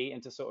PDP,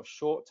 into sort of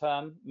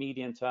short-term,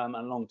 medium-term,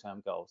 and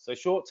long-term goals. So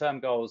short-term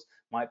goals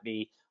might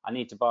be, I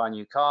need to buy a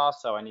new car,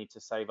 so I need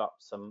to save up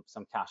some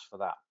cash for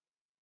that.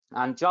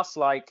 And just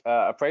like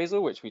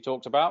appraisal, which we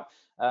talked about,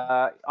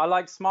 I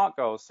like SMART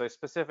goals, so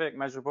specific,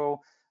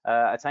 measurable,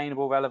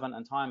 attainable, relevant,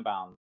 and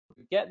time-bound.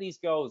 Get these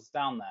goals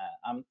down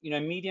there. You know,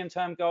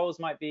 medium-term goals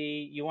might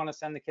be, you want to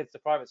send the kids to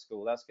private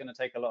school. That's going to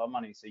take a lot of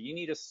money. So you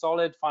need a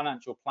solid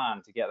financial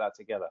plan to get that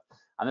together.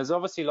 And there's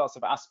obviously lots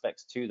of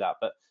aspects to that,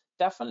 but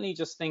definitely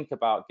just think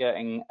about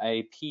getting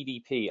a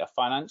PDP, a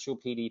financial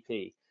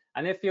PDP.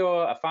 And if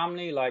you're a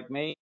family like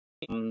me,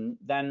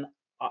 then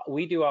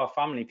we do our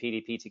family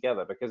PDP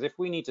together, because if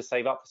we need to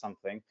save up for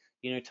something,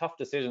 you know, tough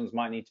decisions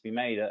might need to be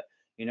made.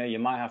 You know, you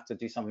might have to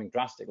do something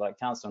drastic like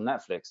cancel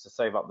Netflix to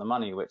save up the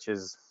money, which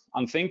is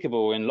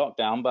unthinkable in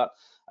lockdown. But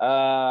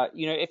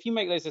you know, if you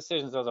make those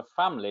decisions as a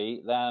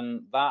family,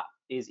 then that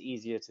is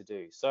easier to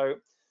do. So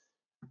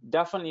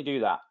definitely do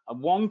that.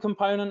 One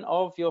component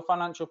of your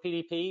financial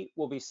PDP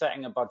will be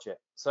setting a budget.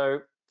 So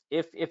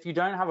if you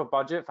don't have a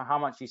budget for how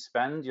much you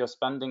spend, your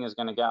spending is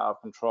going to get out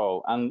of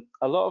control. And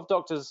a lot of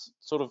doctors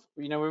sort of,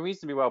 you know, we're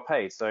reasonably well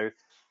paid, so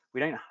we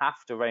don't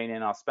have to rein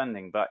in our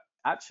spending. But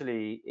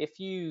actually, if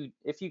you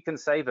can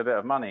save a bit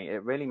of money,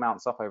 it really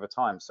mounts up over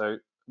time. So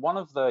one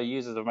of the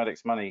users of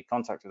Medics Money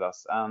contacted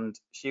us, and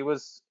she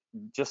was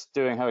just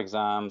doing her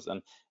exams,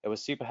 and it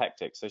was super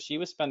hectic. So she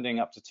was spending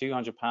up to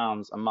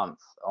 £200 a month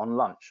on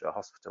lunch at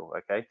hospital.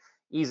 Okay,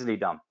 easily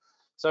done.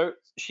 So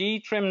she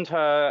trimmed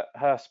her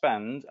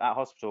spend at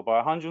hospital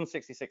by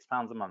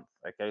 £166 a month.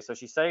 Okay, so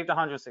she saved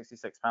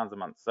 £166 a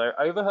month. So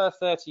over her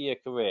 30-year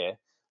career,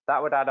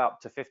 that would add up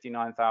to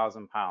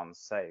 £59,000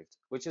 saved,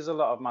 which is a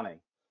lot of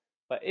money.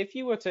 But if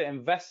you were to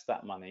invest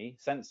that money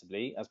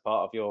sensibly as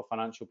part of your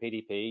financial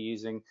PDP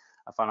using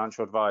a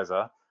financial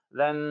advisor,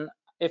 then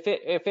if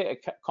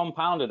it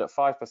compounded at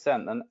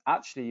 5%, then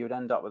actually you'd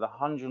end up with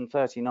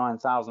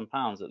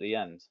 £139,000 at the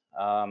end.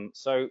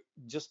 So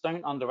just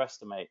don't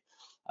underestimate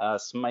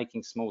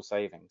making small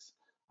savings.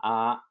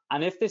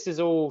 And if this is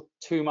all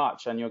too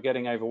much and you're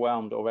getting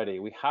overwhelmed already,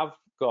 we have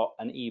got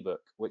an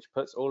ebook which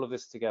puts all of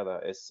this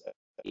together. It's an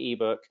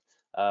ebook.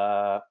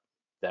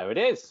 There it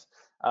is.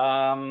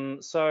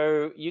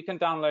 So you can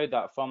download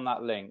that from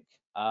that link,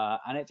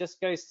 and it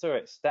just goes through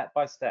it step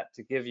by step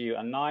to give you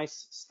a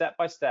nice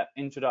step-by-step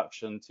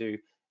introduction to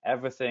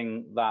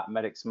everything that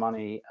Medics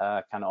Money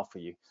can offer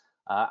you.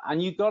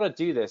 And you've got to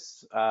do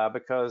this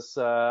because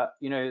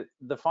you know,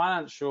 the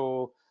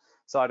financial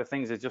side of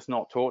things is just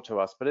not taught to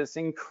us, but it's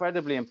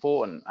incredibly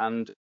important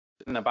and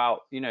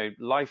about, you know,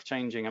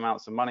 life-changing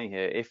amounts of money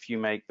here if you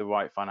make the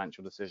right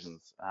financial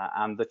decisions.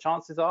 And the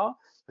chances are,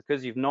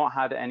 because you've not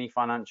had any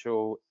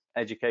financial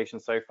education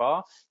so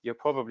far, you're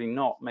probably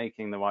not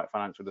making the right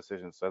financial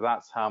decisions. So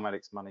that's how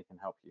Medics Money can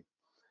help you.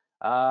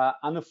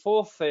 And the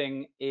fourth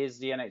thing is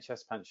the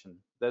NHS pension.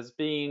 There's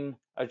been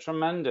a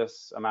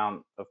tremendous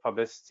amount of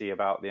publicity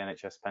about the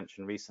NHS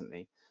pension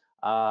recently.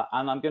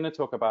 And I'm going to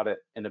talk about it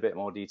in a bit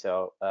more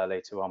detail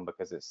later on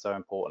because it's so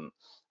important.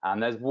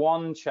 And there's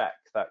one check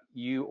that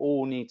you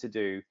all need to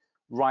do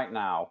right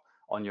now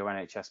on your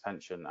NHS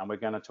pension, and we're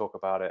going to talk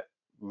about it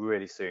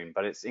really soon.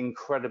 But it's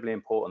incredibly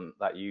important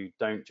that you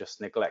don't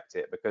just neglect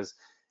it, because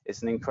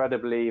it's an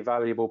incredibly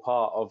valuable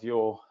part of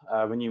your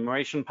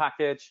remuneration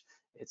package.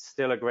 It's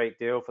still a great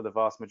deal for the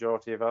vast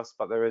majority of us,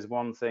 but there is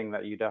one thing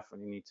that you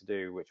definitely need to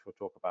do, which we'll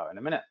talk about in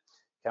a minute.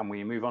 Can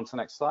we move on to the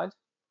next slide?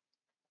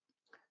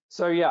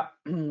 So yeah,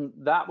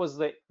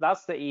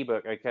 that's the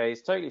ebook. Okay,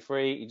 it's totally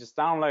free. You just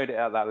download it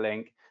at that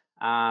link.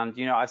 And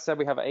you know, I said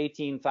we have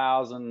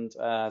 18,000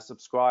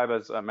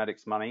 subscribers at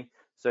Medics Money.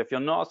 So if you're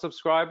not a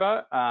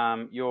subscriber,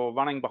 you're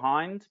running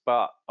behind.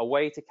 But a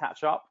way to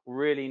catch up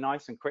really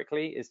nice and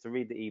quickly is to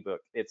read the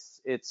ebook.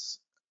 It's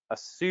a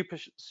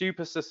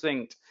super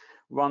succinct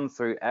run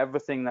through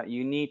everything that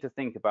you need to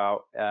think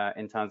about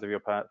in terms of your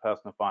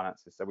personal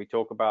finances. So we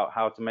talk about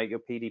how to make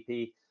your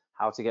PDP,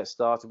 how to get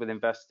started with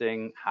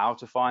investing, how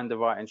to find the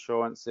right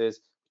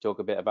insurances. We talk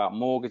a bit about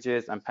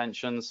mortgages and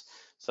pensions.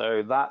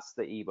 So that's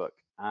the ebook.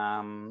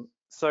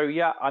 So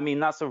yeah, I mean,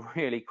 that's a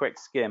really quick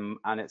skim,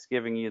 and it's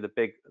giving you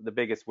the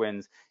biggest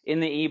wins. In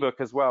the ebook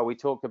as well, we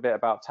talk a bit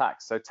about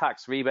tax. So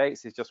tax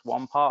rebates is just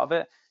one part of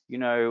it. You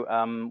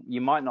know,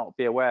 you might not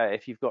be aware,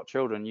 if you've got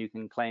children, you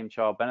can claim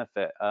child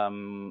benefit,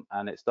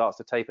 and it starts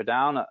to taper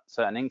down at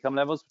certain income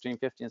levels between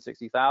 50 and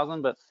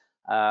 60,000. But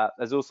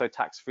there's also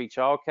tax-free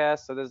childcare.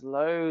 So there's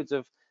loads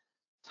of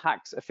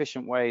tax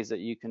efficient ways that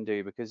you can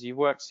do, because you've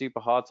worked super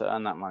hard to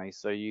earn that money.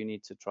 So you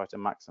need to try to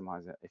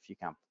maximize it if you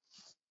can.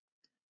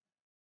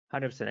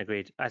 100%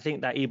 agreed. I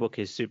think that ebook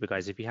is super,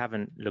 guys. If you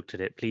haven't looked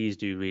at it, please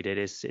do read it.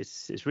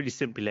 It's really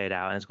simply laid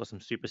out, and it's got some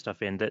super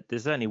stuff in that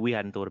certainly we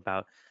hadn't thought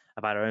about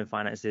our own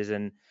finances,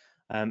 and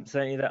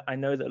certainly that I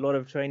know that a lot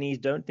of trainees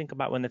don't think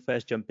about when they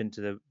first jump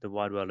into the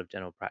wide world of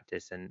general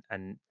practice,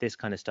 and this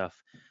kind of stuff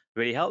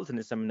really helps, and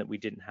it's something that we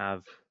didn't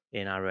have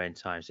in our own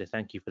time. So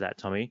thank you for that,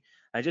 Tommy.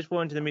 I just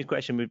wanted to meet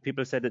question.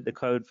 People have said that the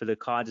code for the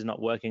cards is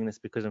not working. That's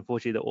because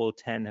unfortunately all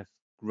 10 have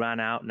ran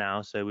out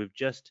now. So we're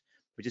just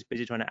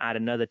busy trying to add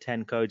another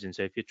 10 codes in.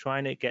 So if you're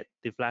trying to get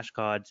the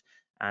flashcards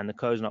and the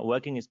code's not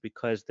working, it's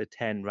because the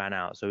 10 ran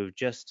out. So we've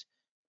just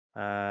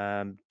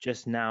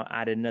now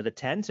added another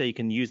 10, so you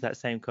can use that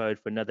same code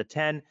for another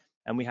 10,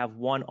 and we have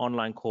one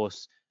online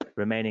course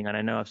remaining. And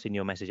I know I've seen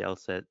your message,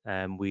 Elsa.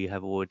 We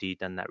have already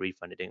done that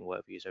refund. It didn't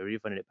work for you, so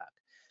refunded it back.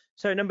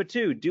 So number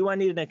 2, do I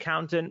need an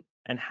accountant,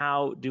 and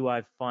how do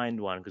I find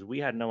one? Because we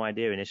had no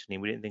idea initially.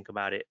 We didn't think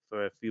about it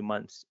for a few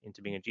months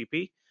into being a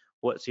GP.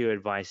 What's your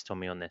advice,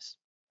 Tommy, on this?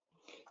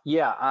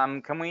 Yeah,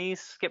 can we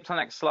skip to the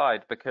next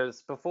slide?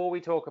 Because before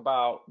we talk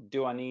about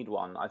do I need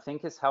one, I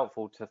think it's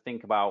helpful to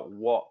think about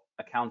what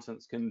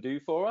accountants can do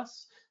for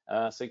us.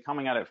 So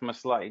coming at it from a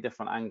slightly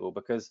different angle,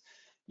 because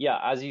yeah,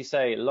 as you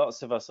say,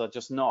 lots of us are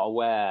just not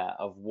aware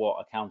of what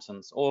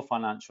accountants or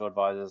financial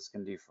advisors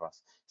can do for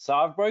us. So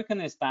I've broken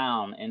this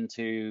down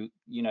into,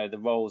 you know, the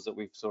roles that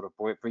we've sort of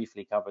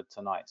briefly covered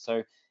tonight.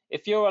 So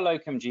if you're a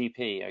locum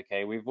GP,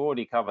 okay, we've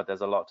already covered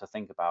there's a lot to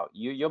think about.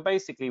 You're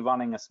basically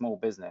running a small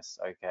business,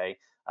 okay,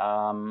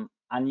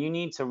 and you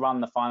need to run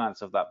the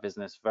finance of that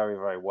business very,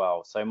 very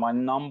well. So my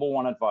number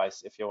one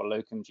advice, if you're a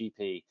locum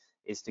GP,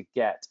 is to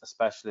get a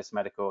specialist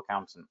medical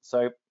accountant.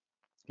 So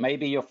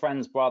maybe your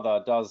friend's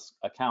brother does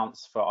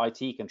accounts for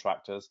IT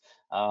contractors,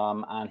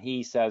 and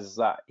he says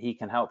that he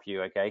can help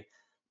you, okay?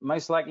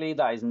 Most likely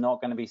that is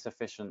not going to be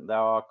sufficient. There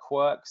are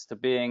quirks to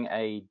being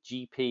a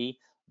GP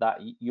that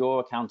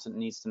your accountant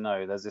needs to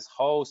know. There's this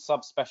whole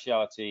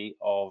subspecialty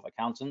of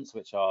accountants,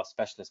 which are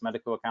specialist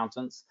medical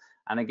accountants.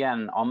 And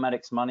again, on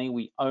Medics Money,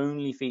 we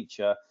only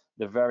feature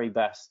the very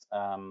best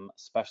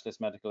specialist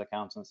medical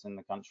accountants in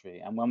the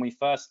country. And when we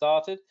first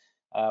started,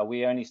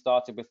 we only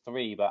started with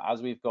 3, but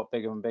as we've got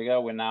bigger and bigger,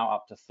 we're now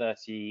up to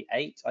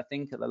 38, I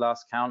think, at the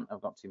last count.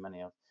 I've got too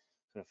many, I've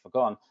sort of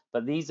forgotten.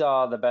 But these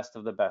are the best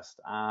of the best.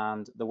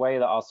 And the way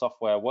that our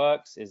software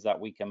works is that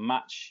we can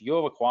match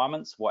your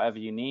requirements, whatever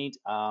you need,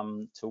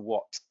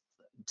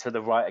 to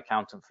the right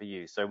accountant for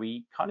you. So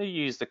we kind of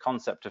use the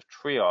concept of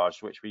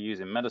triage, which we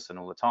use in medicine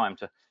all the time,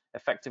 to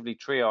effectively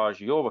triage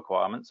your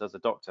requirements as a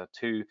doctor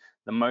to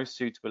the most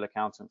suitable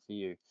accountant for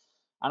you.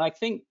 And I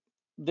think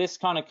this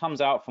kind of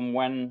comes out from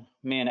when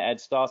me and Ed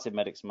started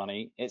Medics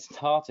Money. It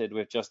started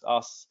with just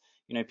us,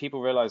 you know,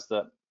 people realized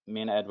that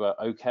me and Ed were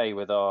okay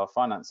with our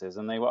finances,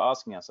 and they were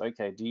asking us,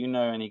 okay, do you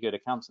know any good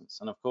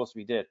accountants? And of course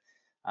we did.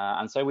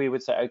 And so we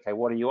would say, okay,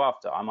 what are you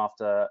after? I'm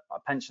after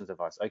pensions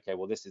advice. Okay,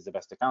 well, this is the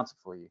best accountant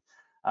for you.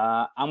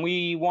 And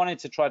we wanted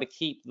to try to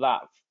keep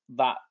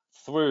that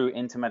through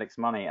into Medics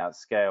Money at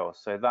scale.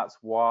 So that's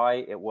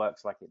why it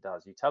works like it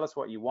does. You tell us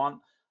what you want,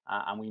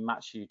 and we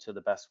match you to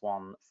the best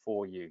one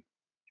for you.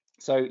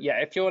 So yeah,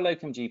 if you're a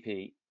locum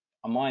GP,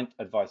 my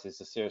advice is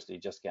to seriously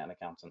just get an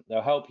accountant.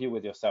 They'll help you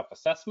with your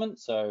self-assessment.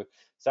 So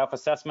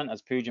self-assessment,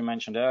 as Pooja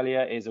mentioned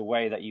earlier, is a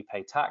way that you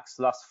pay tax.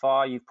 Thus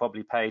far, you've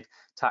probably paid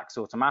tax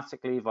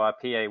automatically via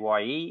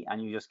PAYE,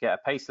 and you just get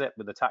a payslip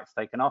with the tax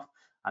taken off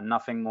and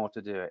nothing more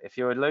to do it. If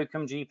you're a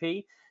locum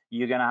GP,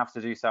 you're going to have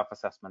to do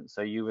self-assessment.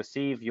 So you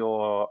receive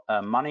your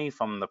money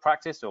from the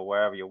practice or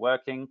wherever you're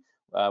working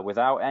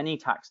without any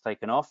tax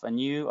taken off, and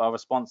you are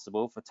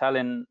responsible for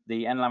telling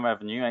the Inland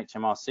Revenue,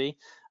 HMRC,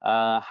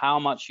 how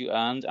much you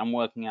earned and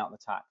working out the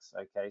tax.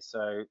 Okay,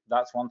 so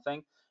that's one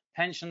thing.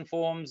 Pension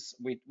forms,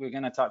 we're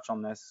going to touch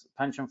on this.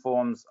 Pension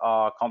forms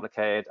are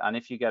complicated, and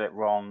if you get it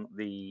wrong,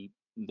 the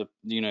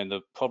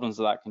problems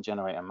that can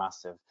generate are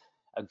massive.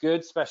 A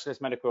good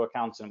specialist medical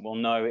accountant will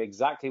know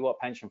exactly what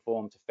pension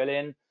form to fill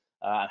in,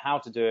 and how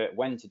to do it,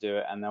 when to do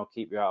it, and they'll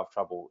keep you out of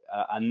trouble.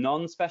 A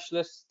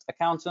non-specialist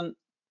accountant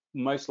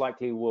most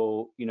likely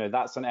will,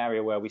 that's an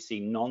area where we see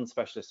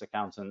non-specialist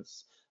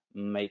accountants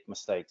make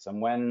mistakes.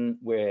 And when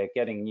we're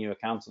getting new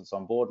accountants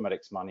on board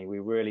Medics Money, we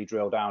really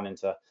drill down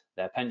into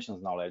their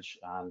pensions knowledge,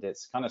 and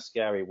it's kind of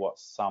scary what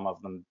some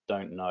of them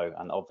don't know.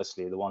 And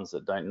obviously the ones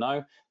that don't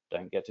know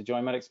don't get to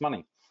join Medics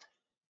Money.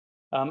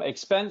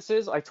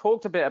 Expenses, I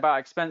talked a bit about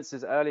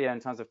expenses earlier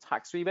in terms of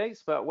tax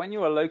rebates, but when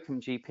you're a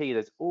locum GP,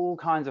 there's all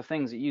kinds of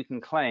things that you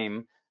can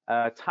claim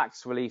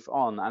tax relief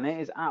on, and it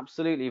is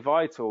absolutely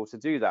vital to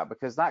do that,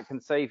 because that can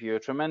save you a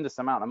tremendous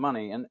amount of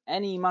money. And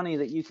any money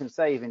that you can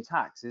save in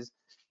tax is,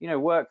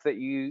 work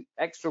that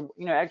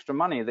extra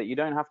money that you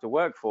don't have to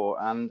work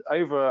for, and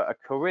over a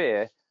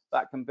career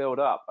that can build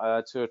up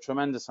to a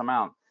tremendous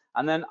amount.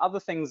 And then other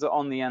things that are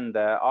on the end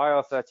there,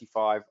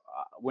 IR35,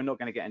 we're not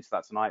going to get into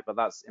that tonight, but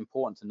that's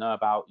important to know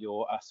about.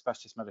 Your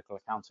specialist medical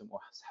accountant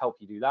will help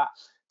you do that.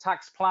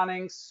 Tax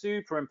planning,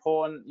 super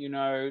important.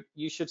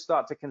 You should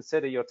start to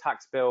consider your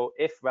tax bill,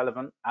 if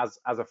relevant, as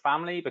a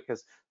family,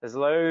 because there's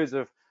loads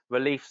of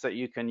reliefs that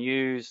you can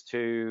use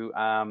to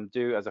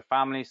do as a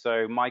family.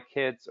 So my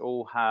kids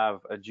all have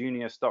a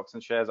junior stocks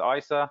and shares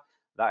ISA.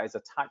 That is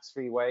a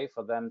tax-free way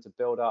for them to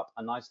build up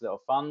a nice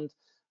little fund,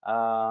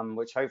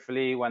 which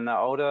hopefully when they're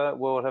older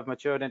will have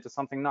matured into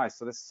something nice.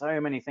 So there's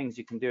so many things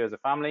you can do as a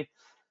family.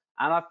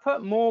 And I've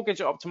put mortgage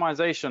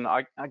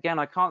optimization. Again,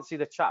 I can't see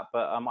the chat,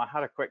 but I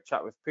had a quick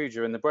chat with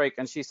Pooja in the break,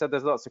 and she said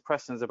there's lots of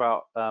questions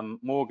about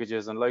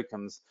mortgages and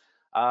locums,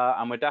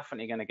 and we're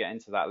definitely going to get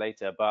into that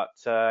later. But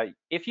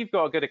if you've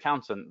got a good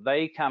accountant,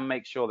 they can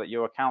make sure that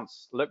your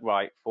accounts look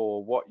right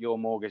for what your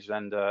mortgage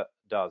lender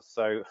does.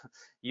 So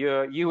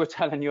you were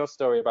telling your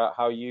story about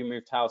how you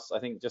moved house, I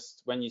think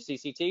just when you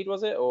CCT'd,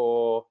 was it?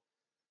 Or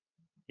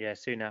yeah,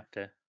 soon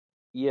after.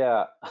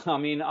 Yeah, I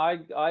mean,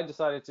 I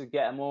decided to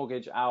get a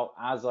mortgage out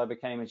as I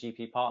became a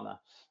GP partner,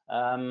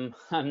 and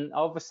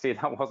obviously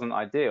that wasn't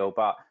ideal,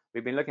 but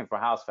we've been looking for a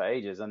house for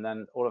ages, and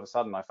then all of a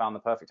sudden I found the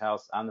perfect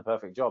house and the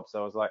perfect job.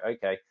 So I was like,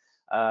 okay,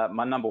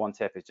 my number one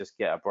tip is just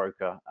get a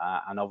broker,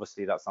 and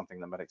obviously that's something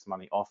that Medics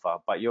Money offer,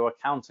 but your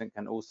accountant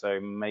can also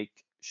make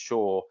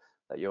sure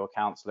that your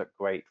accounts look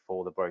great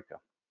for the broker.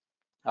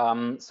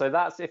 So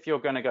that's if you're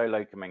going to go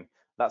locuming.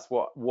 That's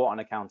what an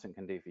accountant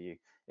can do for you.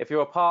 If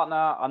you're a partner,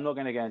 I'm not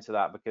going to go into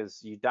that,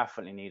 because you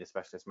definitely need a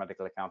specialist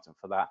medical accountant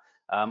for that.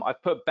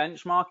 I've put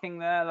benchmarking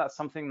there. That's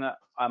something that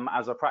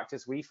as a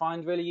practice we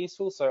find really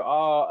useful. So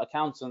our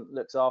accountant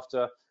looks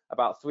after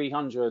about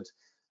 300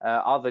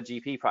 other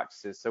GP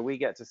practices. So we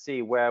get to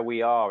see where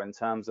we are in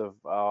terms of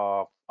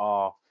our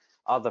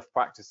other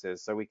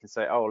practices. So we can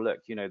say, oh, look,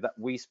 that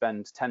we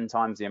spend 10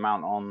 times the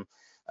amount on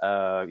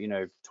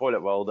toilet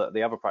roll that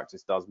the other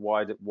practice does.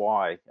 Why?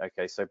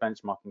 Okay, so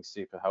benchmarking is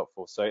super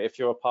helpful. So if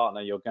you're a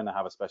partner, you're going to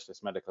have a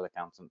specialist medical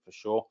accountant for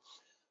sure.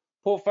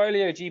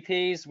 Portfolio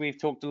GPs, we've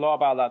talked a lot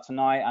about that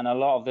tonight, and a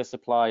lot of this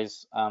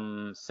applies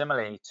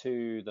similarly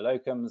to the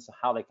locums,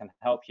 how they can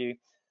help you.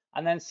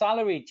 And then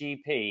salary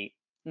GP.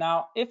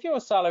 Now, if you're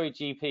a salary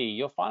GP,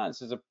 your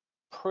finances are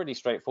pretty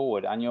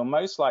straightforward, and you're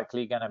most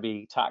likely going to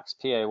be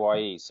taxed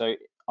PAYE. So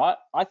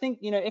I think,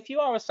 if you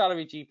are a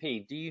salary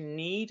GP, do you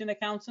need an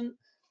accountant?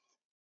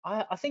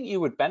 I think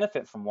you would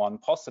benefit from one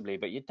possibly,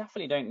 but you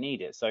definitely don't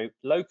need it. So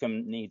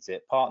locum needs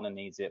it, partner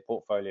needs it,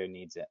 portfolio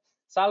needs it.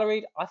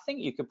 Salaried, I think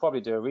you could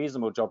probably do a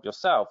reasonable job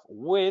yourself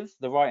with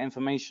the right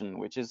information,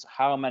 which is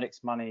how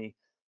Medics Money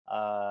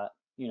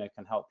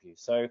can help you.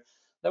 So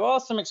There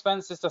are some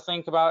expenses to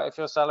think about if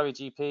you're a salary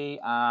GP,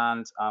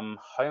 and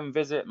home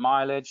visit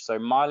mileage. So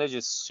mileage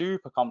is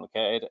super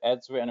complicated.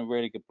 Ed's written a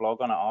really good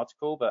blog on an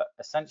article, but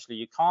essentially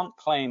you can't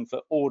claim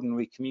for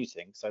ordinary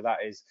commuting. So that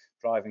is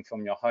driving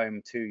from your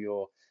home to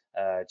your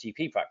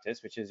GP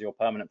practice, which is your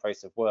permanent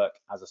place of work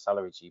as a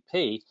salary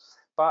GP.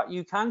 But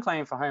you can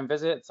claim for home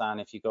visits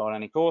and if you go on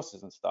any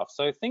courses and stuff.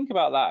 So think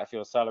about that if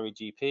you're a salary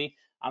GP.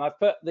 And I've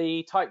put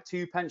the type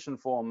 2 pension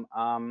form.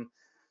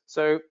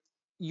 So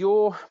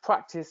your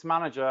practice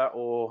manager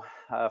or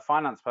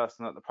finance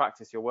person at the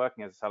practice you're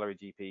working as a salary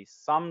GP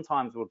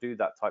sometimes will do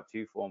that type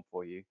 2 form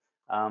for you.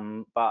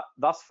 But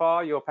thus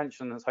far, your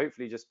pension has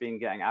hopefully just been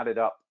getting added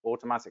up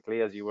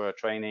automatically as you were a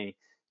trainee.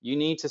 You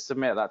need to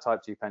submit that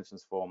type 2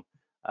 pensions form.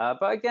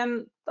 But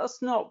again,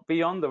 that's not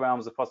beyond the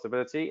realms of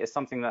possibility. It's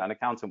something that an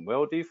accountant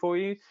will do for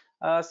you.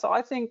 So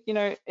I think, you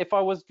know, if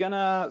I was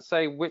gonna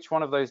say which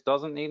one of those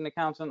doesn't need an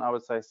accountant, I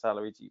would say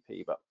salary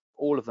GP, but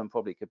all of them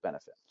probably could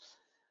benefit.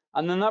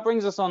 And then that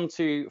brings us on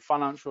to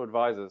financial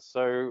advisors.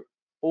 So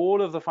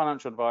all of the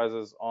financial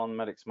advisors on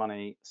Medics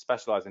Money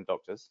specialize in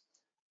doctors,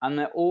 and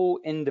they're all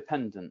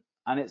independent.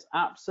 And it's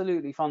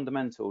absolutely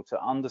fundamental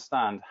to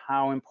understand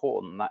how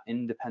important that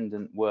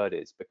independent word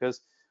is,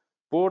 because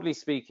broadly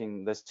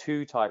speaking, there's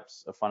two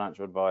types of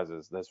financial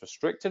advisors. There's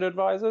restricted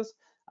advisors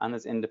and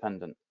there's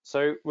independent.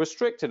 So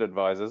restricted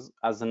advisors,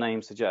 as the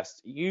name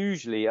suggests,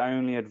 usually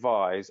only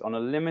advise on a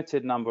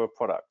limited number of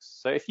products.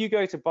 So if you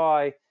go to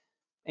buy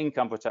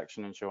income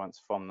protection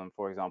insurance from them,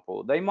 for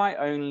example, they might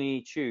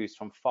only choose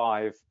from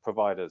 5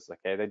 providers.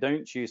 Okay, they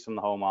don't choose from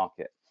the whole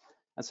market.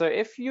 And so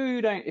if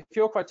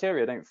your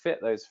criteria don't fit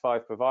those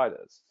 5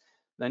 providers,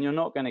 then you're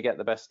not going to get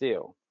the best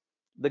deal.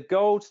 The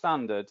gold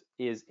standard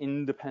is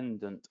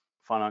independent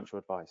financial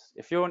advice.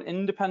 If you're an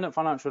independent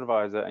financial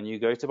advisor and you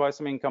go to buy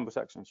some income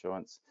protection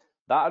insurance,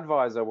 that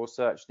advisor will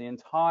search the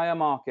entire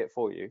market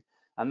for you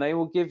and they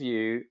will give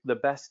you the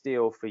best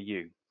deal for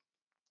you.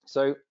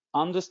 So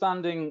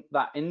understanding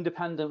that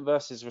independent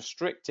versus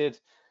restricted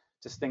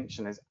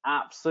distinction is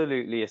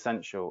absolutely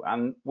essential.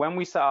 And when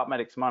we set up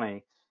Medics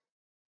Money,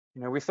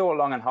 you know, we thought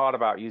long and hard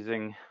about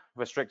using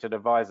restricted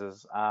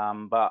advisors,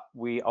 but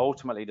we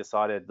ultimately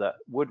decided that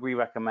would we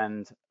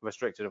recommend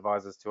restricted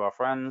advisors to our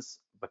friends,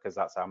 because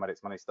that's how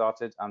Medics Money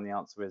started, and the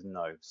answer is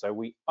no. So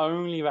we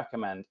only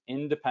recommend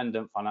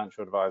independent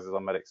financial advisors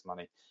on Medics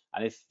Money.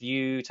 And if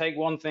you take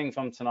one thing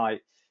from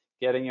tonight,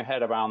 getting your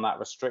head around that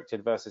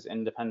restricted versus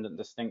independent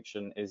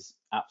distinction is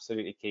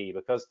absolutely key,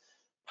 because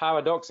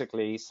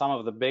paradoxically, some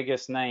of the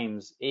biggest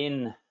names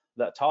in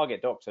that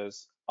target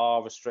doctors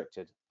are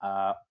restricted.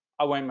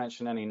 I won't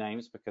mention any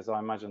names because I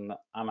imagine that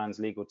Aman's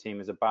legal team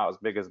is about as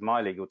big as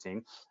my legal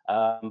team.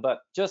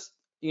 But just,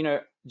 you know,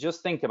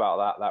 just think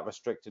about that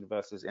restricted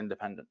versus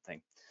independent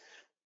thing.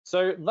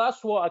 So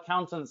that's what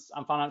accountants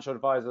and financial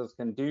advisors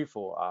can do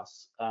for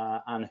us,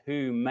 and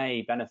who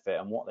may benefit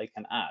and what they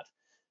can add.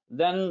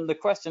 Then the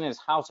question is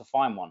how to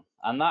find one.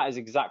 And that is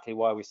exactly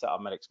why we set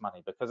up Medics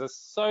Money, because there's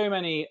so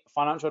many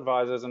financial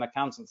advisors and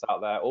accountants out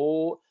there,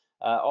 all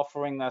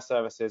offering their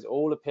services,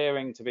 all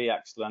appearing to be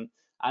excellent.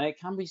 And it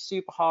can be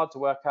super hard to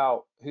work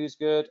out who's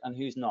good and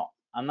who's not.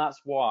 And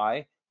that's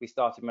why we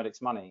started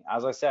Medics Money.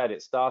 As I said,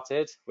 it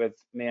started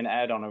with me and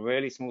Ed on a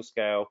really small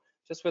scale,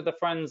 just with the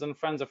friends and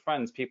friends of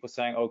friends, people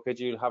saying, oh, could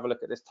you have a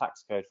look at this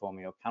tax code for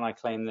me? Or can I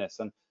claim this?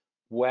 And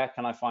where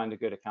can I find a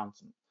good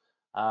accountant?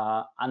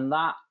 And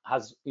that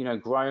has, you know,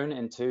 grown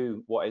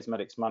into what is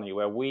Medics Money,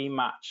 where we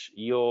match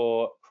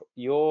your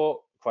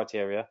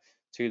criteria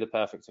to the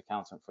perfect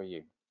accountant for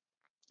you.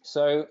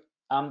 So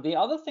the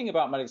other thing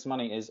about Medics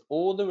Money is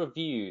all the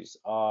reviews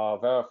are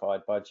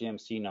verified by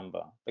GMC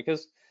number,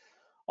 because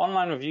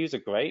online reviews are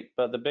great,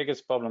 but the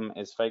biggest problem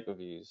is fake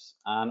reviews.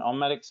 And on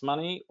Medics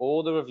Money,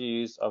 all the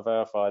reviews are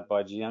verified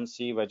by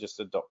GMC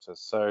registered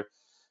doctors. So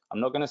I'm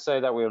not going to say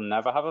that we'll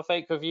never have a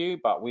fake review,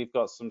 but we've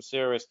got some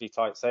seriously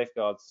tight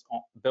safeguards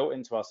built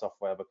into our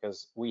software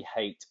because we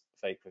hate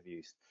fake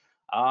reviews.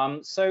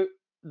 So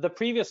the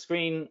previous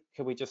screen,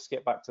 could we just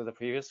skip back to the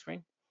previous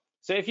screen?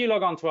 So if you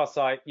log on to our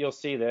site, you'll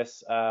see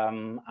this,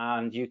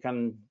 and you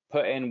can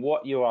put in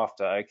what you're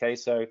after. Okay,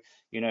 so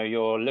you know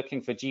you're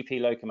looking for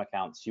GP locum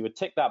accounts. You would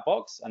tick that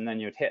box, and then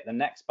you'd hit the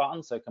next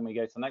button. So can we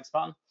go to the next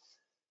button?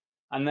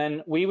 And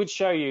then we would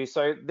show you.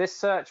 So this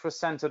search was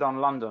centered on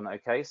London.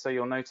 Okay, so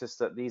you'll notice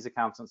that these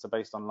accountants are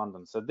based on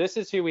London. So this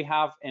is who we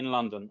have in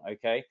London.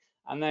 Okay.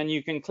 And then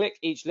you can click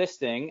each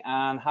listing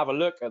and have a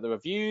look at the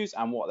reviews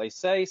and what they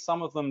say.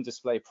 Some of them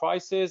display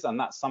prices, and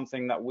that's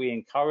something that we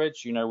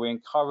encourage. You know, we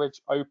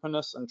encourage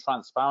openness and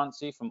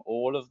transparency from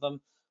all of them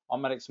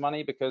on Medics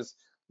Money, because,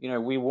 you know,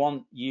 we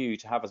want you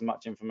to have as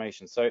much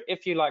information. So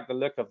if you like the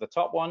look of the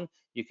top one,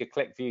 you could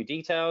click view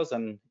details.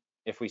 And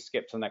if we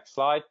skip to the next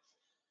slide,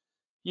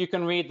 you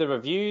can read the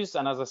reviews.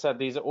 And as I said,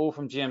 these are all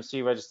from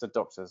GMC registered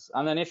doctors.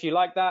 And then if you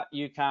like that,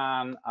 you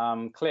can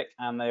click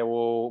and they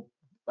will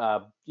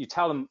you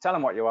tell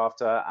them what you're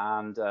after,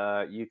 and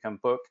you can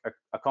book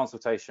a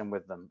consultation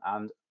with them.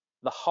 And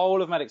the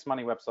whole of Medics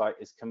Money website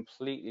is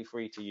completely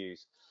free to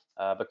use.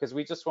 because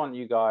we just want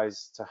you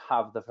guys to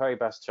have the very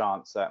best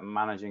chance at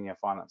managing your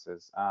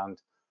finances. And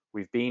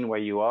we've been where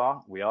you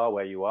are, we are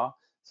where you are,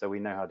 so we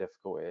know how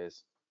difficult it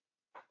is.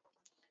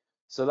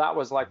 So that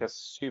was like a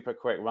super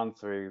quick run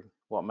through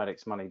what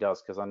Medics Money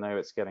does, because I know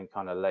it's getting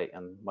kind of late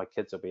and my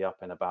kids will be up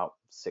in about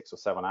 6 or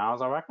 7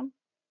 hours, I reckon.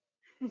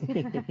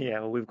 Yeah,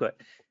 well, we've got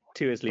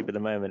 2 asleep at the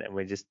moment and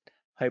we're just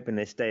hoping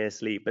they stay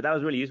asleep. But that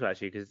was really useful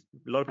actually, because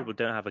a lot of people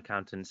don't have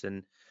accountants,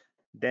 and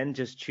then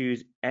just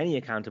choose any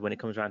accountant when it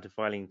comes around to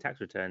filing tax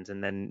returns,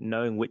 and then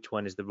knowing which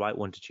one is the right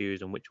one to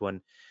choose and which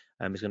one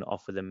is going to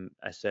offer them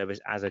a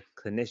service as a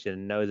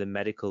clinician. Know the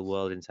medical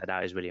world inside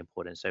out is really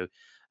important. So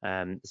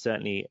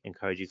certainly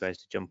encourage you guys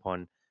to jump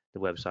on the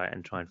website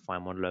and try and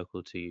find one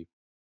local to you.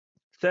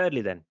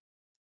 Thirdly then,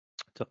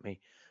 Tommy,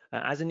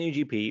 as a new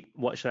GP,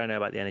 what should I know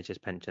about the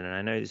NHS pension? And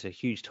I know it's a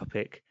huge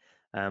topic,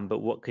 but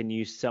what can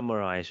you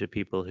summarize for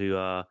people who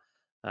are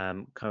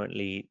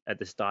currently at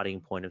the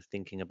starting point of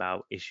thinking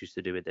about issues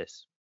to do with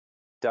this?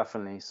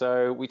 Definitely.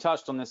 So we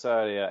touched on this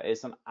earlier.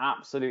 It's an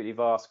absolutely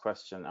vast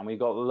question, and we've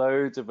got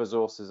loads of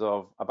resources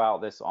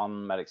about this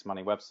on Medics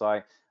Money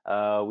website.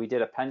 We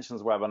did a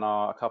pensions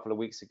webinar a couple of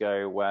weeks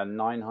ago where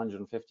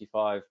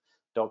 955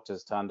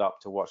 doctors turned up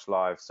to watch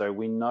live. So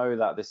we know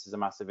that this is a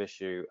massive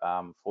issue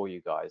for you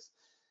guys.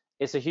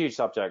 It's a huge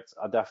subject.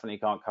 I definitely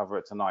can't cover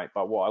it tonight,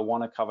 but what I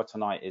want to cover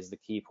tonight is the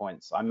key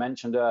points. I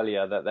mentioned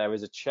earlier that there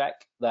is a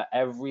check that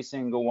every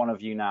single one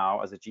of you now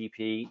as a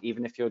GP,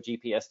 even if you're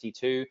GP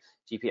ST2,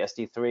 GP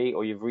ST3,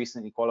 or you've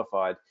recently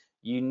qualified,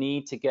 you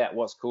need to get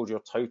what's called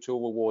your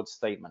total reward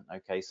statement.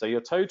 Okay, so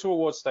your total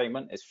reward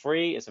statement is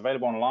free. It's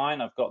available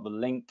online. I've got the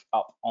link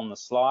up on the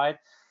slide,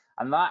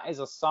 and that is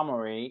a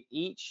summary.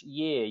 Each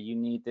year you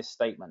need this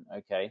statement.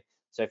 Okay,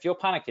 so if you're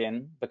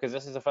panicking because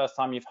this is the first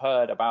time you've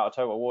heard about a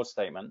total reward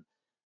statement,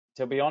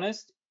 to be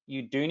honest,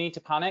 you do need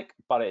to panic,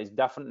 but it is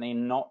definitely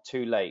not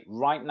too late.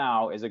 Right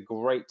now is a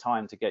great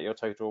time to get your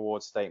total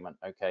reward statement,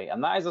 okay?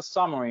 And that is a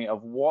summary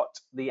of what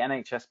the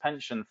NHS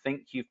pension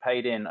think you've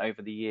paid in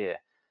over the year.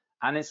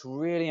 And it's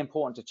really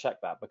important to check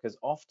that, because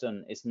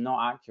often it's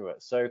not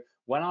accurate. So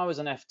when I was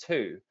an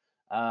F2,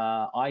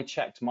 I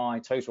checked my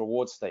total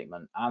reward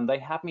statement and they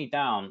had me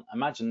down,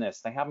 imagine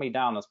this, they had me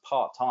down as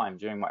part-time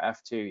during my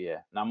F2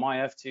 year. Now my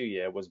F2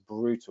 year was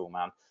brutal,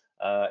 man.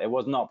 It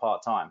was not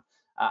part-time.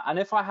 And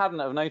if I hadn't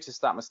have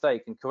noticed that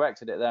mistake and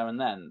corrected it there and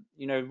then,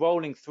 you know,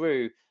 rolling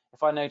through,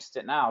 if I noticed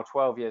it now,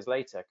 12 years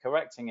later,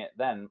 correcting it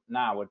then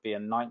now would be a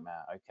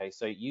nightmare. Okay,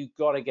 so you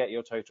got to get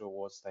your total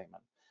reward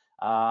statement.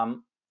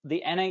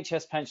 The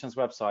NHS pensions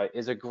website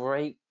is a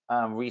great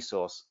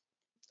resource.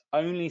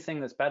 Only thing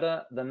that's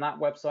better than that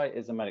website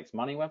is the Medics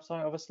Money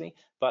website, obviously.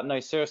 But no,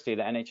 seriously,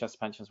 the NHS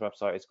pensions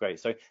website is great.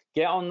 So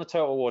get on the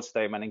total reward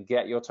statement and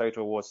get your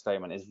total reward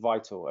statement. It's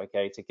vital,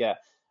 okay, to get.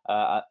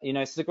 You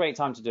know, this is a great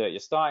time to do it. You're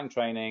starting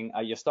training,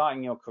 you're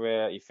starting your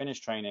career, you finish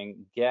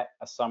training, get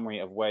a summary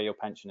of where your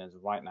pension is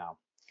right now.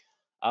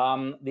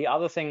 The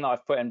other thing that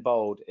I've put in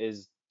bold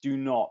is do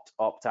not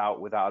opt out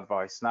without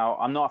advice. Now,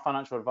 I'm not a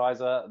financial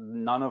advisor.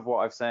 None of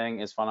what I'm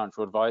saying is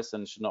financial advice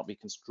and should not be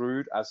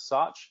construed as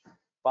such.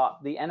 But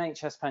the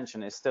NHS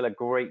pension is still a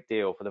great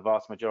deal for the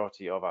vast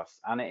majority of us.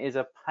 And it is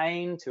a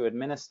pain to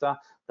administer.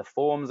 The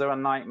forms are a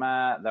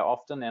nightmare. They're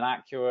often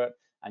inaccurate.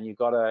 And you've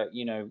got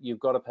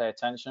to pay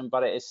attention,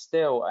 but it is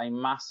still a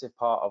massive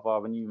part of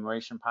our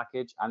remuneration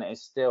package, and it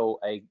is still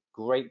a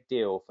great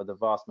deal for the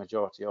vast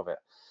majority of it.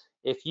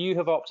 If you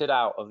have opted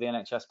out of the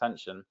NHS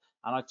pension,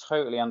 and I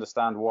totally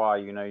understand why,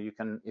 you know, you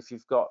can, if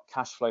you've got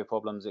cash flow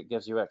problems, it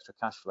gives you extra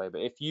cash flow.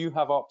 But if you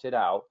have opted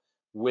out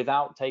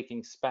without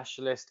taking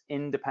specialist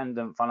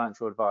independent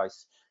financial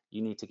advice,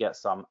 you need to get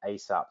some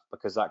ASAP,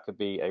 because that could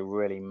be a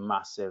really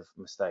massive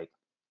mistake.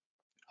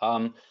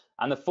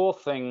 And the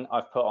fourth thing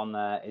I've put on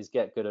there is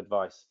get good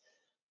advice.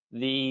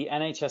 The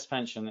NHS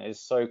pension is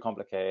so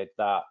complicated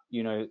that,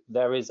 you know,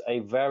 there is a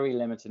very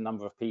limited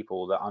number of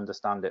people that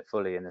understand it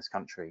fully in this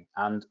country.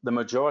 And the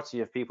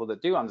majority of people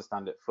that do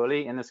understand it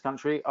fully in this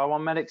country are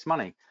on Medics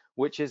Money,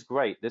 which is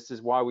great. This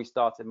is why we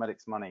started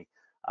Medics Money.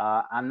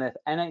 And the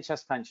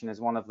NHS pension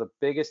is one of the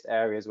biggest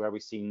areas where we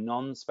see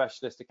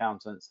non-specialist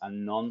accountants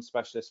and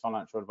non-specialist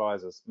financial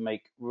advisors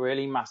make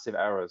really massive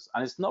errors.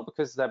 And it's not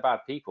because they're bad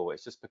people,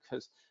 it's just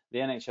because the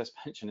NHS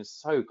pension is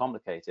so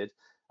complicated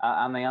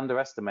and they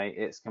underestimate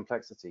its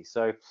complexity.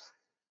 So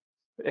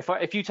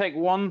if you take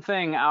one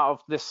thing out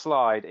of this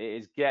slide,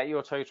 it is get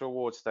your total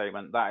reward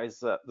statement. That is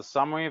the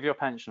summary of your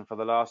pension for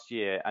the last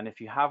year. And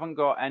if you haven't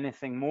got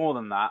anything more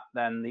than that,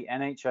 then the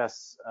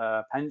NHS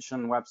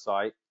pension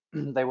website,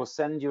 they will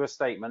send you a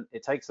statement.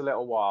 It takes a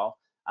little while,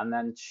 and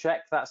then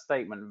check that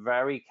statement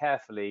very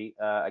carefully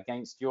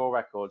against your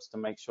records to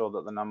make sure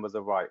that the numbers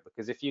are right.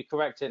 Because if you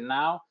correct it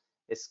now,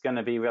 it's going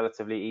to be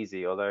relatively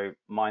easy, although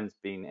mine's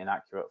been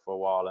inaccurate for a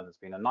while and it's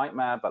been a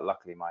nightmare, but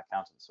luckily my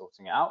accountant's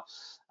sorting it out.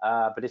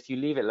 But if you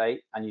leave it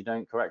late and you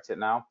don't correct it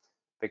now,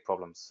 big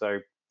problems. So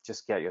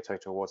just get your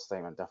total reward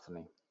statement,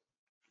 definitely.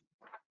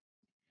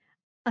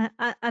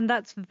 And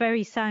that's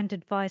very sound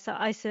advice.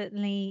 I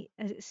certainly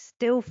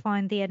still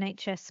find the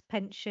NHS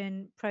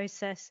pension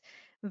process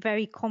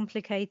very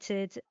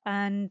complicated,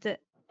 and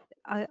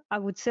I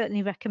would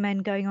certainly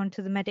recommend going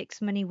onto the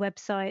Medics Money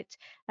website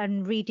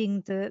and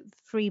reading the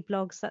free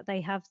blogs that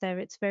they have there.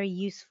 It's very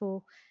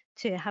useful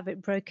to have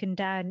it broken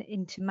down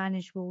into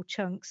manageable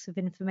chunks of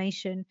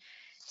information.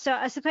 So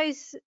I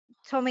suppose,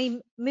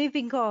 Tommy,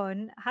 moving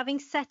on, having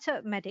set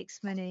up Medics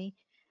Money,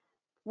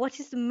 what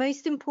is the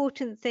most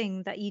important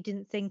thing that you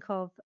didn't think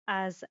of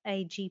as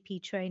a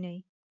GP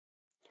trainee?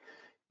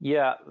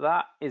 Yeah,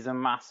 that is a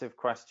massive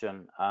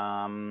question.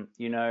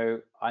 You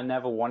know, I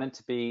never wanted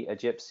to be a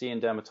gypsy in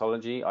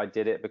dermatology. I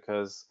did it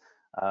because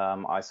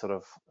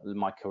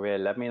my career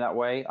led me that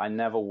way. I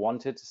never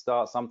wanted to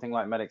start something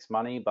like Medics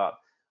Money, but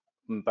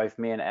both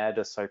me and Ed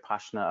are so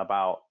passionate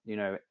about, you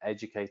know,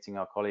 educating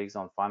our colleagues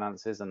on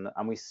finances, and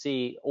we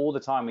see all the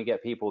time, we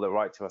get people that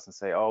write to us and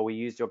say, oh, we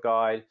used your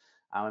guide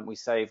and we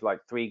saved like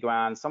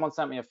 $3,000. Someone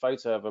sent me a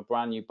photo of a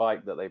brand new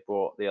bike that they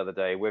bought the other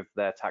day with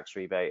their tax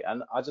rebate,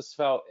 and I just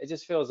felt it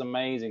just feels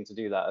amazing to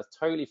do that. It's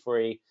totally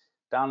free.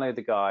 Download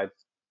the guide,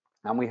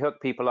 and we hook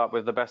people up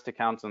with the best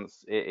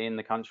accountants in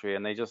the country,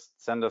 and they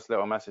just send us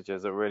little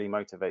messages that really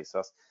motivates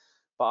us.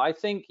 But I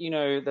think, you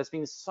know, there's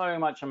been so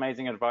much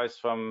amazing advice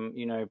from,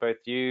 you know, both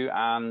you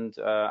and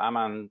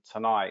Aman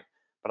tonight.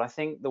 But I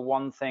think the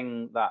one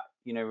thing that,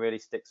 you know, really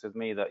sticks with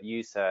me that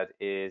you said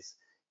is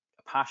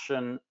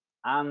passion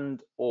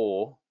and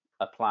or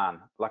a plan.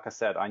 Like I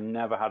said, I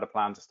never had a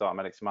plan to start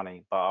Medics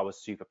Money, but I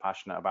was super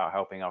passionate about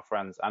helping our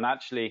friends. And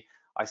actually,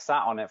 I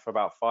sat on it for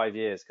about 5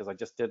 years because I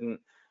just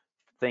didn't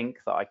think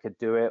that I could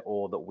do it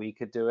or that we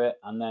could do it.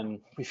 And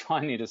then we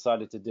finally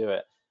decided to do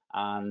it.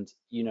 And,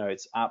 you know,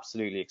 it's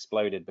absolutely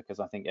exploded because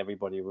I think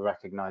everybody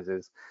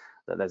recognizes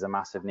that there's a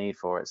massive need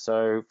for it.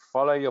 So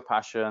follow your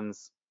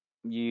passions.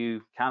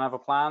 You can have a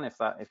plan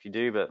if you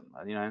do, but,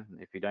 you know,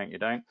 if you don't, you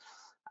don't.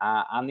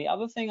 And the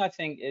other thing I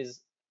think is,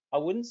 I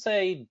wouldn't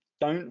say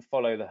don't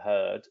follow the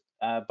herd,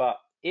 but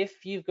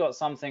if you've got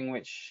something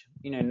which,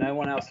 you know, no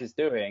one else is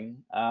doing,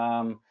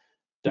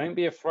 don't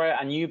be afraid,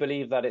 and you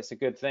believe that it's a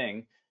good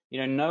thing.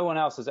 You know, no one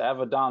else has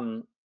ever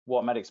done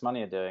what Medics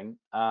Money are doing,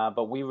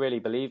 but we really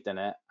believed in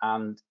it,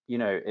 and you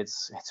know,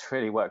 it's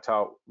really worked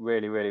out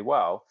really, really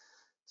well.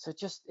 So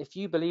just, if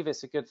you believe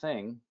it's a good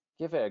thing,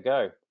 give it a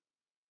go.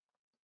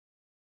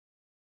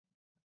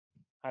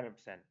 100%.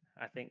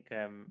 I think,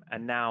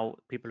 and now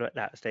people are at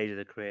that stage of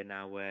the career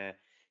now where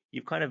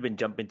you've kind of been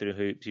jumping through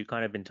hoops, you've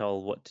kind of been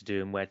told what to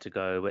do and where to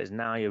go, whereas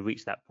now you've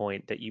reached that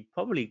point that you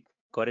probably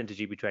got into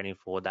GP training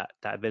for that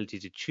ability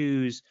to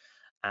choose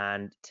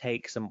and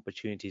take some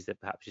opportunities that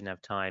perhaps you didn't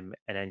have time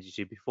and energy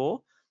to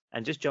before,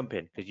 and just jump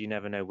in, because you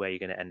never know where you're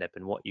going to end up.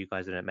 And what you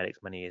guys are doing at Medics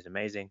Money is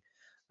amazing.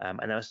 And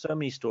there are so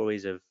many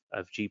stories of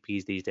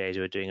GPs these days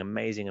who are doing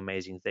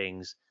amazing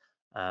things.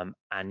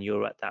 And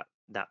you're at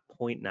that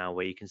point now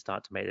where you can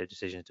start to make the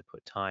decision to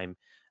put time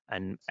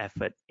and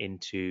effort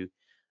into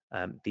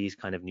these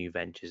kind of new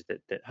ventures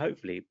that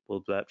hopefully will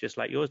blow up just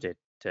like yours did,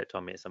 to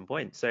Tommy, at some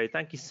point. So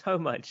thank you so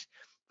much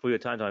for your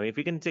time, Tommy. If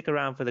you can stick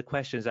around for the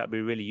questions, that'd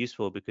be really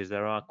useful, because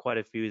there are quite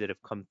a few that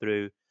have come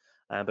through,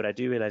 but I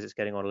do realize it's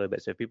getting on a little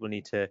bit, so if people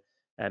need to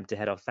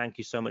head off, thank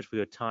you so much for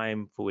your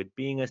time, for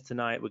being us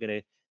tonight. We're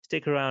going to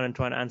stick around and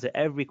try and answer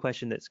every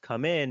question that's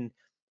come in,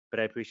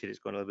 but I appreciate it's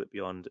gone a little bit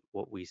beyond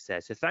what we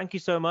said. So thank you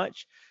so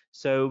much.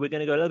 So we're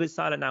going to go a little bit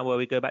silent now, where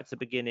we go back to the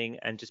beginning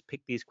and just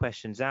pick these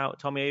questions out.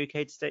 Tommy, are you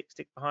okay to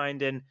stick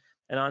behind and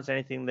answer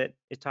anything that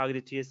is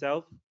targeted to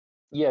yourself?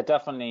 Yeah,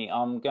 definitely.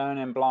 I'm going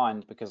in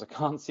blind because I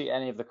can't see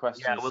any of the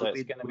questions, yeah, so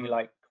it's going to be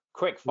like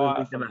quick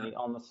fire for me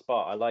on the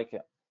spot. I like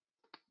it.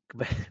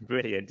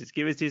 Brilliant. Just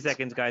give us 2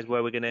 seconds, guys,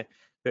 where we're going to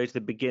go to the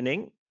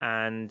beginning,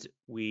 and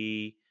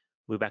we're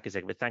back in a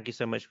second. But thank you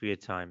so much for your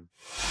time.